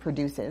things that it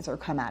produces or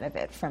come out of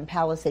it, from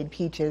Palisade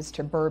peaches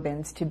to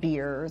bourbons to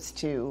beers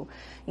to,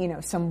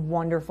 some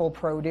wonderful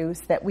produce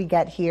that we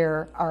get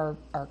here. Our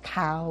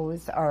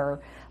cows,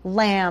 our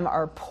lamb,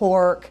 our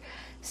pork.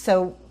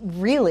 So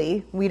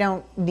really, we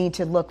don't need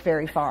to look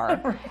very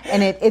far,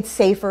 and it's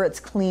safer, it's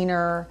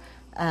cleaner.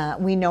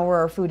 We know where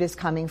our food is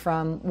coming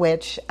from,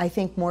 which I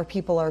think more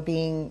people are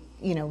being,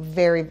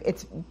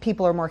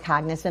 people are more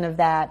cognizant of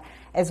that,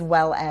 as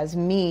well as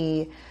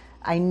me.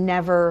 I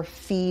never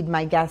feed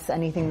my guests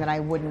anything that I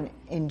wouldn't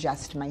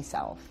ingest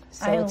myself.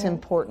 So it's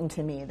important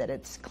to me that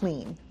it's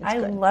clean. I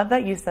love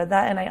that you said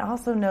that, and I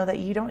also know that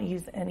you don't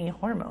use any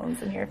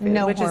hormones in your food,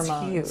 no which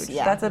hormones. is huge.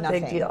 Yeah, that's a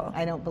nothing. big deal.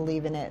 I don't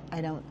believe in it.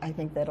 I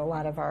think that a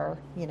lot of our,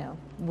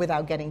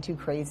 without getting too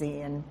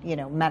crazy and,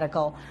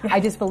 medical, I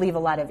just believe a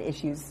lot of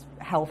issues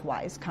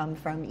health-wise come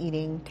from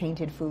eating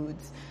tainted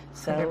foods.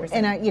 So, 100%.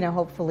 and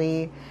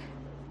hopefully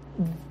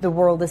the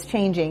world is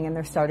changing and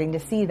they're starting to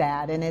see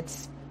that, and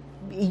it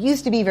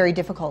used to be very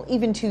difficult.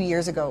 Even 2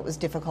 years ago, it was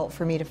difficult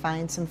for me to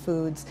find some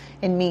foods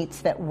and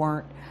meats that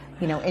weren't,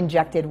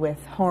 injected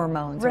with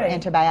hormones or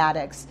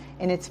antibiotics.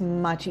 And it's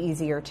much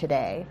easier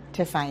today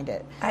to find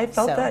it. I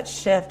felt that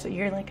shift.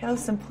 You're like,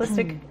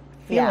 simplistic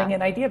feeling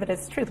and idea, but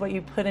it's truth. What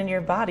you put in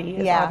your body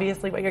is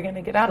obviously what you're going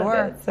to get out of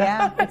it. So.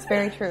 Yeah, it's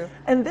very true.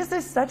 And this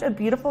is such a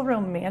beautiful,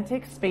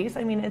 romantic space.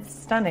 I mean, it's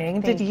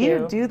stunning. Thank Did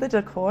you do the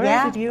decor?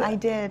 Yeah, Did you? I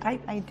did.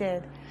 I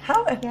did.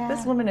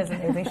 This woman is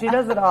amazing. She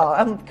does it all.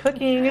 I'm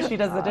cooking. She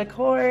does the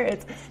decor.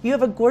 You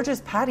have a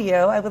gorgeous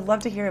patio. I would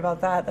love to hear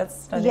about that.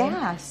 That's stunning.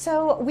 Yeah.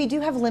 So we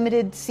do have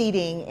limited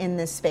seating in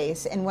this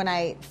space, and when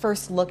I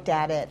first looked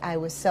at it, I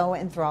was so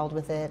enthralled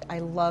with it. I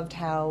loved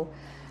how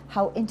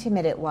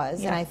intimate it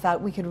was, and I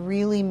thought we could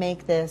really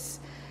make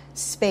this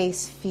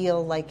space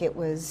feel like it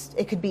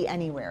could be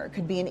anywhere. It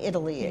could be in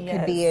Italy. It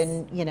could be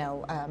in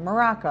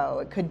Morocco.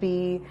 It could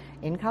be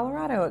in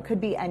Colorado. It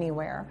could be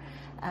anywhere.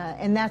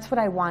 And that's what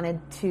I wanted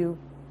to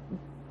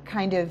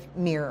kind of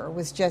mirror,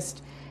 was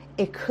just,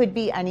 it could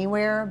be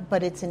anywhere,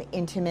 but it's an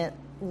intimate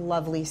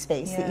lovely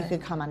space that you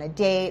could come on a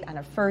date, on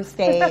a first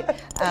date.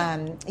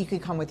 You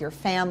could come with your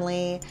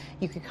family.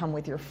 You could come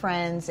with your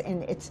friends,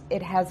 and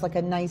it has like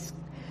a nice,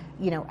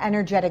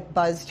 energetic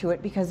buzz to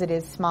it because it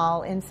is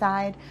small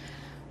inside.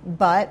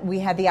 But we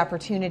had the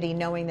opportunity,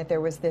 knowing that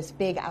there was this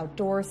big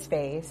outdoor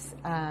space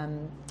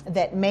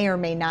that may or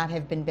may not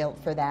have been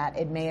built for that.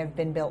 It may have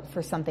been built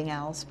for something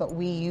else, but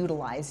we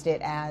utilized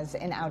it as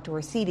an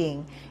outdoor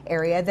seating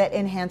area that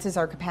enhances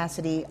our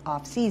capacity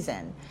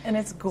off-season. And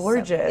it's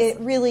gorgeous. So it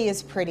really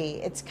is pretty.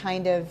 It's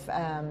kind of,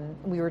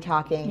 we were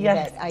talking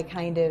that I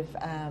kind of,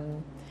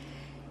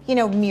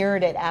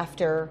 mirrored it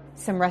after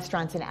some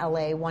restaurants in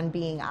LA, one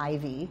being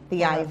Ivy,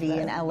 the Ivy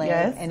in LA.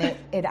 Yes.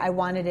 And I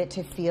wanted it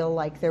to feel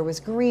like there was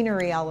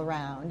greenery all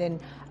around.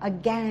 And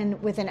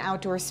again, with an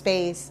outdoor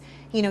space,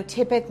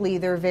 typically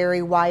they're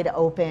very wide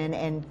open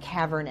and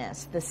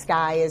cavernous. The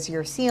sky is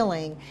your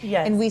ceiling.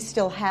 Yes. And we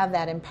still have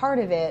that in part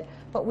of it,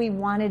 but we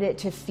wanted it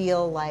to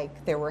feel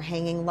like there were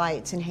hanging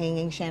lights and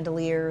hanging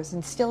chandeliers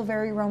and still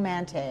very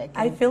romantic.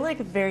 I feel like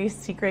very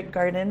secret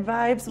garden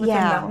vibes with the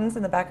mountains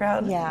in the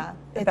background. Yeah.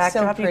 The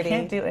backdrop, so you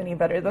can't do any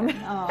better than that.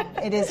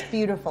 Oh, it is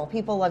beautiful.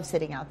 People love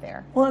sitting out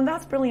there. Well, and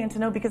that's brilliant to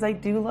know because I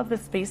do love the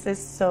space is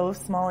so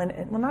small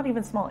and, well, not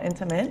even small,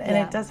 intimate, and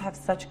it does have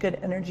such good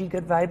energy,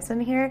 good vibes in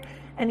here.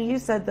 And you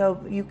said,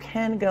 though, you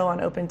can go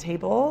on open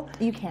table.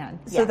 You can.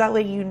 So that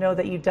way you know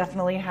that you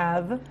definitely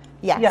have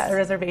a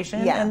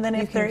reservation. Yeah. And then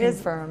if there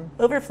is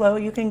overflow,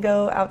 you can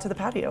go out to the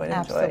patio and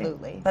enjoy.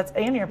 Absolutely.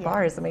 And your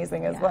bar is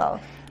amazing as well.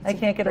 I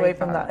can't get away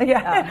from that.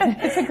 Yeah.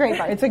 It's a great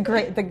bar. It's a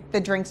great,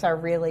 the drinks are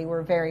really,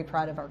 we're very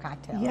proud of our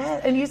cocktails. Yeah,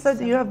 and you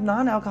said you have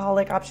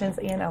non-alcoholic options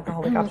and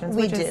alcoholic options,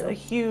 which is a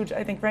huge,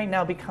 I think right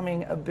now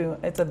becoming a boom,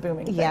 it's a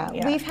booming thing.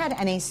 Yeah, we've had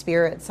NA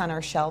Spirits on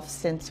our shelf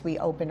since we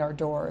opened our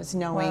doors,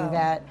 knowing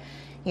that,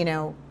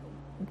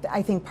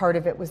 I think part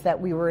of it was that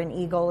we were an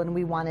Eagle and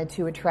we wanted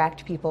to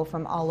attract people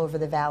from all over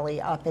the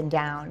valley, up and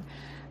down.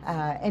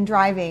 And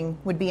driving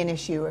would be an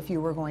issue if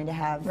you were going to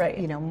have,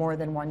 more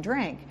than one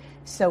drink.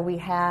 So we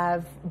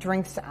have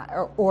drinks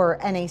or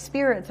NA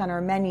Spirits on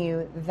our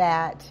menu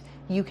that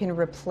you can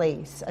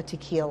replace a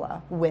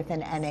tequila with an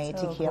NA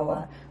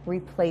tequila,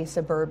 replace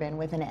a bourbon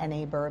with an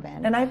NA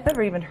bourbon. And I've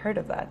never even heard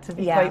of that, to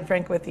be quite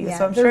frank with you.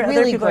 So I'm sure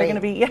other people are going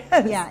to be,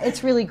 Yeah,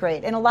 it's really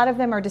great. And a lot of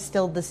them are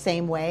distilled the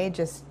same way,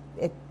 just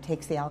it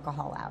takes the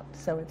alcohol out.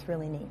 So it's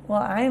really neat.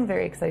 Well, I am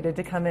very excited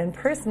to come in.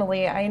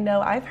 Personally, I know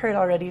I've heard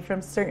already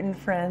from certain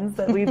friends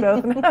that we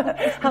both know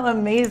how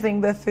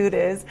amazing the food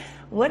is.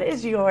 What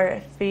is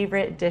your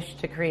favorite dish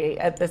to create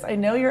at this? I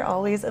know you're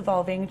always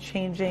evolving,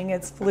 changing.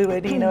 It's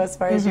fluid, as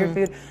far as your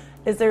food.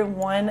 Is there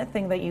one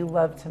thing that you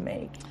love to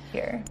make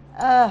here?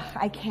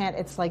 I can't.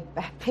 It's like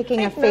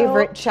picking a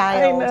favorite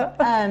child.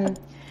 I know.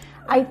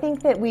 I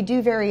think that we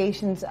do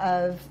variations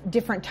of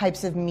different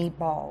types of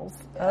meatballs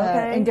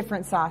and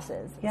different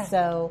sauces. Yeah.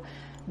 So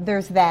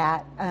there's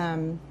that.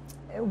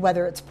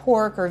 Whether it's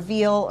pork or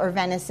veal or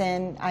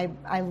venison,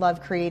 I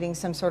love creating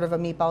some sort of a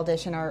meatball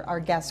dish, and our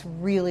guests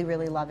really,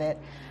 really love it.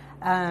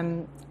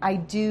 I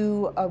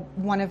do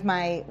one of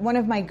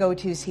my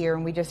go-tos here,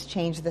 and we just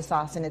changed the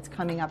sauce, and it's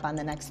coming up on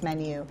the next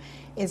menu,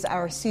 is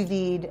our sous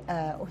vide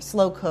or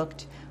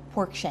slow-cooked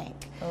pork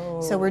shank.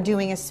 So we're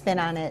doing a spin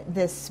on it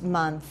this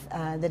month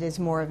that is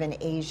more of an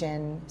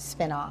Asian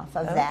spin-off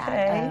of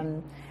that.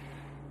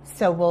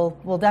 So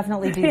we'll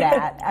definitely do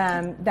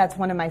that. That's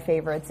one of my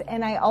favorites.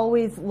 And I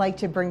always like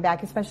to bring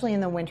back, especially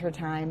in the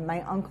wintertime,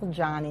 my Uncle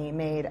Johnny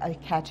made a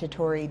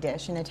cacciatore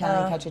dish, an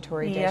Italian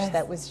cacciatore dish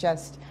that was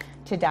just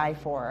to die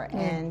for.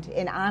 And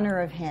in honor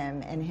of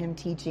him and him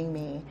teaching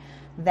me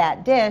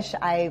that dish,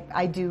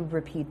 I do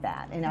repeat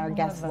that, and our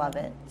guests love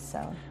it.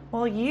 So.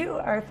 Well, you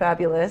are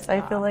fabulous.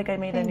 I feel like I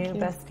made a new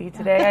bestie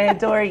today. I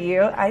adore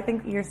you. I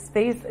think your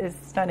space is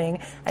stunning.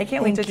 I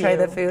can't wait to try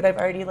the food. I've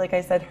already, like I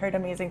said, heard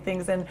amazing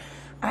things, and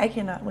I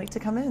cannot wait to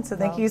come in. So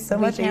thank you so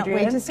much, Adrienne. We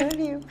can't wait to serve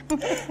you.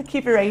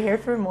 Keep it right here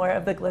for more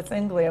of the Glitz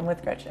and Glam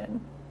with Gretchen.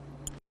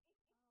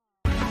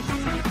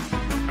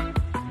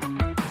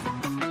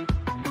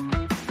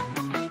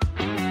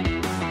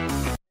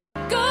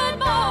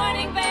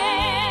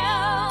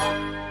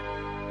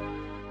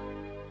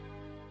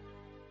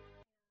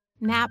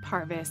 Nap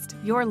Harvest,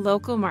 your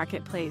local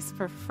marketplace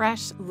for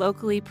fresh,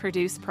 locally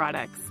produced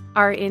products.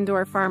 Our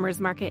indoor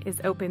farmers market is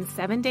open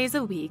 7 days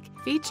a week,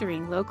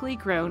 featuring locally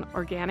grown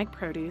organic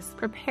produce,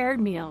 prepared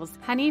meals,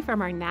 honey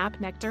from our Nap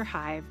Nectar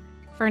hive,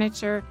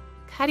 furniture,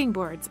 cutting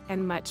boards,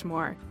 and much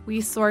more. We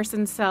source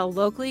and sell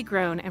locally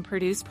grown and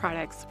produced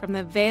products from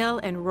the Vail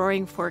and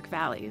Roaring Fork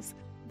Valleys.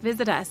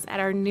 Visit us at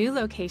our new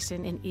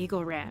location in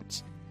Eagle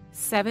Ranch,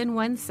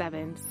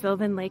 717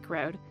 Sylvan Lake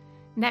Road,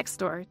 next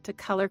door to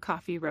Color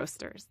Coffee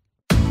Roasters.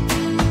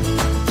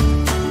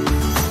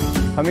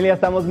 Familia,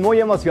 estamos muy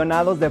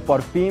emocionados de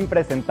por fin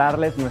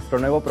presentarles nuestro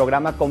nuevo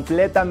programa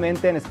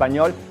completamente en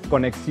español,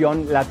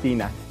 Conexión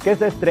Latina, que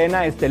se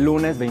estrena este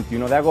lunes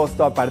 21 de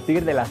agosto a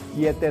partir de las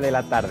 7 de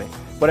la tarde.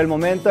 Por el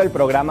momento, el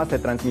programa se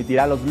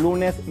transmitirá los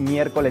lunes,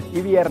 miércoles y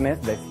viernes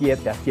de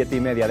 7 a 7 y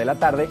media de la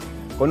tarde,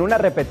 con una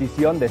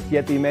repetición de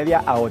 7 y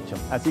media a 8,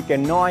 así que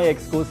no hay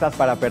excusas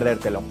para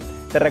perdértelo.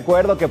 Te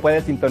recuerdo que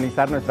puedes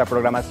sintonizar nuestra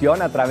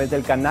programación a través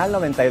del canal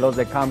 92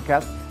 de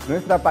Comcast,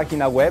 nuestra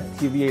página web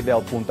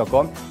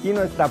tva8.com y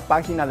nuestra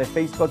página de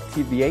Facebook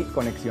TVA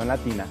Conexión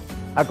Latina.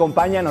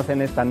 Acompáñanos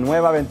en esta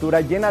nueva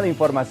aventura llena de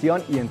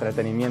información y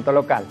entretenimiento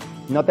local.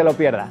 No te lo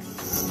pierdas.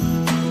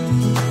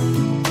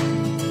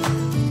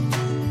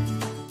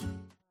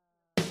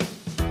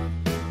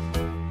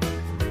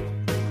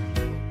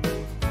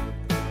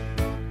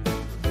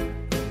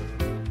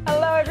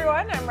 Hello,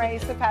 everyone. I'm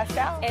Raisa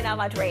Pascal. And I'm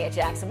Andrea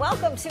Jackson.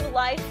 Welcome to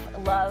Life,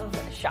 Love,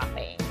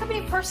 Shopping. Have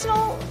any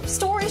personal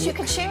stories you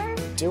can share?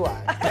 Do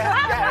I?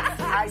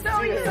 Yes,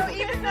 I do. So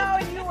even though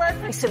you work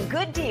for some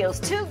good deals,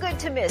 too good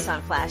to miss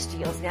on flash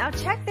deals. Now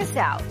check this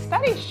out.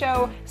 Studies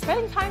show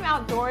spending time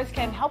outdoors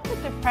can help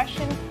with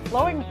depression,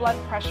 lowering blood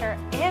pressure,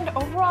 and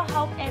overall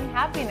health and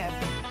happiness.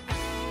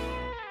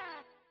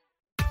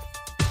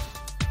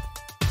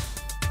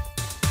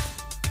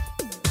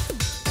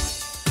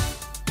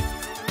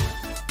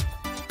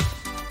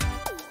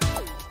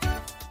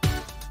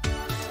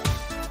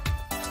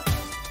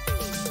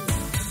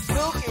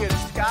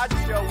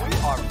 Show. We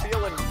are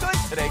feeling good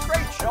today.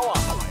 Great show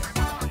on the way.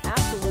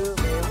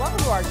 Absolutely. Welcome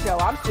to our show.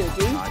 I'm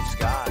Suki. I'm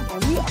Scott.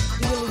 And we are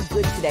feeling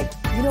good today.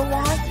 You know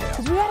why?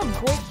 Because we had a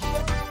great show.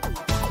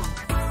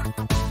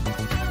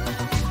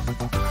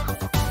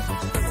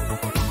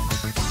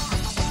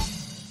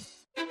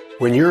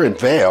 When you're in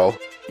Vail,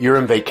 you're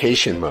in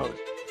vacation mode,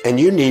 and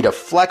you need a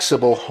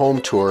flexible home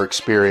tour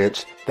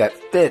experience that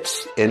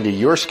fits into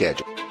your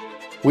schedule.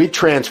 We've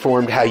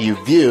transformed how you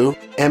view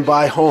and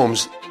buy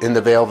homes in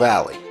the Vail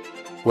Valley.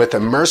 With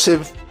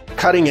immersive,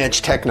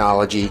 cutting-edge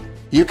technology,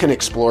 you can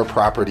explore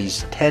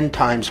properties 10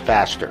 times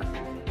faster.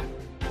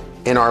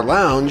 In our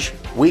lounge,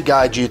 we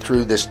guide you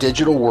through this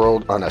digital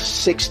world on a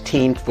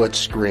 16-foot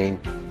screen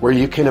where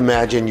you can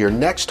imagine your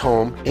next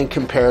home in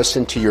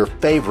comparison to your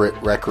favorite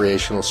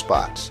recreational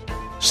spots.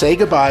 Say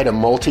goodbye to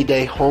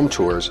multi-day home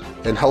tours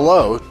and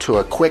hello to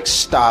a quick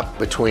stop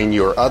between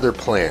your other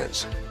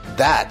plans.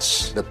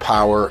 That's the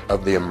power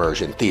of the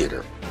Immersion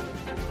Theater.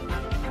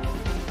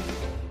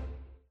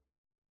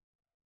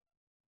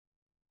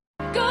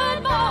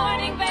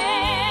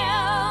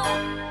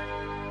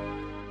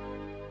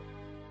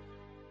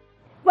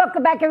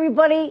 Welcome back,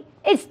 everybody.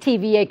 It's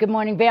TVA Good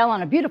Morning Vail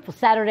on a beautiful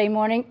Saturday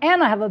morning,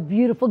 and I have a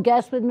beautiful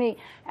guest with me.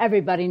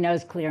 Everybody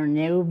knows Claire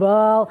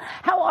Newbold.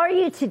 How are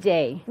you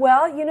today?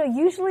 Well, you know,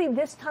 usually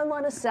this time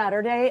on a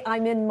Saturday,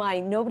 I'm in my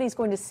nobody's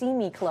going to see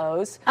me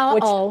clothes,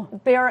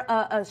 which bear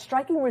a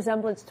striking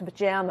resemblance to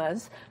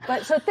pajamas.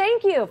 But so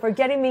thank you for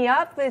getting me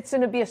up. It's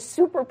going to be a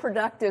super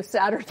productive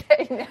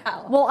Saturday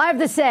now. Well, I have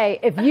to say,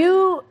 if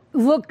you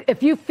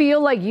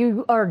feel like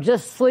you are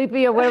just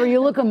sleepy or whatever, you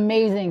look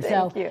amazing.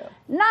 Thank you.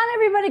 Not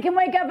everybody can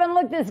wake up and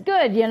look this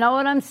good. You know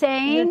what I'm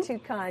saying? You're too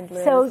kind,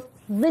 Liz. So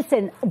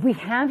listen, we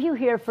have you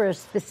here for a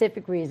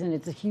specific reason.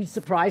 It's a huge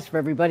surprise for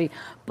everybody.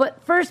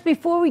 But first,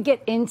 before we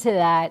get into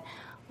that,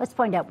 let's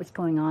find out what's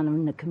going on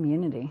in the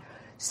community.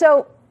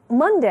 So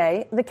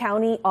Monday, the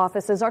county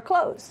offices are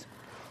closed.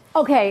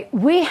 Okay,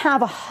 we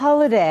have a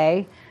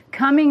holiday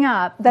coming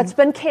up that's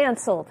been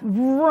canceled.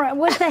 Right,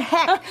 what the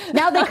heck?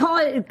 Now they call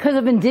it because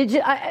of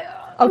indigenous.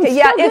 Okay,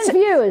 yeah,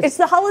 it's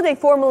the holiday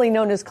formerly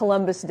known as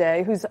Columbus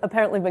Day, who's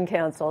apparently been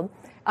canceled.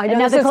 I know and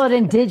now they call it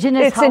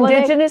Indigenous holiday?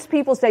 It's Indigenous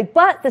Peoples Day,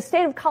 but the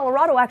state of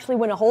Colorado actually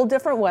went a whole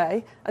different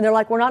way, and they're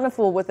like, we're not going to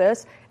fool with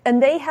this,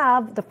 and they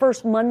have the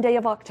first Monday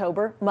of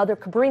October, Mother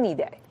Cabrini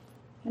Day.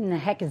 What in the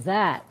heck is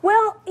that?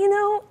 Well, you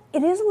know,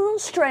 it is a little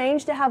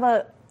strange to have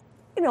a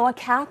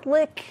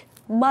Catholic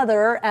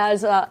mother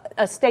as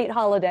a state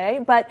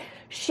holiday, but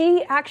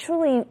she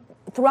actually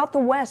throughout the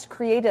West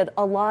created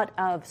a lot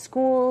of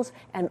schools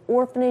and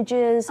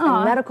orphanages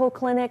and medical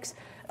clinics,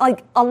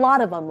 like a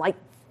lot of them, like,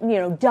 you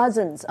know,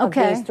 dozens of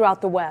these throughout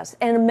the West,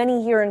 and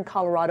many here in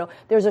Colorado.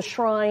 There's a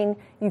shrine.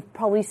 You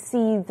probably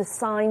see the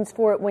signs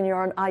for it when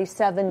you're on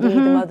I-70, the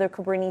Mother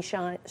Cabrini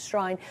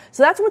Shrine.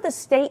 So that's what the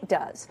state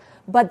does.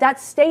 But that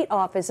state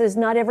office is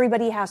not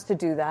everybody has to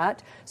do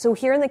that. So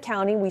here in the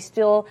county, we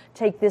still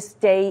take this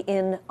day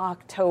in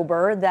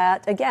October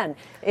that, again,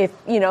 if,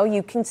 you know,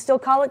 you can still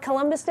call it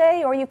Columbus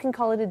Day or you can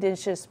call it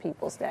Indigenous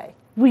Peoples Day.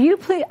 Will you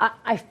please,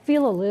 I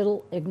feel a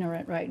little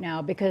ignorant right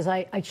now because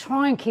I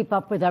try and keep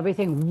up with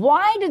everything.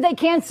 Why did they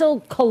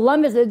cancel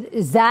Columbus?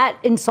 Is that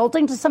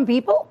insulting to some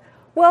people?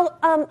 Well,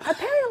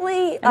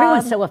 apparently...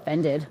 Everyone's so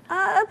offended.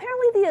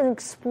 Apparently the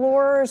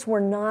explorers were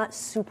not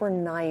super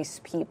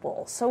nice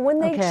people. So when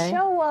they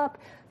show up,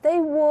 they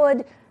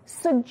would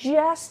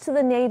suggest to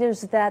the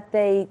natives that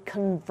they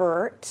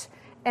convert.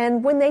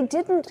 And when they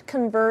didn't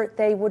convert,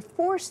 they would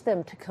force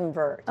them to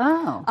convert.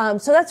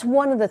 So that's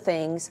one of the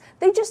things.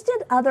 They just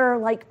did other,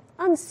 like,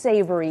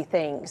 unsavory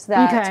things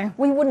that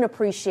we wouldn't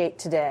appreciate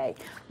today.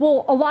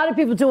 Well, a lot of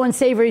people do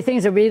unsavory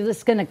things. Are we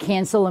just going to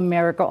cancel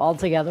America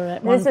altogether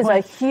at one point? This is a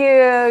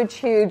huge,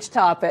 huge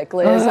topic,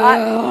 Liz.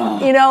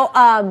 And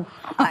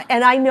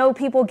I know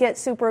people get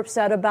super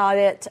upset about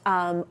it.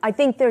 I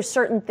think there's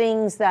certain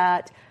things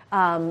that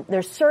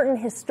There's certain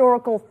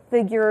historical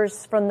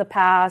figures from the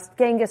past.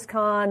 Genghis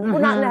Khan. We're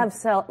not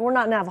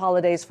gonna have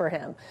holidays for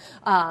him.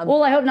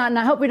 Well, I hope not, and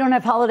I hope we don't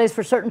have holidays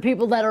for certain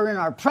people that are in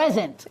our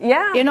present.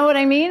 Yeah. You know what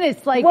I mean?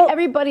 It's like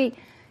everybody.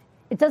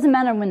 It doesn't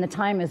matter when the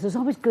time is. There's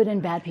always good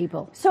and bad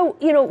people. So,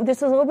 this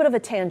is a little bit of a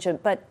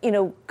tangent, but,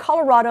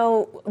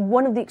 Colorado,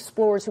 one of the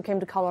explorers who came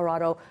to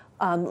Colorado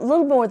a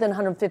little more than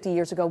 150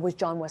 years ago was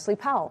John Wesley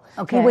Powell.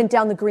 Okay. He went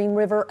down the Green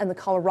River and the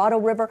Colorado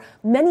River.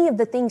 Many of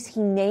the things he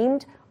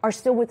named are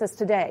still with us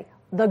today.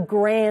 The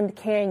Grand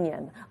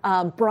Canyon,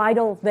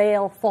 Bridal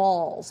Veil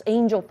Falls,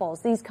 Angel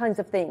Falls, these kinds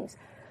of things.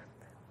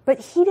 But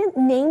he didn't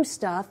name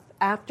stuff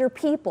after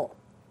people.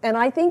 And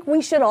I think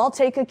we should all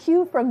take a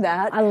cue from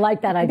that. I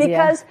like that idea.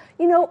 Because,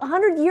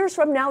 100 years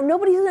from now,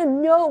 nobody's going to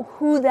know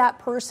who that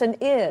person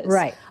is.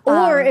 Right.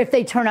 Or if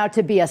they turn out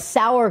to be a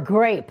sour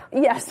grape.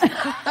 Yes.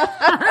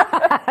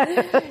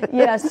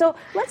 Yeah, so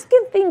let's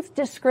give things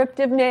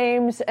descriptive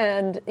names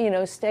and,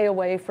 stay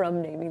away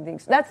from naming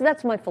things.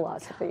 That's my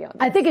philosophy on it.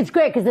 I think it's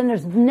great because then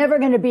there's never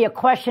going to be a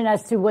question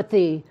as to what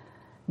the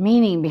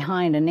meaning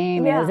behind a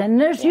name is. And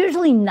there's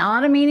usually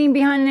not a meaning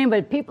behind a name,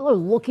 but people are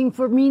looking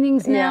for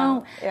meanings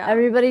now. Yeah.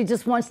 Everybody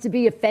just wants to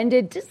be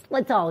offended. Just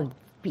let's all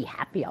be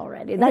happy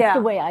already. That's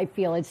the way I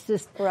feel. It's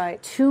just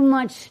too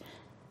much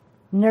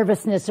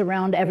nervousness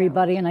around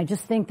everybody. And I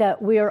just think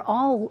that we are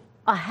all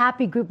a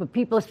happy group of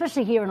people,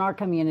 especially here in our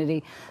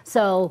community.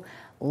 So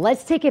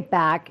let's take it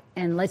back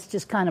and let's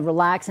just kind of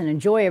relax and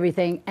enjoy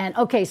everything. And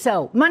okay,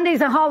 so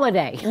Monday's a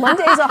holiday.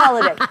 Monday's a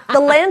holiday. The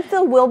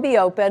landfill will be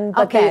open,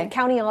 but the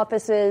county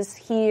offices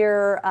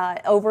here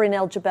over in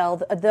El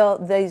Jebel,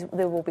 they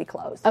will be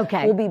closed.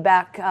 Okay. We'll be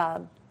back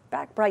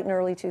bright and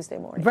early Tuesday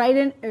morning. Bright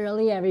and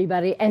early,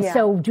 everybody. And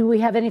so do we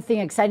have anything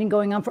exciting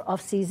going on for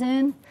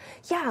off-season?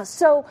 Yeah,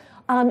 so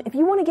if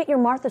you want to get your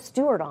Martha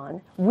Stewart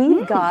on,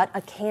 we've got a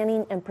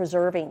canning and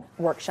preserving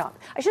workshop.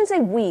 I shouldn't say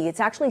we,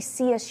 it's actually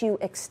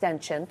CSU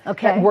Extension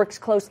that works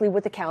closely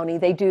with the county.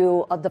 They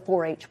do the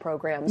 4-H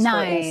programs,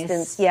 for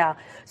instance. Yeah,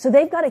 so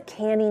they've got a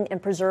canning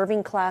and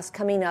preserving class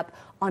coming up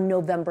on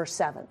November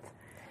 7th.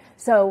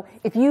 So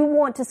if you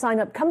want to sign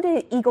up, come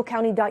to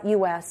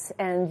eaglecounty.us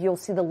and you'll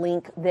see the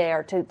link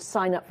there to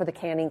sign up for the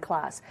canning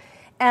class.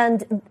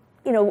 And,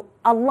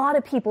 a lot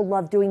of people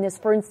love doing this.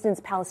 For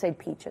instance, Palisade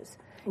peaches.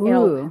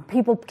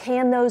 People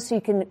can those so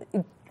you can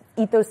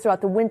eat those throughout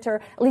the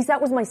winter. At least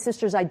that was my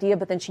sister's idea,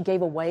 but then she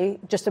gave away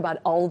just about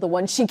all of the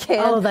ones she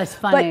can. Oh, that's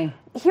funny.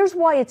 But here's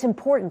why it's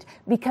important.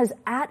 Because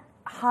at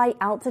high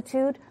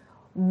altitude,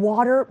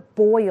 water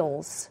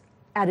boils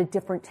at a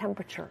different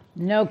temperature.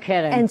 No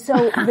kidding. And so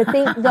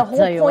the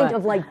whole point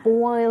of like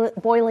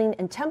boiling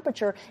and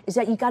temperature is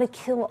that you got to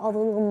kill all the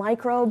little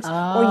microbes,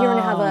 or you're going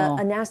to have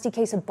a nasty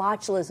case of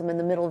botulism in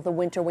the middle of the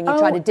winter when you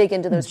try to dig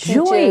into those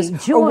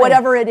peaches or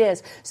whatever it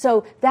is.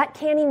 So that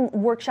canning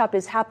workshop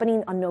is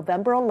happening on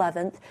November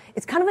 11th.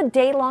 It's kind of a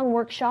day-long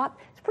workshop.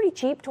 It's pretty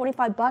cheap,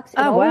 $25. It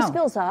always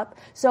fills up.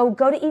 So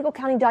go to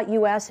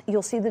eaglecounty.us.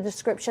 You'll see the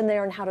description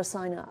there and how to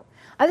sign up.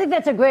 I think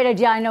that's a great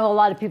idea. I know a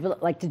lot of people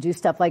that like to do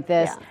stuff like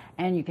this,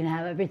 and you can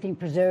have everything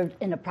preserved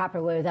in a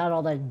proper way without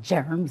all the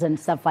germs and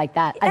stuff like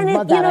that. I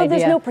love that idea.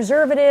 There's no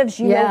preservatives.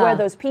 You know where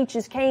those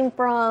peaches came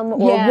from,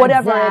 or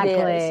whatever it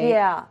is.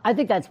 Yeah, I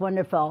think that's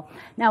wonderful.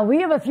 Now we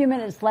have a few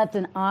minutes left,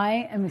 and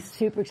I am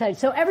super excited.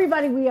 So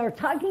everybody, we are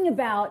talking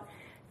about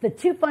the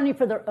Too Funny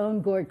for Their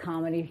Own Gourd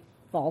Comedy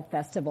Fall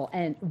Festival,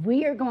 and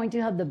we are going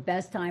to have the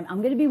best time. I'm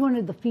going to be one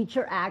of the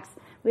feature acts.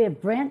 We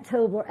have Brant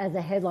Tobler as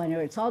a headliner.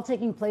 It's all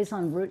taking place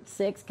on Route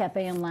 6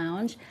 Cafe and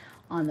Lounge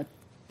on the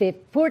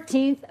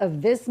 14th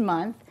of this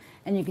month.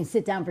 And you can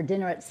sit down for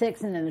dinner at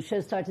 6, and then the show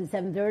starts at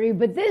 7:30.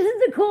 But this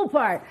is the cool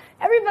part.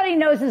 Everybody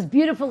knows this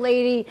beautiful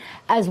lady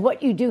as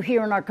what you do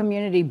here in our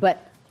community.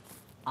 But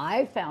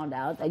I found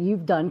out that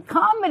you've done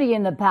comedy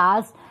in the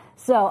past.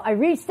 So I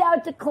reached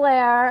out to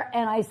Claire,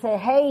 and I said,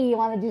 hey, you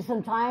want to do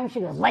some time?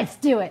 She goes, let's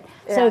do it.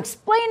 Yeah. So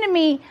explain to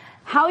me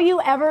how you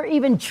ever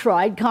even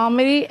tried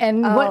comedy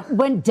and what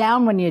went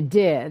down when you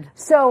did.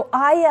 So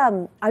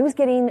I was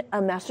getting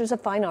a Master's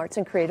of Fine Arts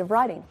in Creative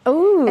Writing.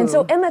 Ooh. And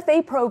so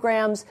MFA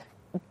programs,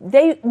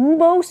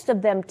 most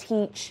of them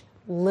teach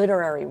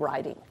literary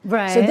writing.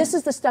 Right. So this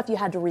is the stuff you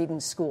had to read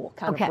in school,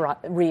 kind of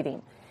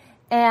reading.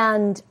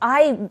 And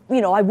I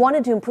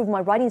wanted to improve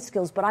my writing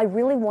skills, but I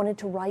really wanted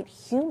to write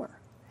humor.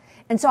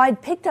 And so I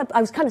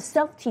was kind of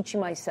self-teaching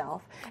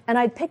myself, and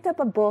I picked up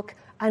a book,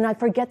 and I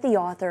forget the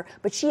author,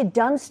 but she had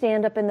done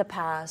stand-up in the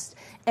past,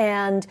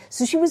 and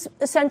so she was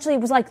essentially, it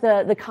was like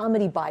the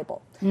comedy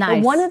Bible. Nice.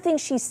 But one of the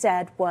things she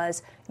said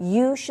was,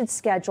 you should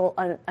schedule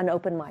an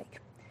open mic,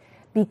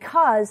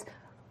 because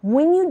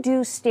when you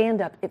do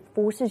stand-up, it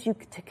forces you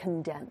to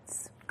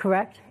condense.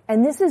 Correct.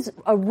 And this is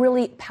a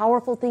really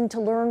powerful thing to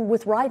learn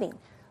with writing.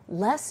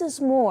 Less is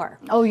more.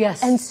 Oh,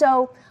 yes. And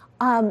so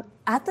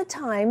at the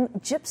time,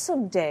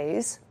 Gypsum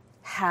Days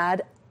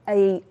had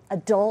a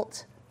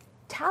adult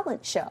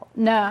talent show.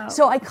 No.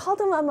 So I called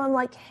them up, I'm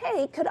like,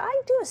 hey, could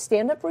I do a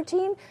stand-up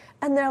routine?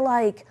 And they're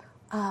like,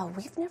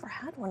 we've never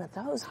had one of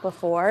those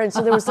before. And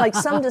so there was like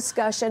some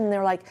discussion, and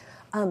they're like,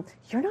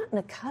 you're not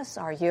going to cuss,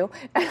 are you?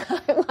 And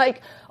I'm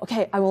like,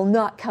 okay, I will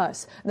not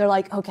cuss. And they're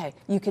like, okay,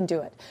 you can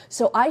do it.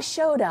 So I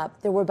showed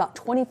up. There were about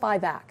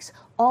 25 acts,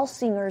 all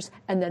singers,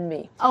 and then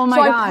me. Oh my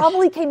gosh. gosh. I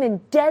probably came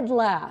in dead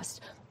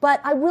last. But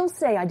I will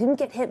say, I didn't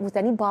get hit with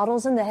any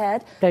bottles in the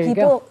head. There you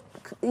People,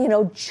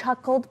 go.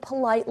 chuckled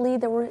politely.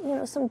 There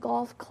were, some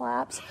golf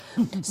claps.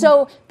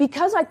 So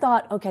because I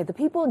thought, okay, the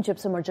people in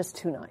Gypsum are just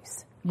too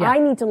nice. Yeah. I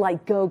need to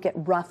go get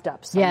roughed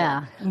up somewhere.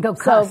 Yeah, and go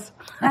cuss. So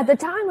at the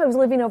time I was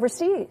living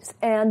overseas,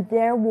 and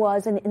there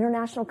was an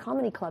international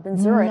comedy club in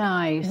Zurich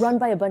run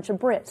by a bunch of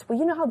Brits. Well,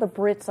 you know how the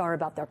Brits are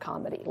about their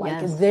comedy.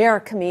 Yes. They're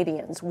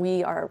comedians.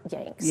 We are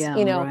Yanks. Yeah,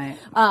 right.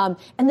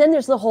 And then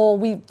there's the whole,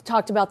 we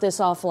talked about this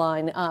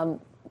offline,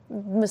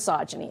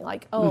 misogyny,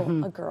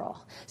 a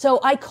girl. So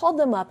I called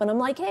them up and I'm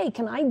like, hey,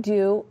 can I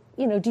do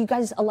you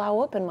guys allow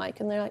open mic?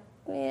 And they're like,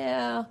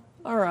 yeah,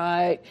 all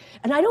right.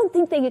 And I don't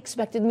think they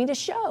expected me to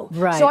show.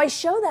 Right. So I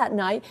show that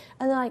night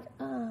and they're like,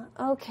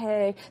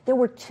 okay. There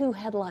were 2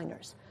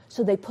 headliners.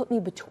 So they put me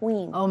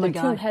between the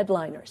 2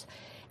 headliners.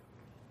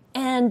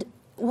 And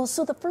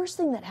so the first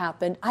thing that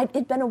happened,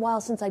 it'd been a while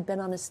since I'd been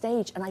on a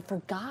stage, and I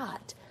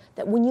forgot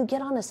that when you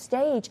get on a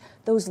stage,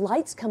 those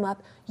lights come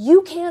up,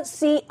 you can't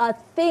see a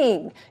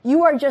thing.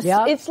 You are just,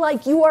 it's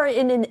like you are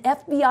in an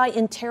FBI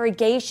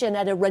interrogation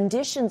at a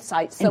rendition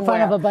site somewhere. In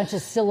front of a bunch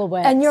of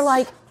silhouettes. And you're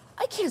like,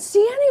 I can't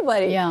see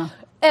anybody. Yeah.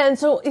 And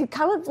so it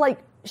kind of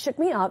shook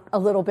me up a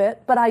little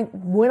bit, but I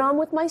went on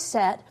with my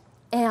set,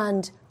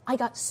 and I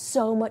got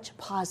so much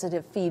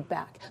positive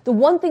feedback. The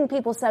one thing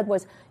people said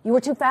was, you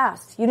were too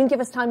fast. You didn't give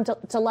us time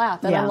to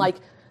laugh. And I'm like,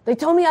 they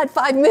told me I had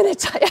 5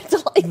 minutes. I had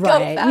to go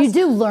fast. You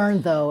do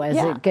learn though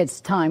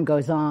as time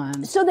goes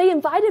on. So they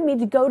invited me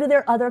to go to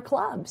their other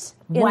clubs.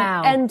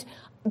 Wow.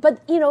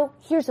 But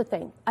here's the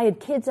thing. I had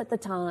kids at the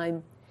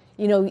time.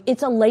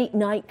 It's a late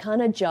night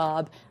kind of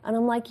job. And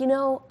I'm like,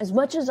 as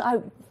much as I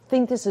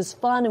think this is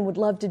fun and would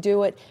love to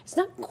do it, it's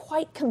not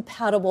quite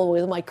compatible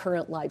with my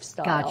current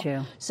lifestyle. Got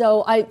you.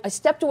 So I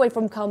stepped away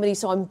from comedy,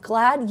 so I'm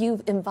glad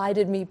you've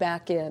invited me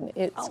back in.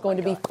 It's going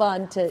to be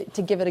fun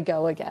to give it a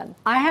go again.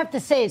 I have to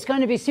say, it's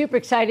going to be super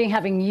exciting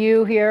having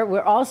you here.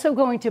 We're also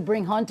going to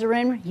bring Hunter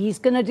in. He's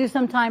going to do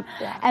some time.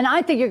 Yeah. And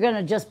I think you're going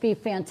to just be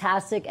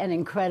fantastic and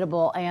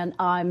incredible, and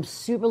I'm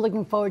super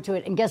looking forward to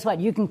it. And guess what?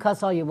 You can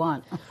cuss all you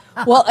want.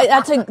 Well,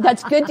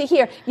 that's good to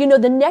hear.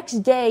 The next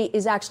day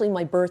is actually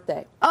my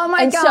birthday. Oh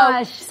my gosh. So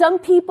some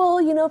people,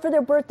 for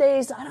their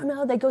birthdays, I don't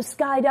know, they go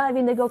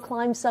skydiving, they go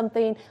climb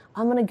something.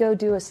 I'm going to go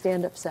do a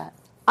stand-up set.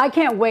 I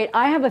can't wait.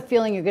 I have a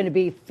feeling you're going to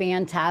be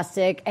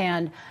fantastic,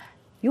 and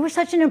you were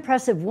such an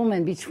impressive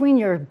woman between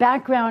your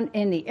background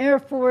in the Air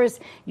Force,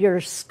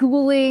 your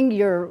schooling,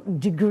 your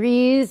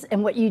degrees,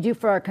 and what you do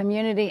for our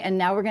community. And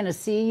now we're going to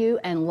see you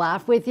and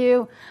laugh with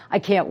you. I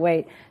can't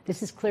wait.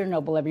 This is Claire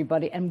Noble,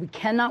 everybody, and we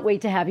cannot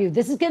wait to have you.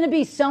 This is going to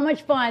be so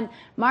much fun.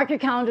 Mark your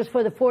calendars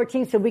for the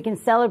 14th so we can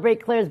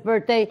celebrate Claire's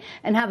birthday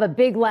and have a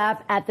big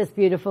laugh at this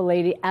beautiful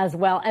lady as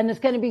well. And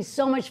it's going to be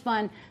so much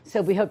fun,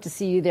 so we hope to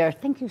see you there.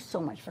 Thank you so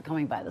much for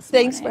coming by this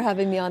morning. Thanks for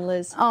having me on,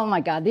 Liz. Oh,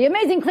 my God. The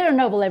amazing Claire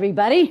Noble,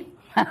 everybody.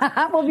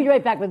 We'll be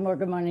right back with more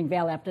Good Morning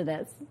Vail after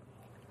this.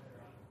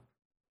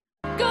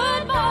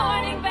 Good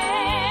Morning Vail.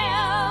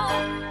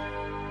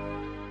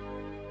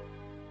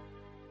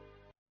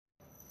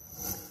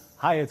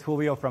 Hi, it's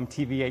Julio from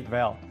TV8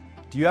 Vail.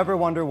 Do you ever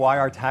wonder why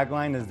our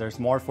tagline is "There's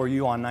more for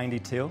you on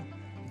 92"?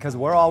 Because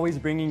we're always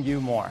bringing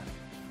you more.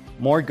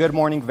 More Good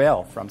Morning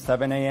Vail from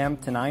 7 a.m.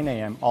 to 9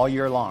 a.m. all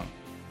year long.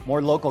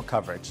 More local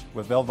coverage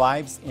with Vail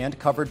Vibes and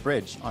Covered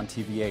Bridge on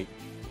TV8.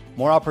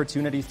 More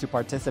opportunities to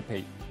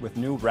participate with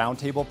new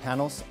roundtable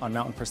panels on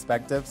Mountain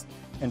Perspectives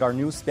and our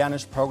new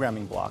Spanish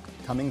programming block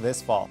coming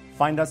this fall.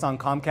 Find us on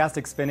Comcast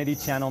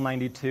Xfinity Channel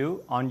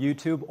 92, on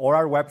YouTube, or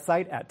our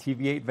website at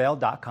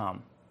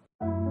tv8vail.com.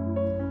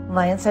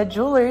 Lions Head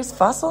Jewelers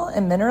Fossil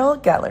and Mineral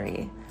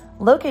Gallery.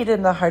 Located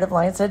in the heart of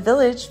Lions Head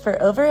Village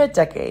for over a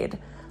decade,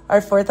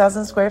 our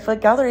 4,000 square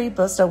foot gallery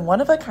boasts a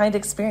one-of-a-kind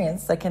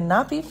experience that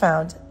cannot be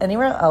found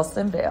anywhere else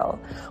in Vail.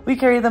 We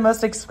carry the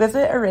most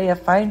exquisite array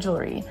of fine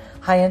jewelry,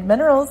 high-end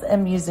minerals,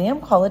 and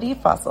museum-quality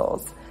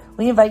fossils.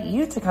 We invite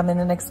you to come in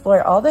and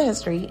explore all the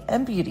history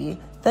and beauty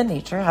that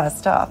nature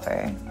has to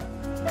offer.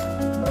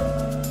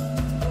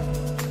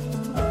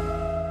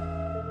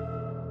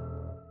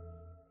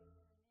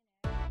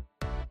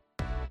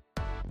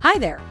 Hi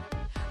there.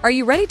 Are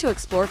you ready to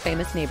explore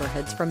famous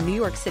neighborhoods from New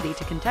York City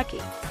to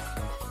Kentucky?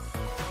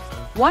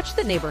 Watch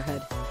The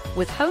Neighborhood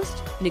with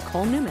host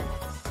Nicole Newman.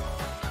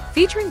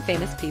 Featuring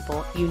famous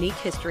people, unique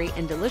history,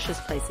 and delicious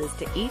places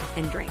to eat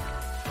and drink.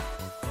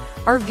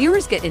 Our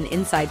viewers get an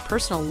inside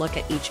personal look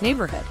at each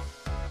neighborhood.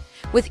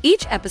 With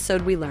each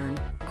episode we learn,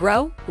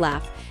 grow,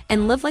 laugh,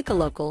 and live like a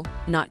local,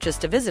 not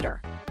just a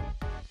visitor.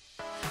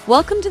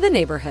 Welcome to The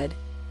Neighborhood.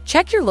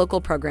 Check your local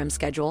program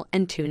schedule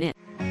and tune in.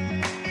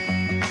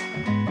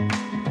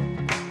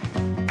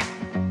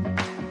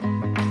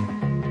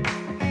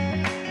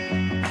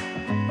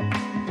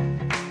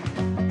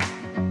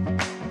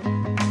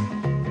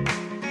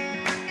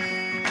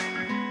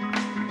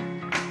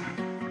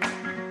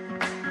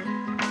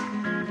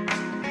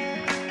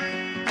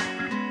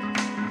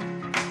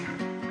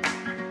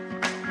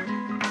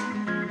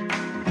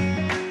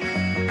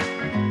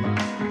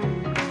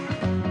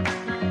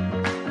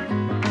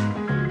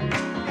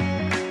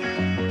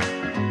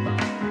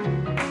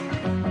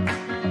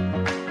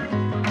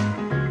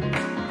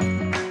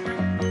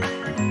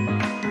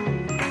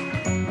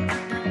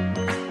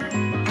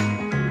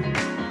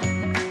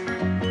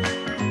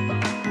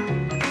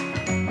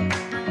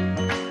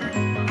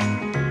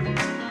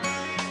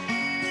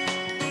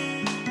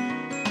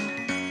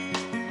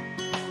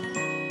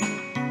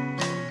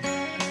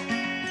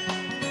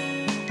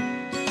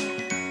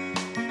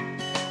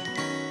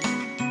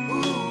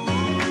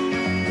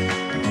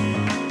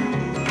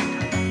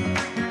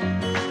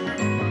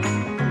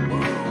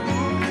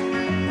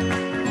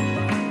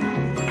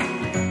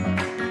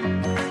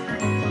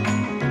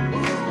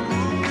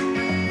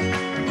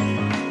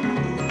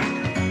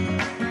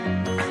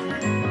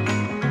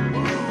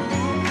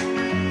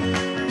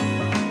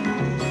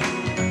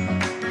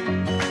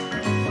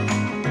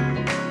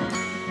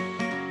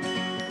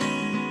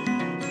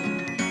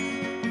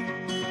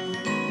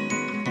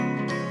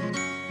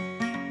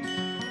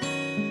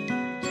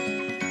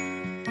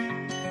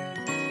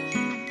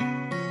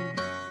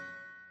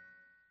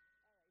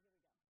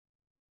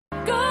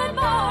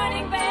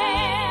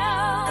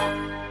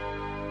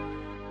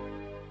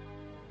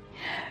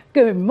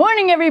 Good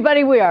morning,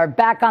 everybody. We are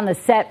back on the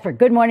set for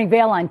Good Morning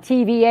Vail on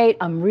TV8.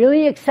 I'm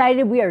really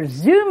excited. We are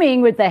Zooming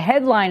with the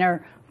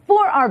headliner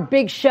for our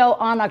big show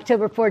on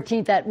October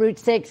 14th at Route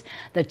 6,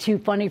 the Too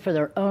Funny for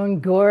Their Own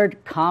Gourd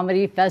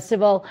Comedy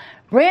Festival.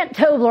 Brant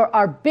Tobler,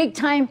 our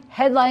big-time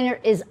headliner,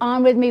 is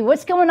on with me.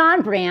 What's going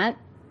on, Brant?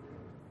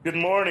 Good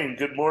morning,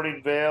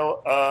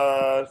 Vail.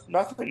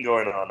 Nothing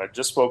going on. I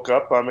just woke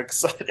up. I'm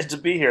excited to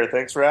be here.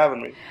 Thanks for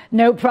having me.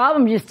 No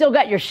problem. You still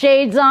got your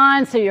shades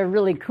on, so you're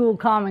really cool,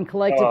 calm, and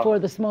collected for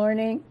this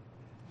morning.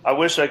 I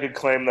wish I could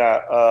claim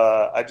that.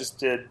 I just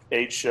did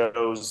 8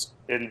 shows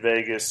in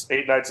Vegas,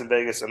 8 nights in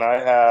Vegas, and I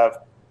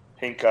have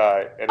pink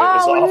eye, and it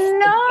was awful.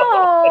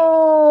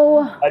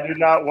 No! I do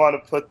not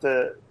want to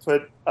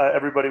put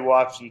everybody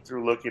watching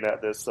through looking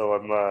at this, so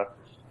I'm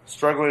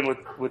struggling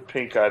with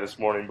pink eye this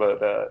morning,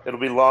 but it'll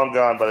be long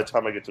gone by the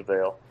time I get to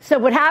Vail. So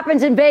what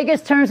happens in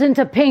Vegas turns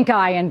into pink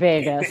eye in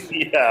Vegas.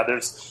 Yeah,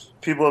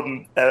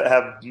 people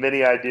have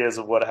many ideas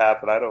of what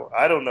happened.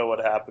 I don't know what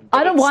happened.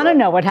 I don't want to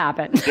know what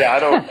happened. Yeah,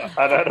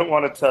 I don't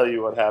want to tell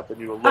you what happened.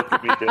 You will look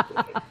at me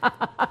differently.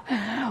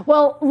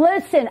 Well,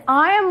 listen,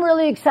 I am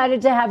really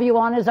excited to have you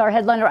on as our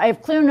headliner. I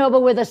have Claire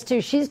Noble with us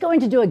too. She's going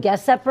to do a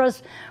guest set for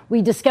us.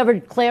 We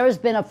discovered Claire has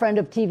been a friend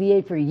of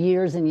TVA for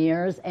years and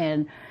years,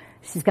 and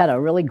she's got a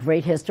really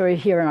great history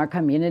here in our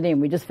community,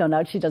 and we just found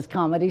out she does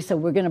comedy, so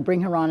we're going to bring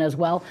her on as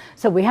well.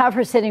 So we have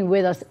her sitting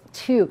with us,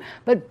 too.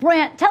 But,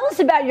 Brant, tell us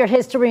about your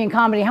history in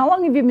comedy. How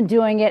long have you been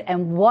doing it,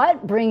 and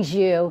what brings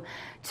you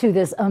to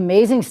this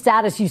amazing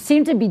status? You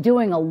seem to be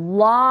doing a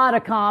lot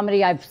of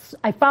comedy. I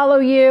follow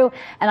you,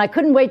 and I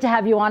couldn't wait to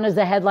have you on as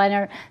a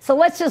headliner. So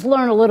let's just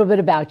learn a little bit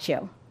about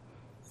you.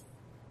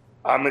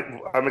 I'm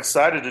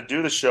excited to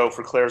do the show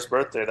for Claire's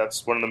birthday.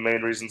 That's one of the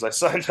main reasons I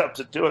signed up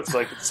to do it, so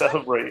I could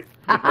celebrate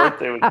her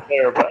birthday with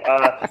Claire. But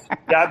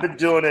yeah, I've been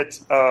doing it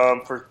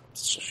for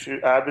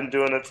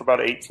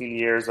about 18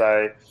 years.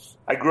 I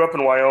grew up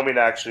in Wyoming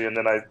actually, and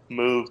then I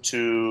moved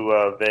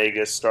to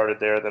Vegas, started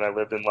there. Then I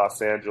lived in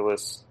Los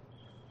Angeles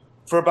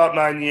for about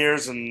 9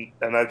 years, and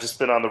I've just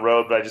been on the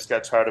road. But I just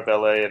got tired of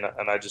LA,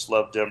 and I just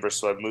love Denver,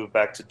 so I moved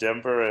back to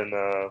Denver, and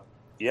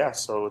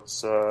so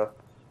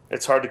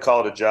it's hard to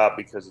call it a job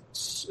because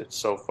it's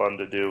so fun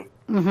to do.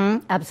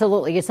 Mm-hmm,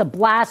 absolutely. It's a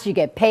blast. You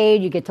get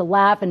paid. You get to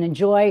laugh and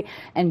enjoy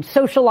and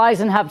socialize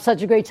and have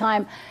such a great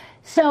time.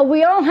 So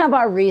we all have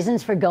our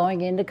reasons for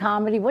going into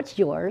comedy. What's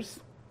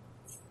yours?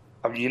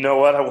 You know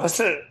what?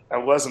 I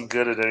wasn't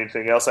good at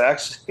anything else. I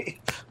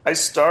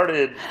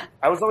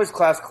was always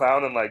class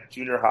clown in like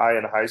junior high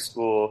and high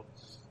school,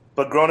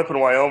 but growing up in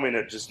Wyoming,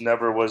 it just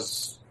never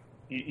was,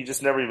 you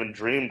just never even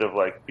dreamed of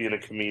like being a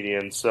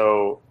comedian.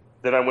 So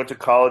then I went to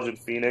college in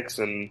Phoenix,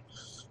 and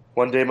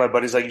one day my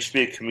buddy's like, you should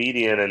be a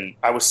comedian. And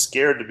I was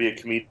scared to be a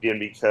comedian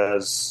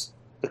because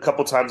the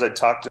couple times I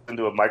talked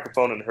into a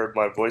microphone and heard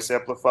my voice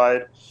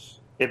amplified,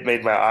 it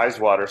made my eyes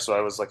water. So I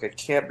was like, I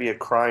can't be a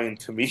crying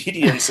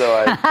comedian. So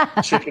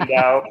I chickened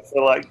out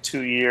for like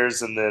 2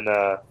 years, and then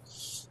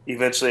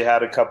eventually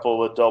had a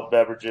couple adult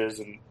beverages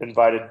and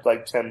invited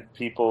like 10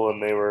 people,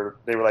 and they were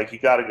like, you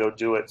got to go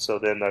do it. So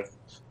then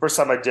first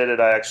time I did it,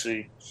 I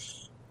actually...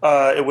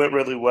 it went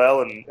really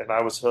well, and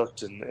I was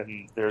hooked,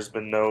 and there's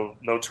been no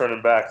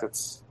turning back.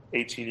 That's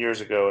 18 years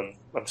ago, and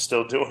I'm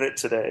still doing it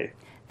today.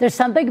 There's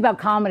something about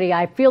comedy.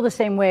 I feel the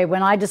same way.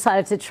 When I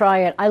decided to try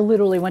it, I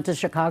literally went to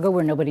Chicago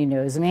where nobody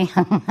knows me.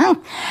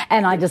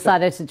 And I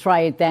decided to try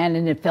it then,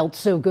 and it felt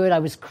so good. I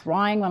was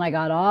crying when I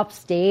got off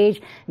stage.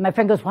 And my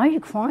friend goes, why are you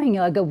crying?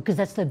 I go, because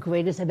that's the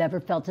greatest I've ever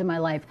felt in my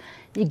life.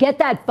 You get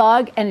that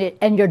bug,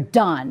 and you're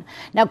done.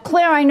 Now,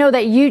 Claire, I know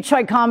that you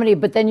tried comedy,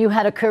 but then you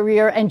had a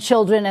career and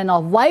children and a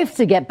life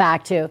to get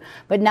back to.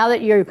 But now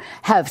that you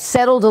have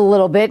settled a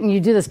little bit and you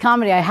do this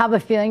comedy, I have a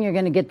feeling you're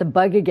going to get the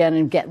bug again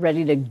and get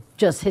ready to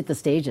just hit the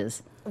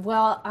stages.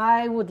 Well,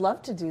 I would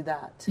love to do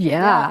that.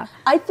 Yeah.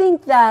 I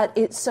think that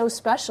it's so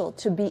special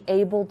to be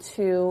able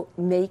to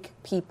make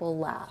people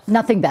laugh.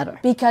 Nothing better.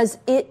 Because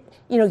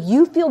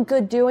you feel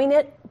good doing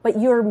it, but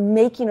you're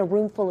making a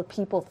room full of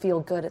people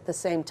feel good at the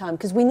same time,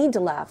 because we need to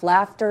laugh.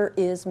 Laughter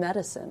is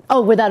medicine.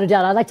 Oh, without a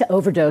doubt. I like to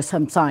overdose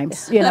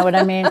sometimes. You know what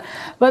I mean?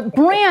 But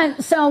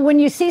Brant, so when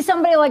you see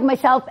somebody like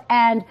myself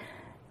and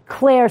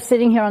Claire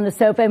sitting here on the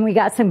sofa, and we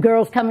got some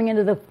girls coming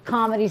into the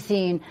comedy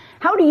scene,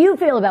 how do you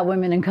feel about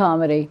women in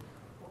comedy?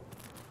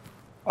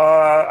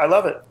 I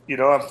love it.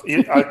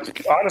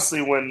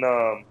 Honestly, when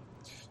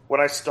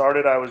I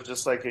started, I was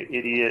just like an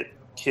idiot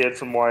kid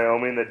from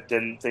Wyoming that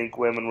didn't think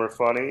women were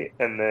funny,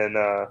 and then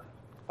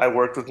I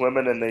worked with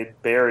women and they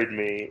buried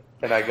me,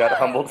 and I got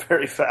humbled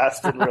very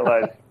fast and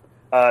realized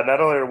not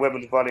only are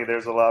women funny,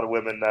 there's a lot of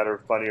women that are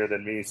funnier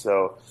than me.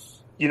 So,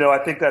 I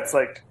think that's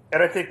like,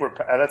 and I think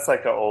that's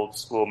like an old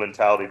school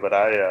mentality. But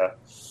I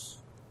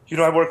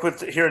work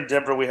with, here in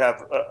Denver, we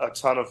have a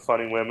ton of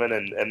funny women,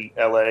 and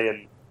LA,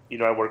 and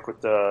I work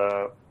with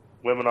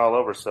women all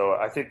over. So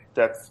I think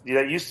that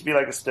used to be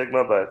like a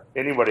stigma, but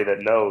anybody that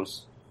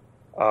knows.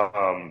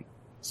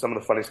 Some of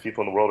the funniest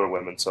people in the world are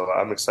women, so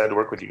I'm excited to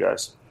work with you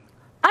guys.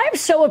 I'm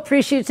so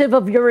appreciative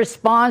of your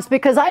response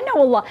because I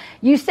know a lot.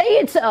 You say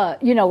it's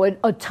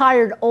a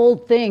tired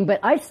old thing,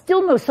 but I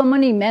still know so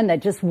many men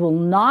that just will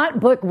not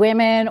book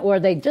women, or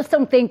they just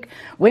don't think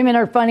women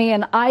are funny.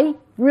 And I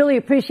really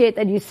appreciate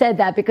that you said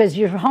that, because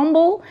you're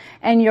humble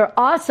and you're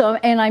awesome.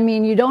 And I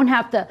mean, you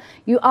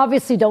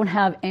obviously don't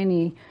have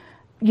any,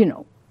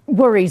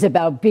 worries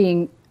about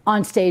being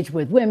on stage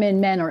with women,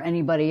 men, or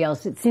anybody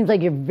else. It seems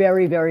like you're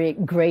very, very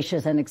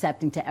gracious and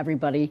accepting to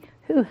everybody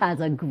who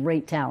has a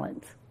great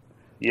talent.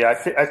 Yeah,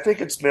 I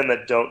think it's men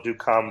that don't do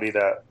comedy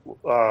that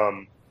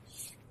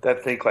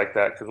think like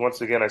that. Because once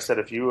again, I said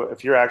if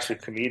you're actually a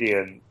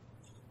comedian,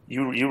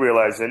 you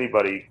realize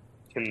anybody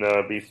can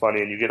be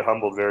funny, and you get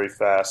humbled very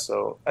fast.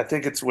 So I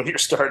think it's when you're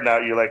starting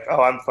out, you're like,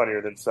 oh, I'm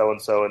funnier than so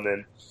and so, and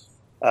then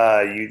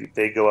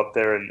they go up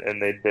there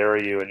and they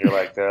bury you, and you're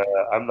like,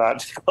 I'm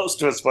not close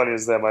to as funny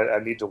as them. I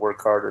need to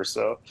work harder.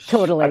 So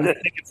totally, I think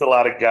it's a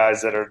lot of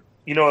guys that are,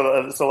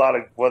 there's a lot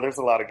of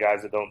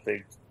guys that don't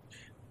think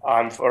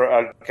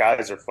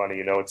guys are funny.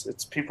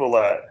 It's people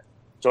that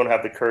don't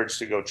have the courage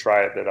to go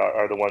try it that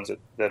are the ones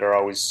that are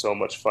always so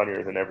much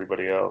funnier than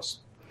everybody else.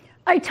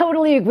 I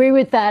totally agree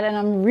with that, and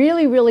I'm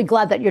really, really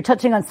glad that you're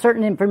touching on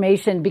certain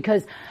information,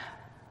 because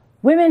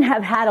women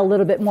have had a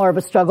little bit more of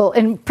a struggle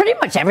in pretty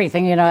much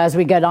everything, as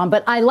we get on.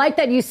 But I like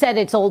that you said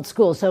it's old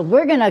school. So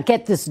we're going to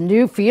get this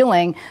new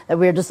feeling that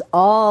we're just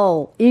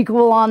all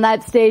equal on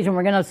that stage, and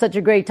we're going to have such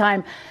a great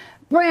time.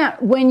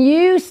 Brant, when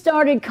you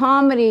started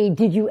comedy,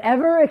 did you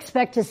ever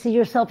expect to see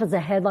yourself as a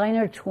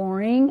headliner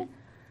touring?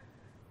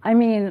 I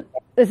mean,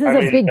 this is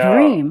a big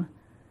dream.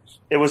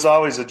 It was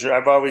always a dream.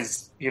 I've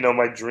always,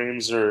 my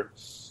dreams are,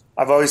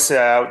 I've always said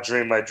I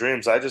outdream my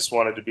dreams. I just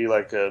wanted to be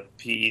like a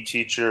PE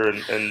teacher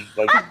and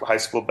like a high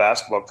school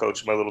basketball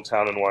coach in my little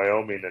town in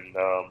Wyoming. And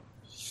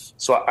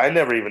so I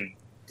never even,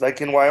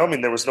 like in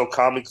Wyoming, there was no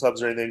comedy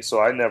clubs or anything. So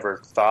I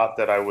never thought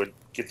that I would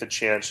get the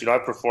chance. I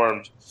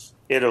performed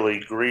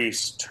Italy,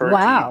 Greece, Turkey,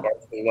 wow.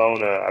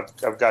 Barcelona.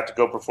 I've got to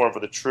go perform for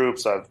the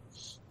troops. I've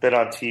been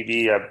on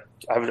TV.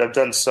 I've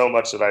done so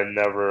much that I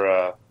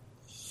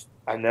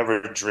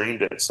never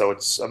dreamed it. So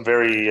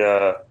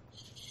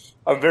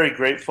I'm very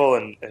grateful,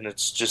 and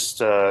it's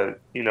just I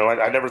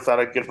never thought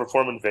I'd get to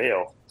perform in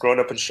Vail. Growing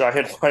up in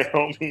Cheyenne,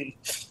 Wyoming,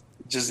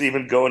 just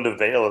even going to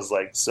Vail is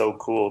like so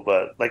cool.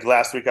 But like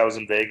last week I was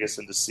in Vegas,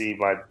 and to see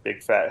my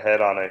big fat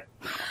head on a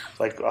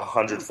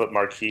 100-foot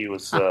marquee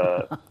was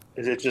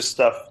it's just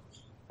stuff.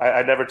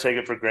 I never take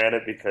it for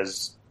granted,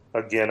 because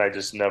again, I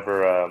just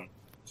never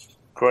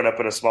growing up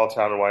in a small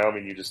town in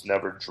Wyoming, you just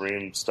never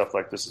dreamed stuff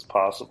like this is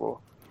possible.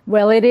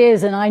 Well, it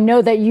is, and I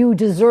know that you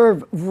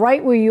deserve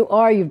right where you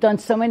are. You've done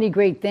so many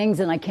great things,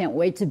 and I can't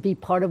wait to be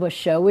part of a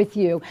show with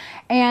you.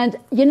 And,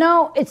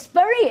 it's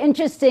very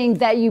interesting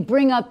that you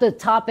bring up the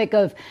topic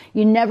of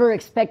you never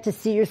expect to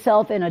see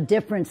yourself in a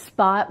different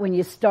spot when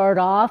you start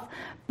off.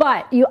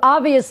 But you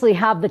obviously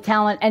have the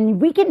talent, and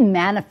we can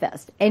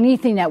manifest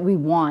anything that we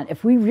want.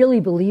 If we really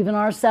believe in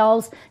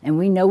ourselves and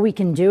we know we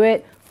can do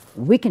it,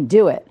 we can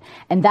do it.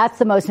 And that's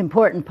the most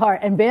important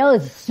part. And Vail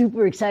is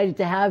super excited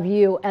to have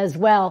you as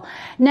well.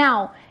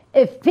 Now,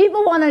 if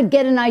people want to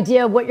get an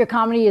idea of what your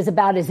comedy is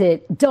about, is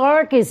it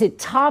dark? Is it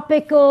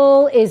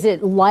topical? Is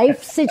it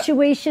life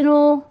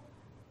situational?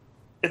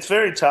 It's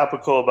very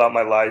topical about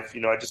my life.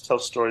 I just tell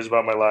stories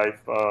about my life.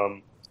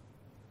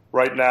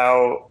 Right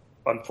now,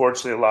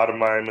 unfortunately, a lot of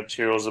my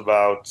material is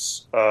about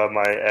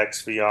my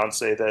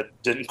ex-fiance that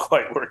didn't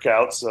quite work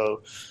out.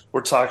 So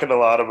we're talking a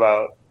lot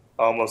about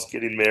almost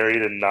getting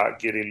married and not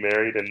getting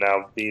married, and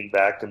now being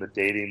back in the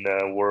dating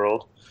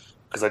world,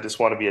 because I just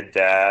want to be a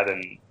dad.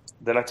 And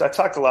then I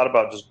talk a lot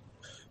about just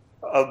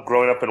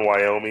growing up in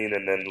Wyoming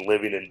and then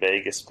living in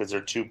Vegas, because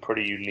they're two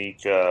pretty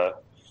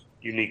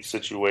unique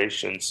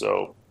situations.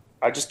 So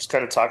I just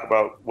kind of talk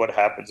about what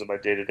happens in my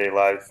day-to-day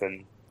life,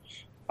 and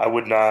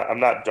I'm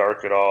not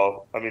dark at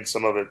all. I mean,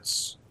 some of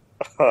it's,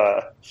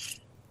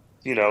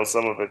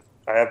 some of it,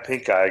 I have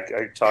pink eye.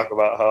 I talk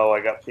about how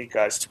I got pink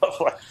eye, stuff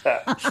like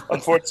that.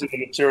 Unfortunately,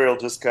 the material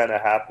just kind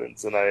of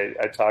happens, and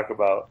I talk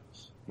about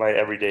my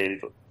everyday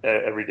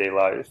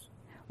life.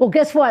 Well,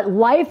 guess what?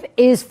 Life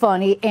is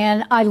funny,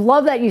 and I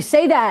love that you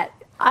say that.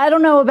 I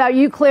don't know about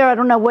you, Claire. I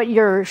don't know what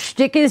your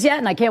shtick is yet,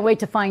 and I can't wait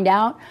to find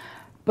out.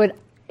 But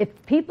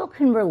if people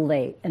can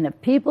relate, and if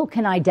people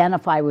can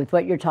identify with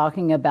what you're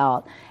talking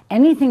about,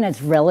 anything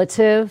that's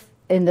relative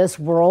in this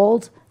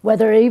world,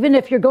 whether even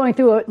if you're going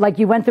through like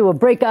you went through a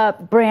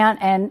breakup,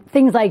 Brant, and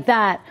things like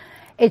that,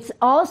 it's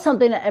all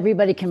something that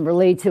everybody can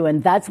relate to.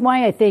 And that's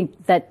why I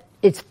think that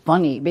it's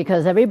funny,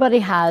 because everybody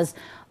has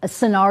a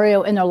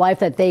scenario in their life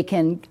that they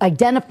can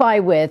identify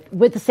with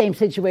the same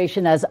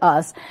situation as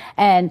us.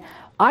 And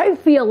I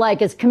feel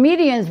like as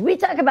comedians, we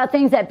talk about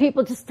things that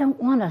people just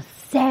don't want to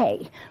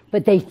say,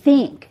 but they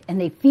think and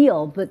they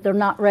feel, but they're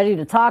not ready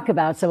to talk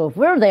about. So if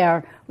we're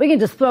there, we can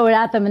just throw it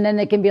at them, and then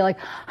they can be like,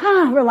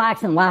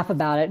 relax and laugh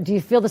about it. Do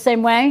you feel the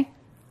same way?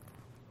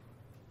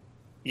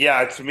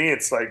 Yeah, to me,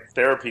 it's like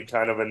therapy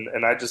kind of,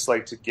 and I just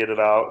like to get it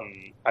out.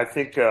 And I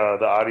think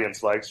the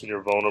audience likes when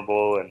you're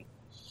vulnerable, and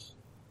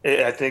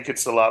I think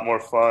it's a lot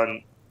more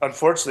fun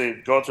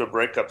unfortunately, going through a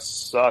breakup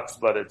sucks,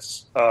 but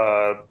it's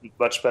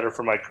much better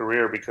for my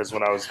career because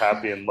when I was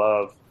happy in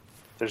love,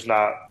 there's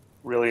not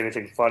really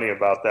anything funny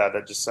about that.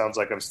 That just sounds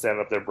like I'm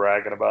standing up there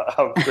bragging about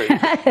how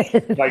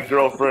great my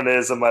girlfriend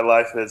is and my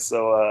life is.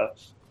 So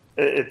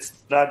it's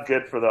not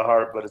good for the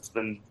heart, but it's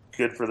been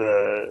good for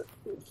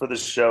the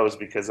shows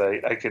because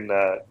I can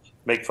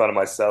make fun of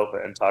myself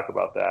and talk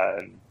about that.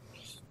 And,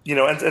 you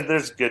know, and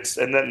there's good.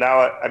 And then now,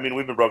 I mean,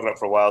 we've been broken up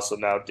for a while. So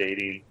now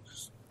dating,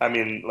 I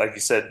mean, like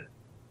you said,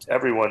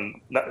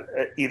 everyone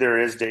either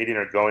is dating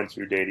or going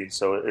through dating.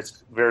 So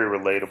it's very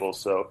relatable.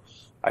 So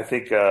I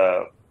think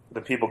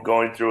the people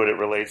going through it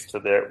relates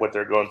to what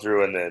they're going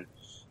through. And then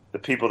the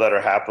people that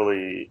are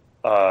happily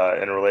in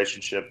a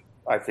relationship,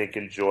 I think,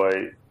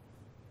 enjoy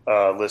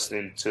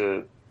listening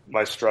to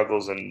my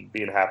struggles and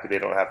being happy they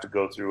don't have to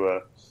go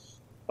through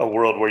a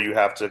world where you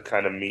have to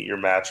kind of meet your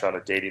match on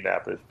a dating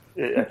app.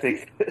 I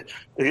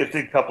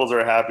think couples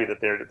are happy that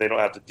they don't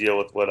have to deal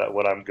with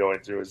what I'm going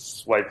through, is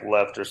swipe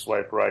left or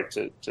swipe right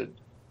to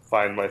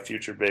find my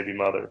future baby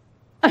mother.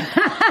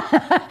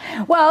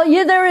 Well,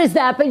 yeah, there is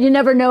that, but you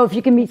never know if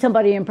you can meet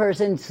somebody in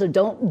person, so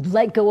don't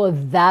let go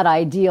of that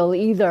ideal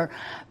either.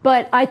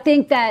 But I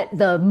think that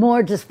the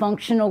more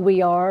dysfunctional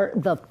we are,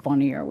 the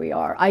funnier we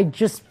are. I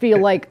just feel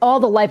like all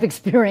the life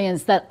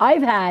experience that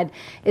I've had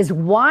is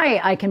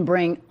why I can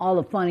bring all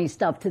the funny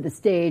stuff to the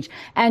stage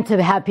and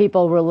to have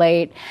people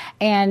relate.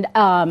 And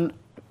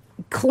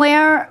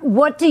Claire,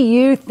 what do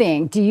you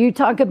think? Do you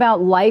talk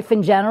about life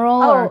in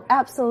general? Oh,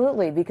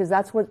 absolutely, because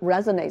that's what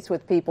resonates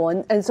with people.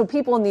 And so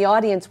people in the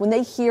audience, when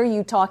they hear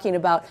you talking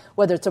about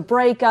whether it's a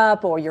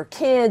breakup or your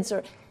kids,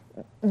 or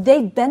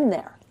they've been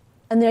there.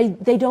 And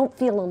they don't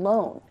feel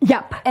alone.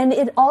 Yep. And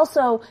it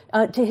also,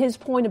 to his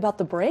point about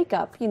the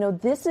breakup, you know,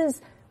 this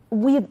is,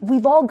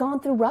 we've all gone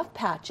through rough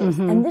patches.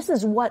 Mm-hmm. And this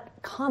is what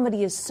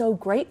comedy is so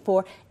great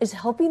for, is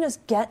helping us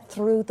get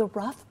through the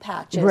rough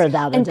patches.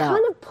 Without a and doubt.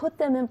 kind of put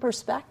them in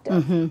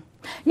perspective. Mm-hmm.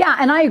 Yeah,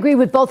 and I agree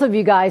with both of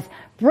you guys.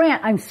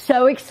 Brant, I'm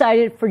so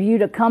excited for you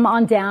to come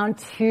on down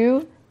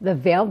to the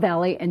Vail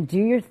Valley and do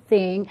your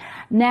thing.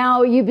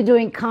 Now, you've been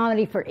doing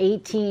comedy for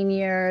 18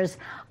 years.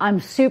 I'm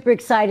super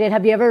excited.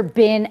 Have you ever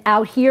been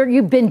out here?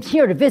 You've been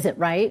here to visit,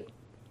 right?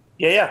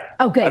 Yeah.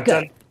 Okay,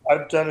 good.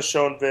 I've done a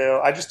show in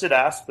Vail. I just did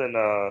Aspen.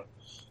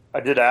 I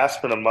did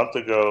Aspen a month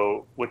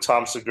ago with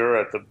Tom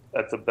Segura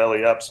at the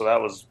Belly Up. So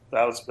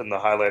that's been the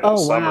highlight of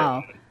the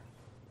summer.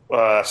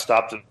 Wow.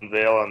 Stopped in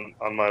Vail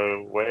on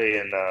my way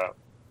and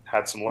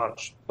had some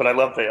lunch. But I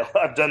love Vail.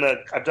 I've done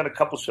a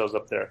couple shows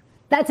up there.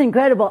 That's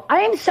incredible. I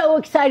am so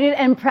excited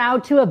and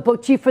proud to have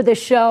booked you for this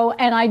show.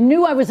 And I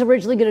knew I was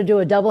originally going to do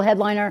a double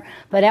headliner,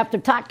 but after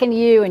talking to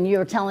you and you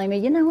were telling me,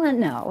 you know what?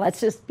 No, let's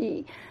just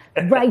be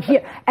right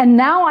here. And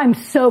now I'm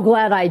so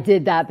glad I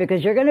did that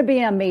because you're going to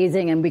be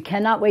amazing and we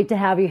cannot wait to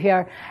have you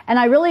here. And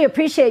I really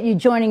appreciate you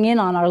joining in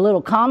on our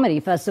little comedy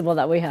festival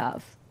that we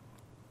have.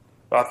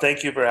 Well,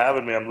 thank you for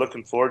having me. I'm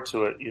looking forward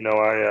to it. You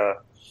know,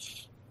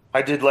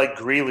 I did like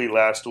Greeley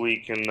last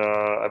week and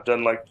I've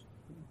done like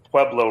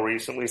Pueblo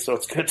recently, so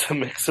it's good to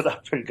mix it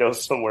up and go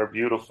somewhere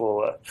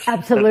beautiful.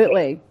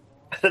 Absolutely.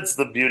 That's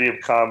the beauty of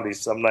comedy.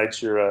 Some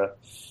nights you're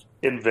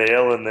in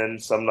Vail, and then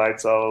some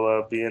nights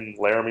I'll be in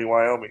Laramie,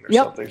 Wyoming or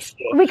something. So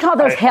we call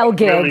those hell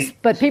gigs,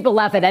 but people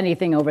laugh at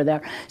anything over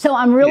there. So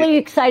I'm really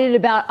excited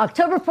about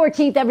October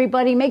 14th,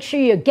 everybody. Make sure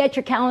you get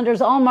your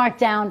calendars all marked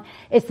down.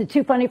 It's the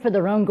Too Funny for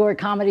the Rome Gore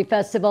Comedy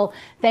Festival.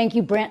 Thank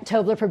you, Brant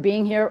Tobler, for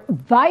being here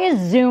via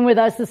Zoom with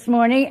us this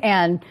morning,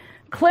 and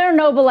Claire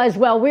Noble as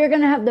well. We're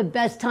going to have the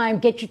best time.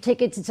 Get your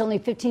tickets. It's only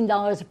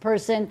 $15 a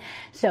person.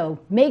 So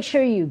make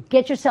sure you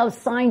get yourselves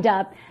signed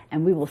up,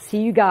 and we will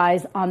see you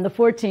guys on the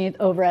 14th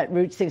over at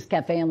Route 6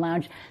 Cafe and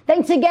Lounge.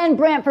 Thanks again,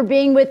 Brant, for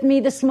being with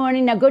me this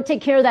morning. Now go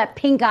take care of that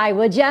pink eye,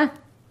 would ya?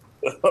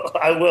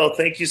 I will.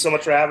 Thank you so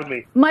much for having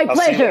me. My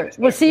pleasure.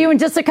 We'll see you in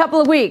just a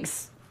couple of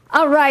weeks.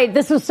 All right.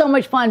 This was so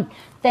much fun.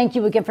 Thank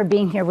you again for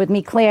being here with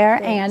me, Claire.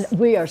 Thanks. And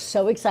we are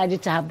so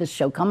excited to have this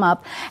show come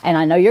up. And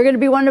I know you're going to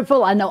be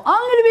wonderful. I know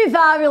I'm going to be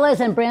fabulous.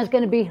 And Brant's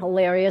going to be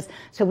hilarious.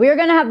 So we're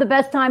going to have the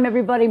best time,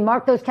 everybody.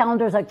 Mark those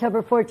calendars,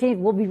 October 14th.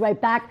 We'll be right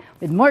back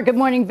with more Good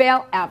Morning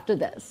Vail after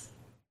this.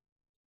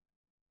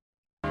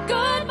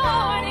 Good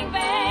Morning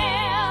Vail.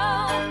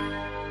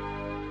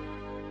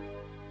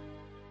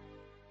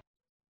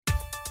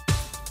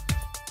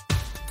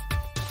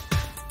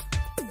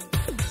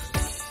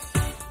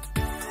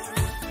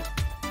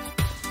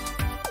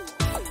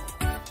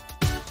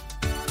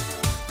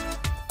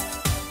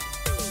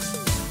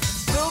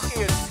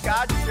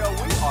 Show.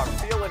 We are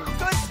feeling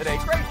good today.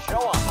 Great show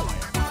on the way.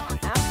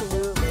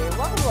 Absolutely.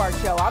 Welcome to our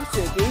show. I'm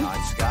Suki.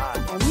 I'm Scott.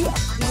 And we are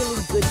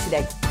feeling good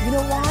today. You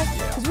know why?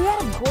 Because we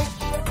had a great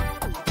show.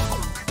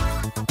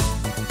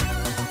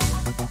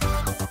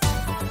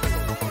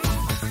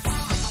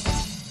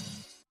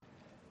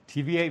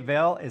 TV8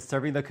 Vail is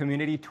serving the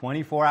community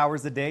 24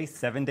 hours a day,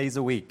 7 days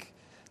a week.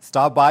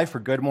 Stop by for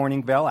Good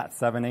Morning Vail at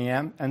 7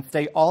 a.m. and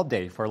stay all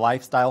day for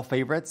lifestyle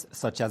favorites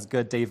such as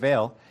Good Day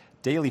Vail,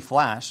 Daily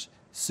Flash,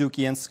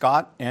 Suki and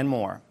Scott, and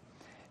more.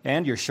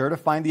 And you're sure to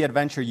find the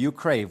adventure you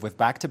crave with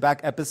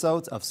back-to-back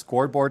episodes of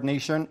Scoreboard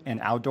Nation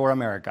and Outdoor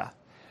America.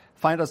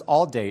 Find us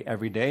all day,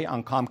 every day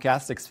on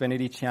Comcast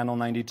Xfinity Channel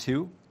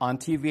 92, on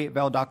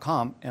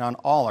TV8Vail.com, and on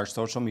all our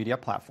social media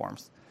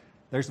platforms.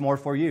 There's more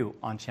for you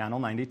on Channel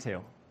 92.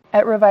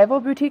 At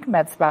Revival Boutique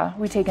Med Spa,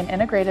 we take an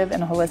integrative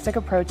and holistic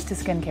approach to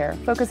skincare,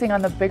 focusing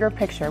on the bigger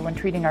picture when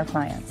treating our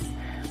clients.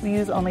 We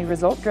use only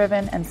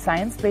result-driven and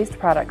science-based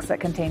products that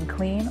contain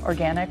clean,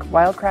 organic,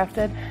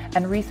 wildcrafted,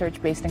 and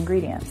research-based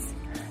ingredients.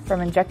 From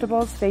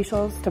injectables,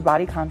 facials, to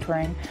body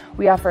contouring,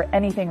 we offer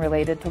anything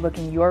related to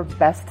looking your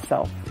best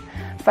self.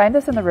 Find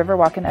us in the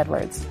Riverwalk in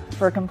Edwards.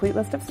 For a complete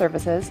list of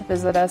services,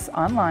 visit us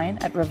online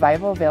at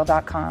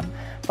revivalvail.com.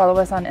 Follow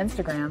us on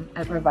Instagram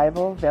at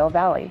Revival Vail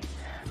Valley.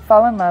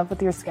 Fall in love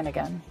with your skin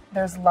again.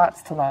 There's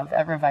lots to love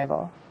at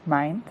Revival.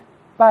 Mind,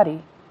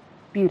 body,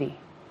 beauty.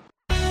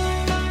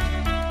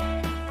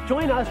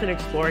 Join us in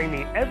exploring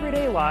the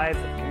everyday lives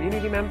of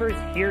community members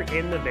here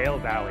in the Vail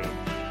Valley.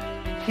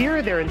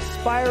 Hear their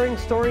inspiring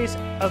stories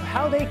of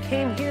how they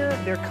came here,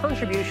 their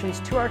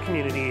contributions to our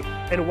community,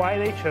 and why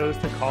they chose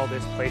to call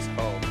this place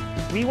home.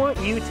 We want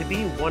you to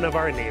be one of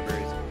our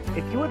neighbors.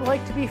 If you would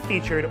like to be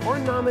featured or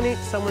nominate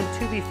someone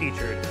to be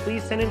featured,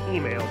 please send an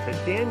email to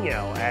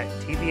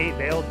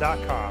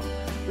Danielle@tv8vail.com.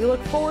 We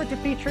look forward to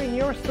featuring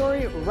your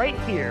story right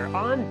here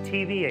on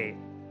TV8.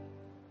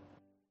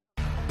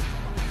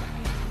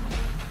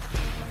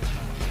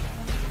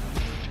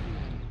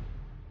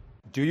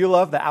 Do you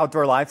love the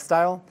outdoor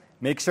lifestyle?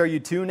 Make sure you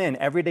tune in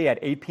every day at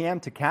 8 p.m.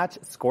 to catch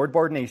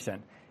Scoreboard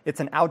Nation. It's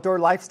an outdoor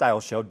lifestyle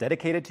show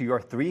dedicated to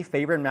your 3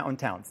 favorite mountain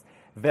towns,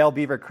 Vail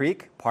Beaver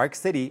Creek, Park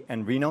City,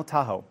 and Reno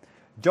Tahoe.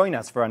 Join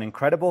us for an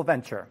incredible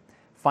venture.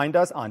 Find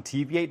us on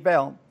TV8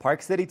 Vail,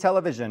 Park City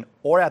Television,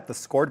 or at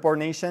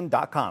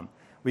thescoreboardnation.com.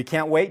 We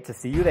can't wait to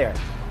see you there.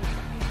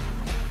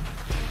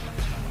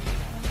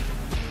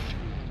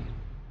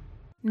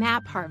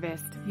 Nap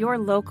Harvest, your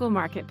local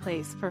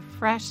marketplace for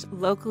fresh,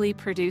 locally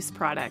produced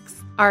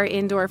products. Our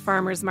indoor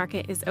farmers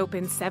market is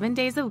open 7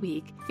 days a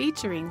week,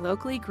 featuring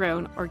locally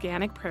grown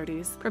organic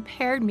produce,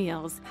 prepared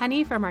meals,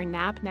 honey from our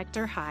Nap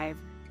Nectar hive,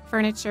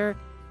 furniture,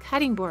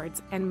 cutting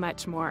boards, and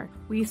much more.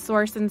 We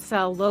source and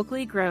sell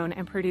locally grown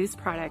and produced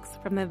products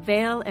from the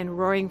Vail and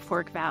Roaring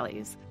Fork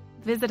valleys.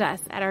 Visit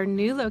us at our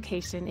new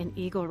location in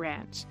Eagle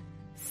Ranch,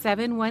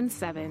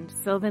 717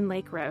 Sylvan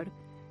Lake Road,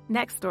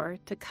 next door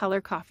to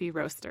Color Coffee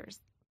Roasters.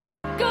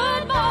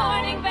 Good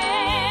morning, Vail.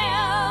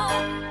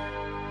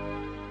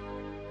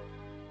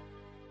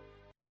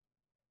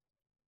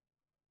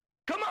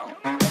 Come on.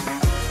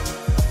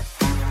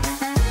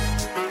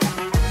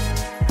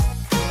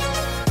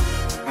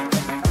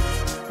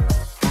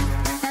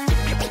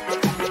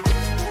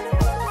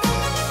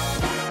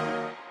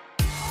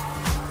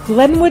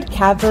 Glenwood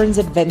Caverns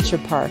Adventure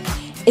Park.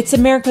 It's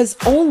America's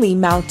only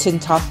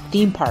mountaintop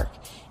theme park.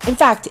 In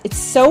fact, it's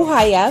so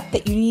high up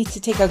that you need to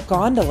take a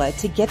gondola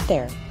to get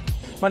there.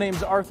 My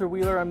name's Arthur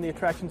Wheeler. I'm the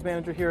attractions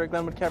manager here at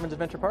Glenwood Caverns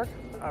Adventure Park.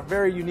 A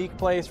very unique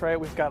place, right?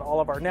 We've got all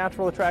of our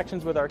natural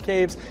attractions with our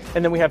caves,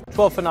 and then we have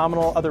 12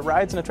 phenomenal other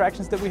rides and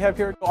attractions that we have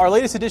here. Our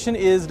latest addition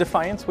is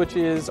Defiance, which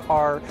is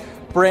our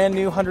brand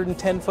new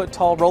 110-foot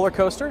tall roller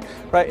coaster,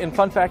 right? And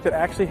fun fact, it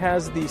actually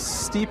has the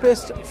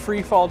steepest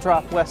free fall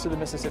drop west of the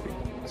Mississippi.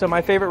 So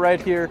my favorite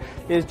ride here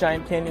is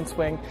Giant Canyon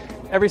Swing.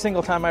 Every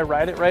single time I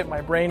ride it, right,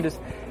 my brain just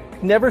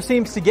never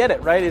seems to get it,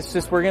 right? It's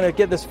just, we're going to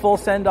get this full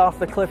send off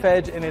the cliff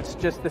edge, and it's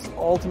just this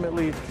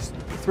ultimately just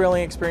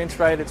thrilling experience,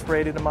 right? It's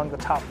rated among the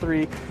top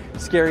 3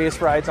 scariest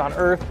rides on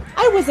Earth.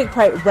 I wasn't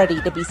quite ready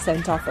to be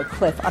sent off a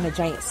cliff on a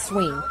giant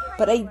swing,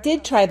 but I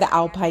did try the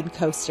Alpine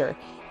coaster.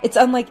 It's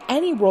unlike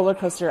any roller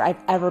coaster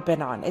I've ever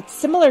been on. It's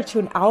similar to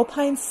an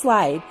Alpine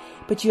slide,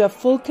 but you have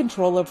full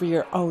control over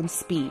your own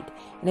speed.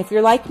 And if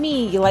you're like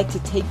me, you like to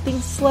take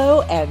things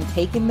slow and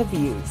take in the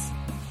views.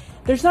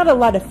 There's not a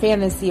lot of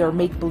fantasy or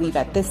make-believe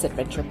at this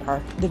adventure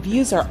park. The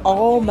views are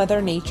all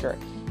Mother Nature,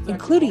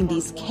 including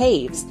these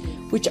caves,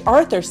 which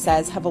Arthur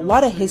says have a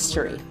lot of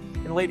history.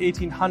 In the late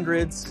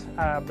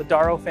 1800s, the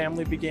Darrow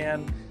family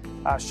began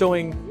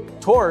showing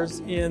tours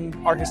in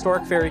our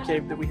historic fairy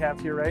cave that we have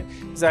here, right?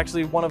 It's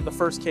actually one of the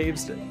first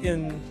caves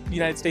in the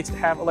United States to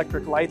have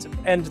electric lights.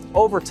 And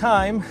over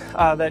time,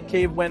 that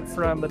cave went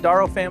from the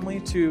Darrow family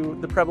to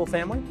the Preble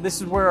family.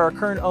 This is where our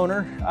current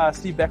owner,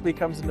 Steve Beckley,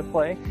 comes into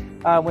play.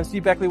 When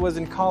Steve Beckley was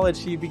in college,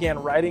 he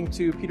began writing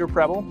to Peter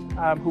Preble,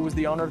 who was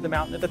the owner of the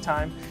mountain at the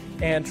time,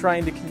 and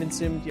trying to convince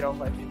him,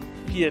 like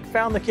he had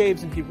found the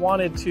caves and he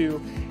wanted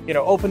to,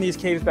 open these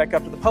caves back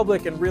up to the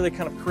public and really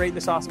kind of create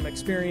this awesome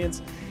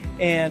experience.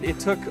 And it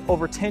took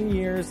over 10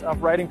 years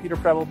of writing Peter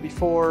Preble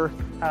before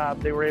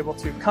they were able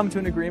to come to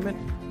an agreement.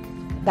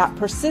 That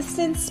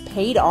persistence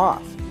paid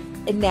off,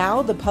 and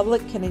now the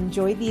public can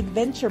enjoy the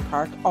adventure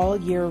park all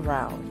year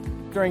round.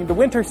 During the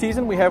winter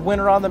season, we have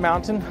Winter on the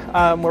Mountain,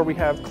 where we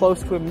have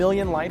close to 1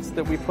 million lights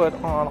that we put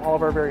on all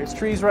of our various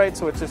trees, right?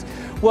 So it's just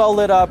well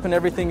lit up and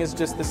everything is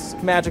just this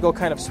magical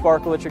kind of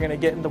sparkle that you're going to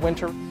get in the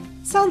winter.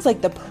 Sounds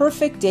like the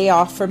perfect day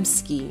off from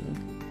skiing.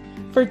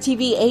 For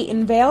TV8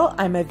 in Vail,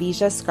 I'm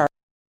Avisha Scar.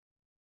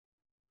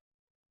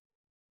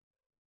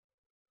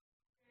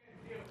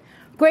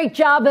 Great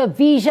job,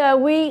 Avija.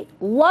 We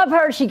love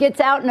her. She gets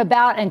out and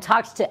about and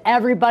talks to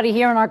everybody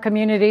here in our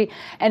community,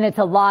 and it's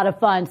a lot of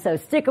fun. So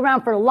stick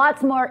around for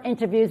lots more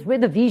interviews with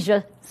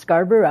Avija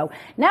Scarborough.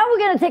 Now we're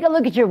going to take a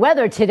look at your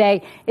weather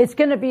today. It's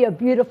going to be a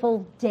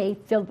beautiful day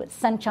filled with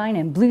sunshine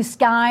and blue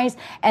skies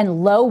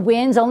and low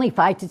winds, only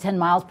 5 to 10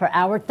 miles per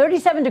hour.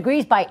 37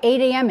 degrees by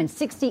 8 a.m. and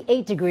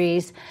 68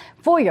 degrees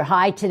for your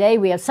high today.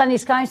 We have sunny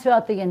skies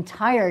throughout the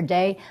entire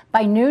day.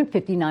 By noon,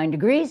 59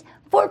 degrees.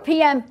 4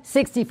 p.m.,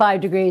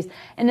 65 degrees.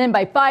 And then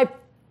by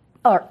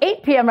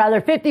 8 p.m.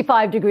 rather,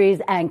 55 degrees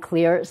and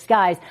clear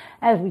skies.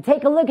 As we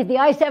take a look at the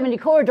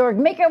I-70 corridor,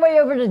 make our way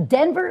over to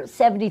Denver,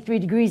 73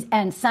 degrees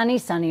and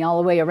sunny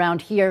all the way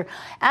around here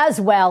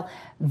as well.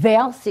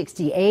 Vail,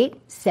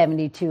 68,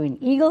 72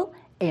 in Eagle,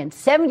 and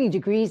 70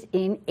 degrees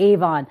in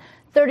Avon.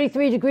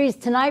 33 degrees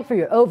tonight for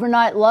your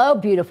overnight low.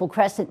 Beautiful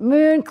crescent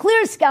moon,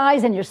 clear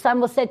skies, and your sun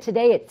will set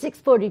today at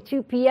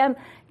 6:42 p.m.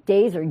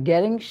 Days are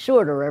getting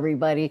shorter,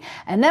 everybody.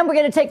 And then we're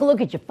going to take a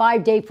look at your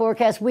 5-day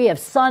forecast. We have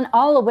sun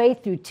all the way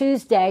through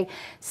Tuesday,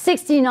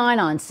 69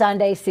 on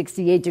Sunday,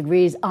 68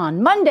 degrees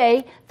on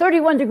Monday,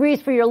 31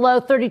 degrees for your low,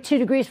 32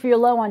 degrees for your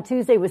low on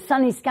Tuesday with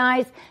sunny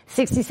skies,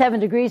 67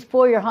 degrees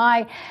for your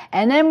high.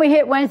 And then we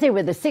hit Wednesday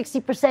with a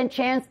 60%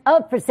 chance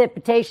of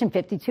precipitation,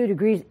 52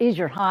 degrees is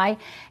your high,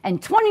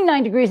 and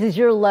 29 degrees is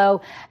your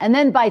low. And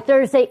then by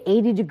Thursday,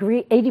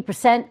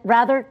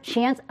 80%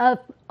 chance of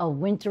a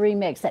wintry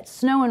mix. That's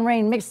snow and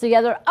rain mixed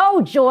together.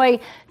 Oh, joy.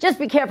 Just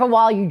be careful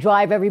while you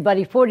drive,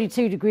 everybody.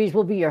 42 degrees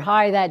will be your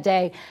high that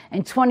day,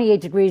 and 28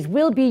 degrees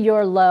will be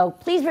your low.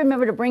 Please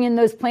remember to bring in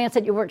those plants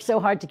that you work so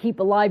hard to keep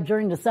alive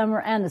during the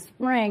summer and the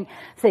spring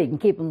so you can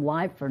keep them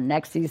alive for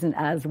next season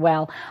as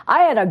well. I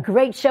had a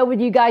great show with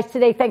you guys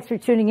today. Thanks for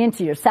tuning in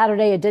to your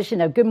Saturday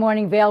edition of Good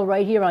Morning Vail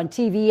right here on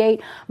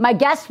TV8. My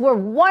guests were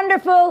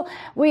wonderful.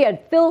 We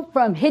had Phil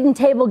from Hidden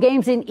Table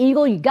Games in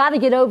Eagle. You got to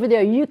get over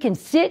there. You can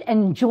sit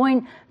and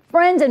join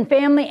friends and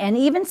family and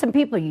even some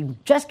people you're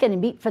just going to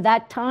meet for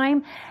that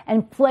time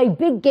and play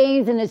big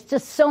games, and it's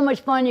just so much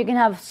fun. You can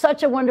have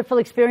such a wonderful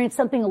experience,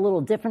 something a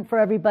little different for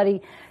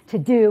everybody to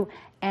do,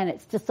 and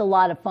it's just a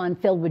lot of fun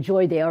filled with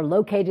joy. They are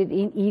located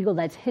in Eagle.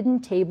 That's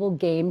Hidden Table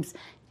Games.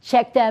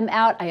 Check them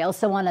out. I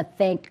also want to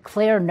thank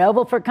Claire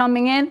Noble for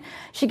coming in.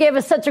 She gave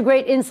us such a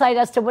great insight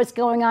as to what's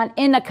going on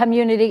in the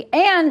community,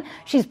 and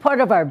she's part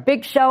of our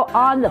big show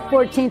on the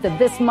 14th of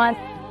this month.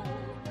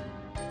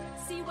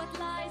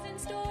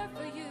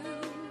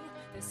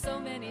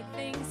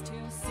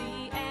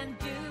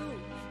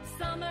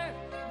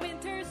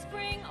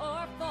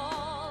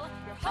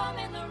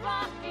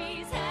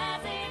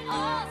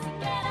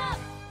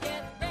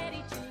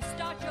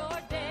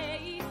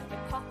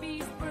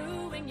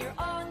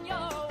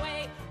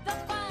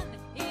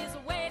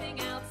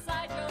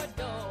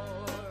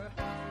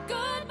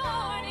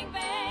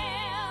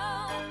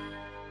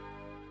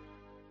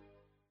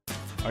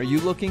 Are you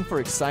looking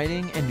for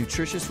exciting and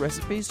nutritious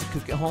recipes to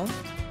cook at home?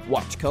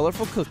 Watch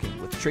Colorful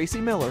Cooking with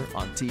Tracy Miller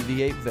on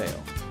TV8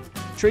 Vail.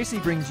 Tracy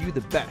brings you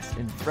the best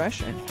in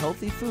fresh and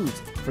healthy foods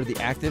for the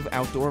active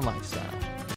outdoor lifestyle.